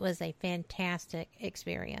Congress. It was a fantastic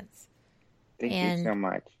experience. Thank you so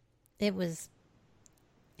much. It was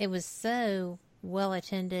so well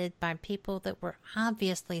attended by people that were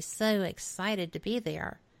obviously so excited to be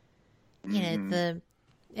there. At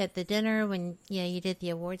the dinner when you did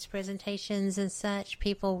the awards presentations and such,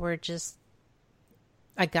 people were just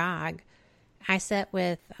agog. I sat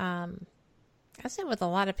with a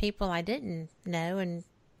lot of people I didn't know, and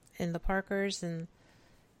the Parkers and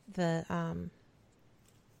the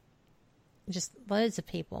just loads of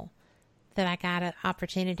people that I got an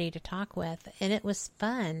opportunity to talk with, and it was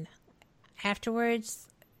fun. Afterwards,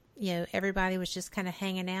 everybody was just kind of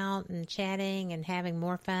hanging out and chatting and having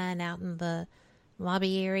more fun out in the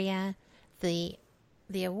lobby area. The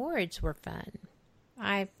awards were fun.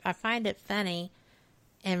 I find it funny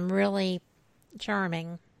and really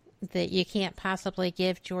charming that you can't possibly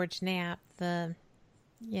give George Knapp the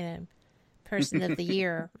Person of the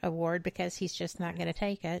Year award because he's just not going to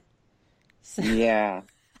take it. So, yeah.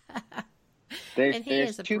 And he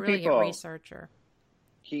is a brilliant researcher.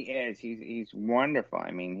 He is. He's wonderful.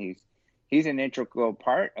 I mean, he's an integral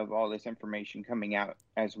part of all this information coming out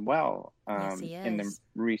as well in the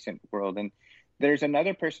recent world. And there's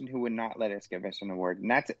another person who would not let us give us an award, and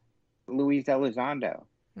that's Luis Elizondo.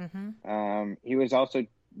 Mm-hmm. He was also,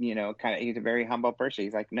 he's a very humble person.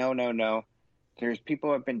 He's like, no. There's people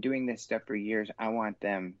who have been doing this stuff for years. I want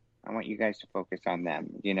you guys to focus on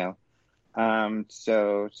them,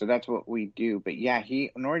 So that's what we do. But yeah,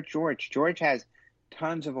 George has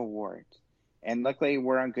tons of awards, and luckily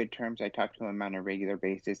we're on good terms. I talk to him on a regular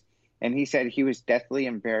basis, and he said he was deathly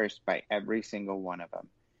embarrassed by every single one of them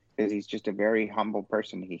because he's just a very humble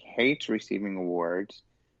person. He hates receiving awards,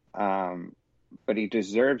 but he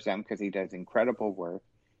deserves them because he does incredible work,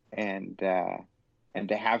 and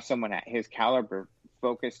to have someone at his caliber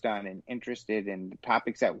focused on and interested in the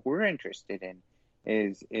topics that we're interested in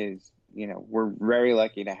is we're very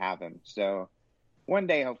lucky to have him. So one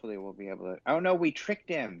day, hopefully, we'll be able to. Oh no, we tricked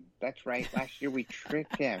him. That's right. Last year we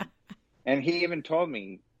tricked him, and he even told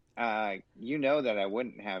me, that I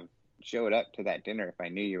wouldn't have showed up to that dinner if I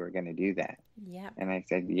knew you were going to do that. Yeah. And I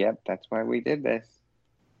said, "Yep, that's why we did this.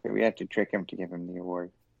 We had to trick him to give him the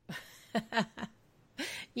award."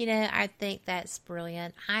 I think that's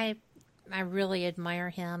brilliant. I really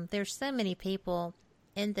admire him. There's so many people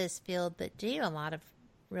in this field that do a lot of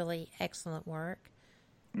really excellent work,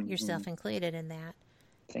 yourself included in that.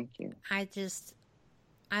 Thank you. I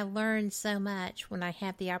learn so much when I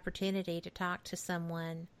have the opportunity to talk to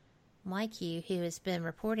someone like you who has been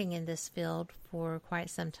reporting in this field for quite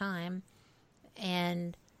some time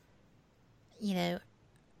and,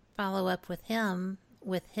 follow up with him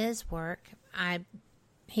with his work.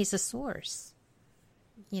 He's a source.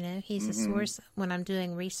 He's a source when I'm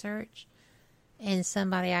doing research, and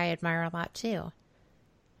somebody I admire a lot too.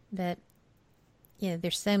 But,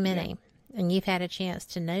 there's so many, and you've had a chance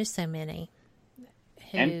to know so many.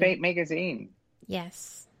 And Fate Magazine.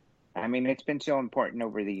 Yes. I mean, it's been so important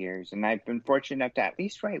over the years, and I've been fortunate enough to at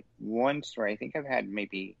least write one story. I think I've had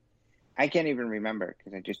I can't even remember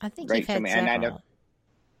because I think write you've had so many. several. And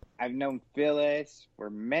I've known Phyllis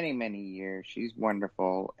for many, many years. She's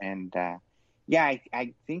wonderful. And, I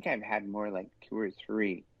think I've had more like 2 or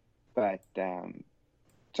 3. But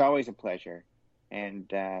it's always a pleasure. And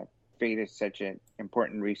Fate is such an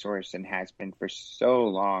important resource and has been for so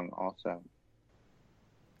long also.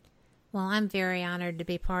 Well, I'm very honored to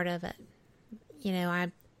be part of it.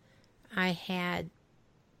 I had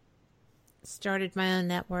started my own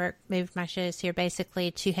network, moved my shows here basically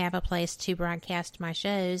to have a place to broadcast my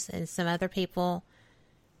shows, and some other people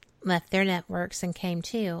left their networks and came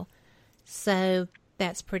too. So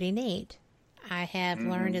that's pretty neat. I have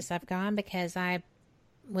learned as I've gone because I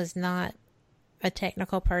was not a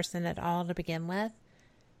technical person at all to begin with.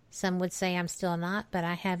 Some would say I'm still not, but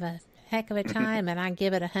I have a heck of a time and I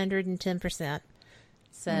give it 110%.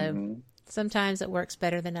 So sometimes it works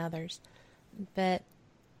better than others. But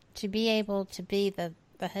to be able to be the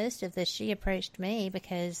host of this, she approached me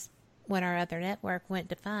because when our other network went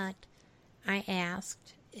defunct, I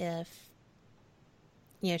asked if,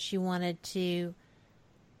 she wanted to,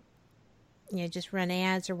 just run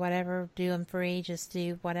ads or whatever, do them free, just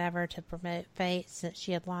do whatever to promote Fate since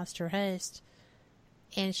she had lost her host.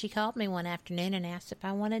 And she called me one afternoon and asked if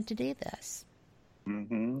I wanted to do this.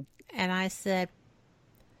 Mm-hmm. And I said,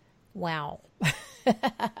 wow.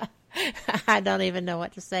 I don't even know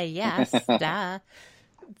what to say. Yes, duh.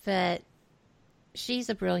 But she's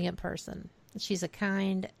a brilliant person. She's a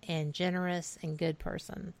kind and generous and good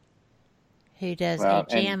person who does a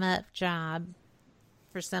jam-up job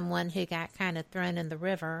for someone who got kind of thrown in the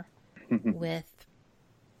river with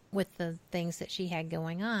the things that she had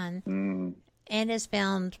going on, and has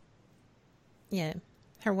found,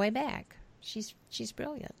 her way back. She's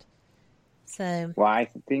brilliant. So, well, I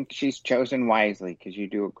think she's chosen wisely because you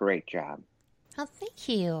do a great job. Oh, thank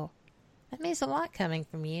you. That means a lot coming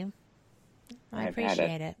from you. I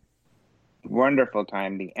appreciate it. Wonderful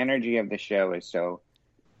time. The energy of the show is so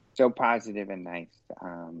positive and nice.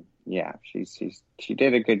 Yeah, she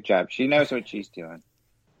did a good job. She knows what she's doing.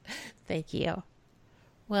 Thank you.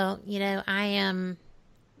 Well, I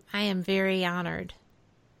am very honored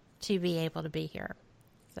to be able to be here.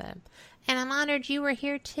 So, and I'm honored you were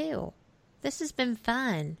here too. This has been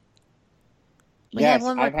fun. We have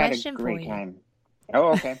one more question for you. I've had a great time.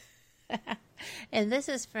 Oh, okay. And this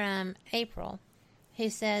is from April, who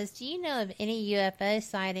says, do you know of any UFO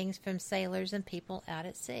sightings from sailors and people out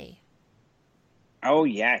at sea? Oh,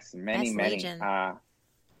 yes. Many. Legion.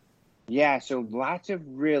 Yeah, so lots of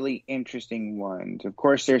really interesting ones. Of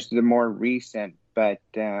course, there's the more recent, but,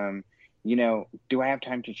 do I have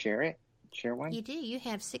time to share one? You do. You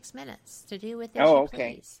have 6 minutes to do with this. Oh,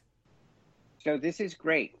 okay. Please. So this is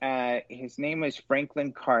great. His name was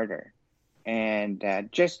Franklin Carter, and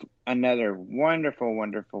just another wonderful,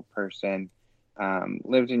 wonderful person.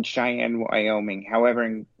 Lived in Cheyenne, Wyoming.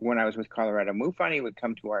 However, when I was with Colorado MUFON, he would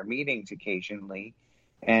come to our meetings occasionally,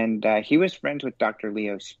 and he was friends with Dr.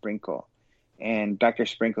 Leo Sprinkle. And Dr.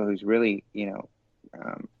 Sprinkle, who's really,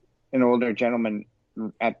 an older gentleman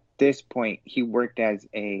at this point, he worked as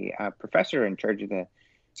a professor in charge of the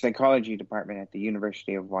psychology department at the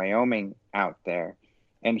University of Wyoming out there.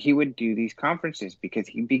 And he would do these conferences because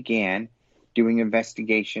he began doing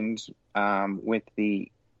investigations with the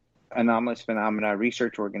Anomalous Phenomena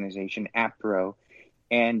Research Organization, APRO.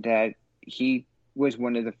 And he was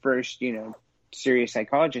one of the first, serious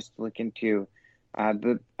psychologists to look into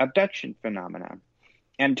the abduction phenomena.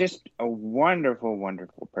 And just a wonderful,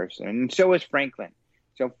 wonderful person. And so was Franklin.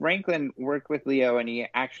 So Franklin worked with Leo, and he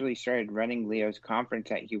actually started running Leo's conference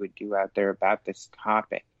that he would do out there about this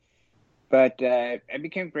topic. But I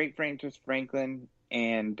became great friends with Franklin,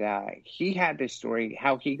 and he had this story,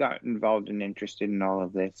 how he got involved and interested in all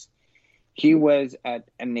of this. He was a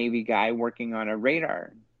Navy guy working on a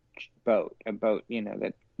radar boat,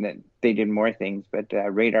 that they did more things, but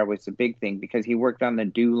radar was the big thing because he worked on the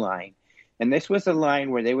DEW line. And this was a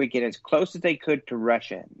line where they would get as close as they could to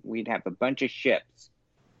Russia. We'd have a bunch of ships,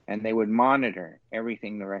 and they would monitor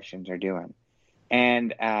everything the Russians are doing.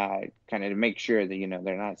 And kind of to make sure that,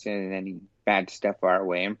 they're not sending any bad stuff our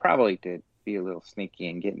way, and probably to be a little sneaky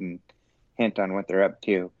and getting hint on what they're up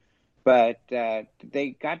to. But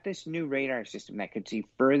they got this new radar system that could see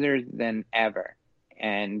further than ever.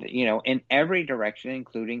 And, in every direction,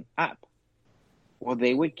 including up. Well,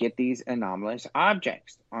 they would get these anomalous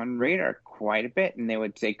objects on radar quite a bit. And they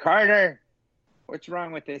would say, Carter, what's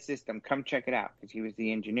wrong with this system? Come check it out. Because he was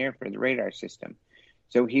the engineer for the radar system.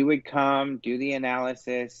 So he would come, do the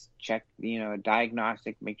analysis, check, a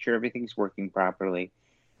diagnostic, make sure everything's working properly.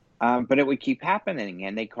 But it would keep happening.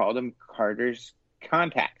 And they called them Carter's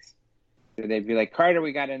contacts. So they'd be like, Carter,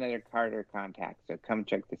 we got another Carter contact. So come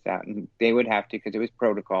check this out. And they would have to, because it was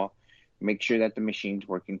protocol, make sure that the machine's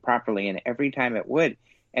working properly. And every time it would.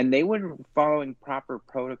 And they would, following proper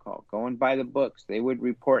protocol, going by the books, they would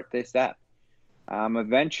report this up.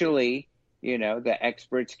 Eventually, the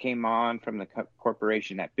experts came on from the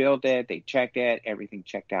corporation that built it. They checked it. Everything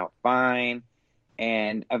checked out fine.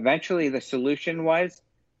 And eventually the solution was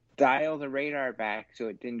dial the radar back so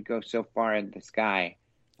it didn't go so far in the sky.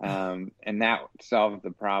 And that solved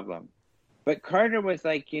the problem. But Carter was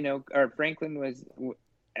like, or Franklin was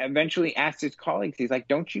eventually asked his colleagues, he's like,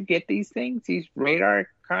 don't you get these things, these radar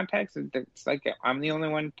contacts? It's like, I'm the only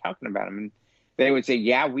one talking about them. And they would say,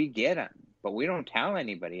 yeah, we get them, but we don't tell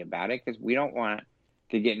anybody about it because we don't want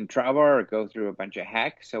to get in trouble or go through a bunch of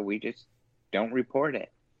heck. So we just don't report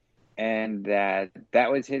it. And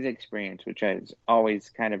that was his experience, which has always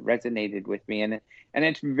kind of resonated with me. And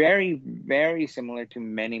it's very, very similar to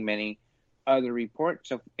many, many other reports.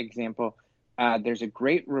 So, for example, there's a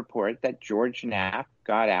great report that George Knapp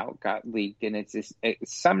got leaked, and it's this a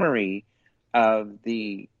summary of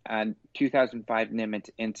the 2005 Nimitz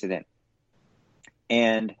incident.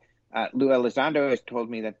 And Lou Elizondo has told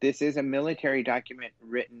me that this is a military document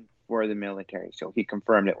written for the military. So he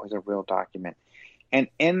confirmed it was a real document. And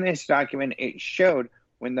in this document, it showed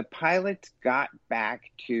when the pilots got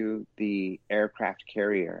back to the aircraft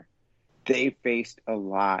carrier, they faced a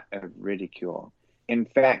lot of ridicule. In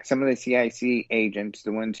fact, some of the CIC agents,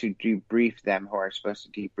 the ones who debrief them, who are supposed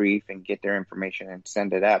to debrief and get their information and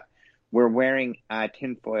send it up, were wearing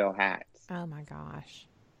tinfoil hats. Oh, my gosh.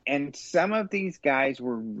 And some of these guys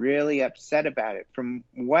were really upset about it. From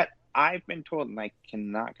what I've been told, and I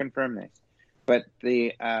cannot confirm this, but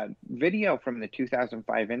the video from the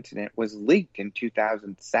 2005 incident was leaked in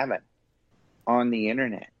 2007 on the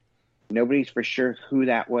internet. Nobody's for sure who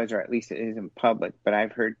that was, or at least it isn't public, but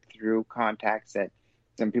I've heard through contacts that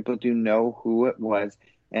some people do know who it was.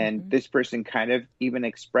 And this person kind of even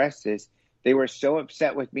expressed this. They were so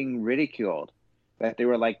upset with being ridiculed that they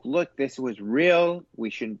were like, look, this was real. We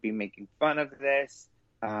shouldn't be making fun of this.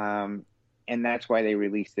 And that's why they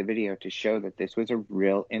released the video, to show that this was a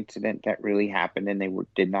real incident that really happened, and they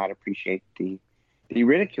did not appreciate the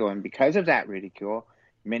ridicule. And because of that ridicule,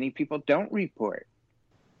 many people don't report.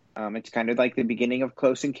 It's kind of like the beginning of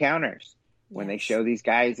Close Encounters, when they show these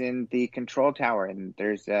guys in the control tower, and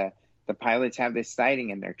there's the pilots have this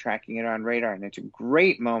sighting and they're tracking it on radar. And it's a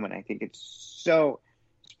great moment. I think it's so,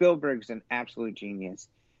 Spielberg's an absolute genius.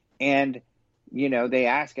 And, you know, they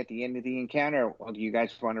ask at the end of the encounter, well, do you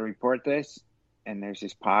guys want to report this? And there's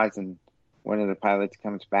this pause, and one of the pilots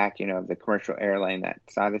comes back, you know, of the commercial airline that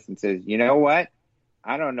saw this, and says, you know what?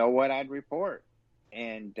 I don't know what I'd report.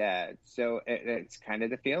 And so it's kind of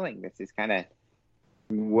the feeling. This is kind of,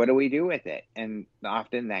 what do we do with it? And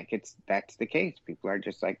often that's the case. People are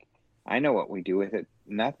just like, I know what we do with it.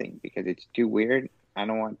 Nothing, because it's too weird. I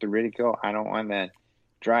don't want the ridicule. I don't want to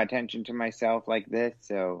draw attention to myself like this.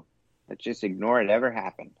 So let's just ignore it ever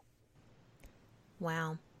happened.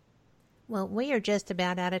 Wow. Well, we are just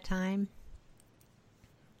about out of time.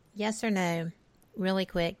 Yes or no? Really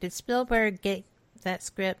quick. Did Spielberg get that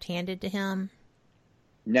script handed to him?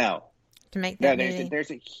 No. To make that movie?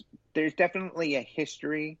 There's definitely a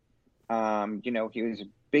history. You know, he was a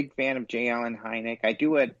big fan of J. Allen Hynek.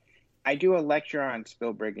 I do a lecture on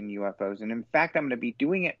Spielberg and UFOs, and in fact, I'm going to be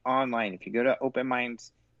doing it online. If you go to Open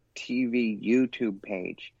Minds TV YouTube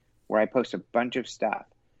page, where I post a bunch of stuff,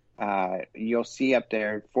 you'll see up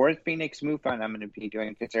there for Phoenix MUFON. I'm going to be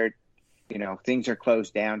doing, because they're, you know, things are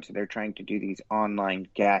closed down, so they're trying to do these online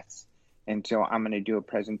guests, and so I'm going to do a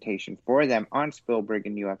presentation for them on Spielberg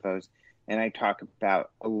and UFOs, and I talk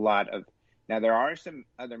about a lot of. Now, there are some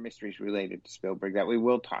other mysteries related to Spielberg that we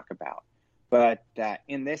will talk about. But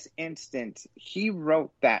in this instance, he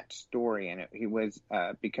wrote that story, and he was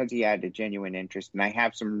because he had a genuine interest. And I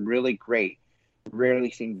have some really great,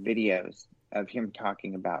 rarely seen videos of him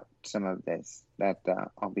talking about some of this that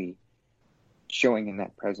I'll be showing in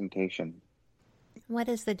that presentation. What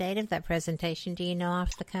is the date of that presentation? Do you know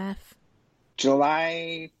off the cuff?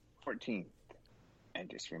 July 14th. I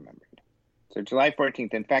just remembered. So July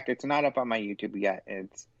 14th. In fact, it's not up on my YouTube yet.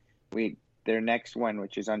 Their next one,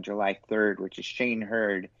 which is on July 3rd, which is Shane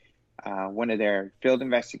Hurd, one of their field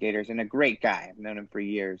investigators and a great guy. I've known him for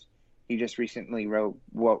years. He just recently wrote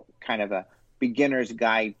kind of a beginner's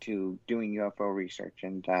guide to doing UFO research,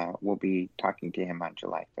 and we'll be talking to him on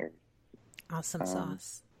July 3rd. Awesome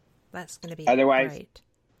sauce. That's going to be otherwise, great.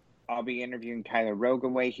 I'll be interviewing Tyler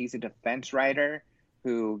Rogaway. He's a defense writer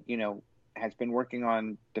who, you know, has been working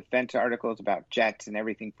on defense articles about jets and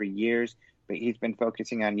everything for years. But he's been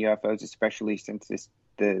focusing on UFOs, especially since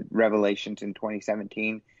the revelations in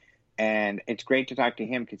 2017. And it's great to talk to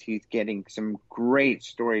him, because he's getting some great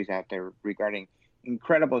stories out there regarding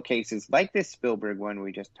incredible cases like this Spielberg one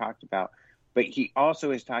we just talked about. But he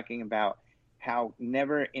also is talking about how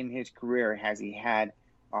never in his career has he had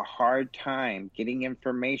a hard time getting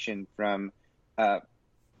information from a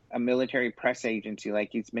military press agency like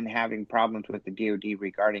he's been having problems with the DoD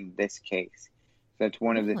regarding this case. That's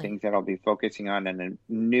one of the things that I'll be focusing on in a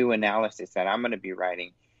new analysis that I'm going to be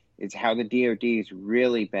writing, is how the DoD has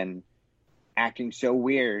really been acting so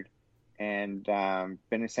weird and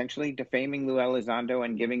been essentially defaming Lou Elizondo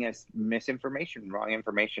and giving us misinformation, wrong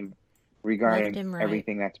information regarding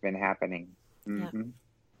everything that's been happening. Mm-hmm. Yep.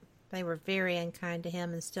 They were very unkind to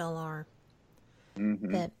him and still are.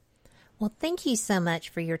 Mm-hmm. But, well, thank you so much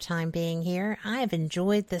for your time being here. I have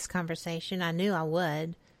enjoyed this conversation. I knew I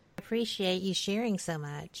would. Appreciate you sharing so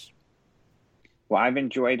much. Well, I've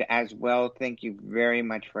enjoyed as well. Thank you very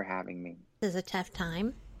much for having me. This is a tough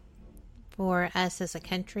time. for us as a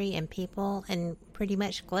country and people, and pretty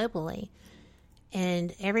much globally.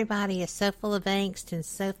 And everybody is so full of angst and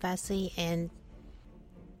so fussy, and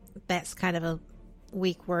that's kind of a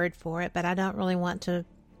weak word for it, but I don't really want to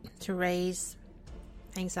raise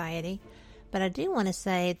anxiety. But I do want to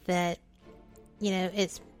say that, you know,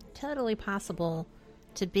 it's totally possible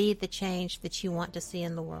to be the change that you want to see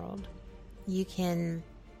in the world. You can,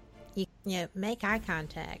 you know, make eye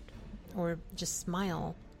contact or just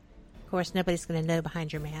smile. Of course, nobody's going to know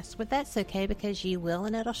behind your mask, but that's okay because you will,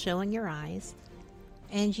 and it'll show in your eyes.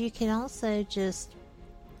 And you can also just,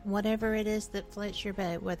 whatever it is that floats your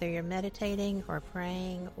boat, whether you're meditating or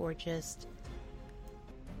praying or just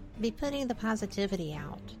be putting the positivity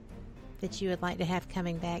out that you would like to have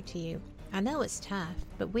coming back to you. I know it's tough,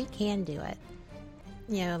 but we can do it.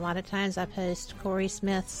 You know, a lot of times I post Corey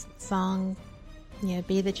Smith's song, you know,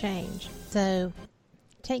 Be the Change. So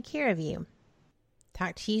take care of you.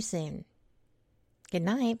 Talk to you soon. Good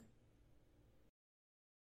night.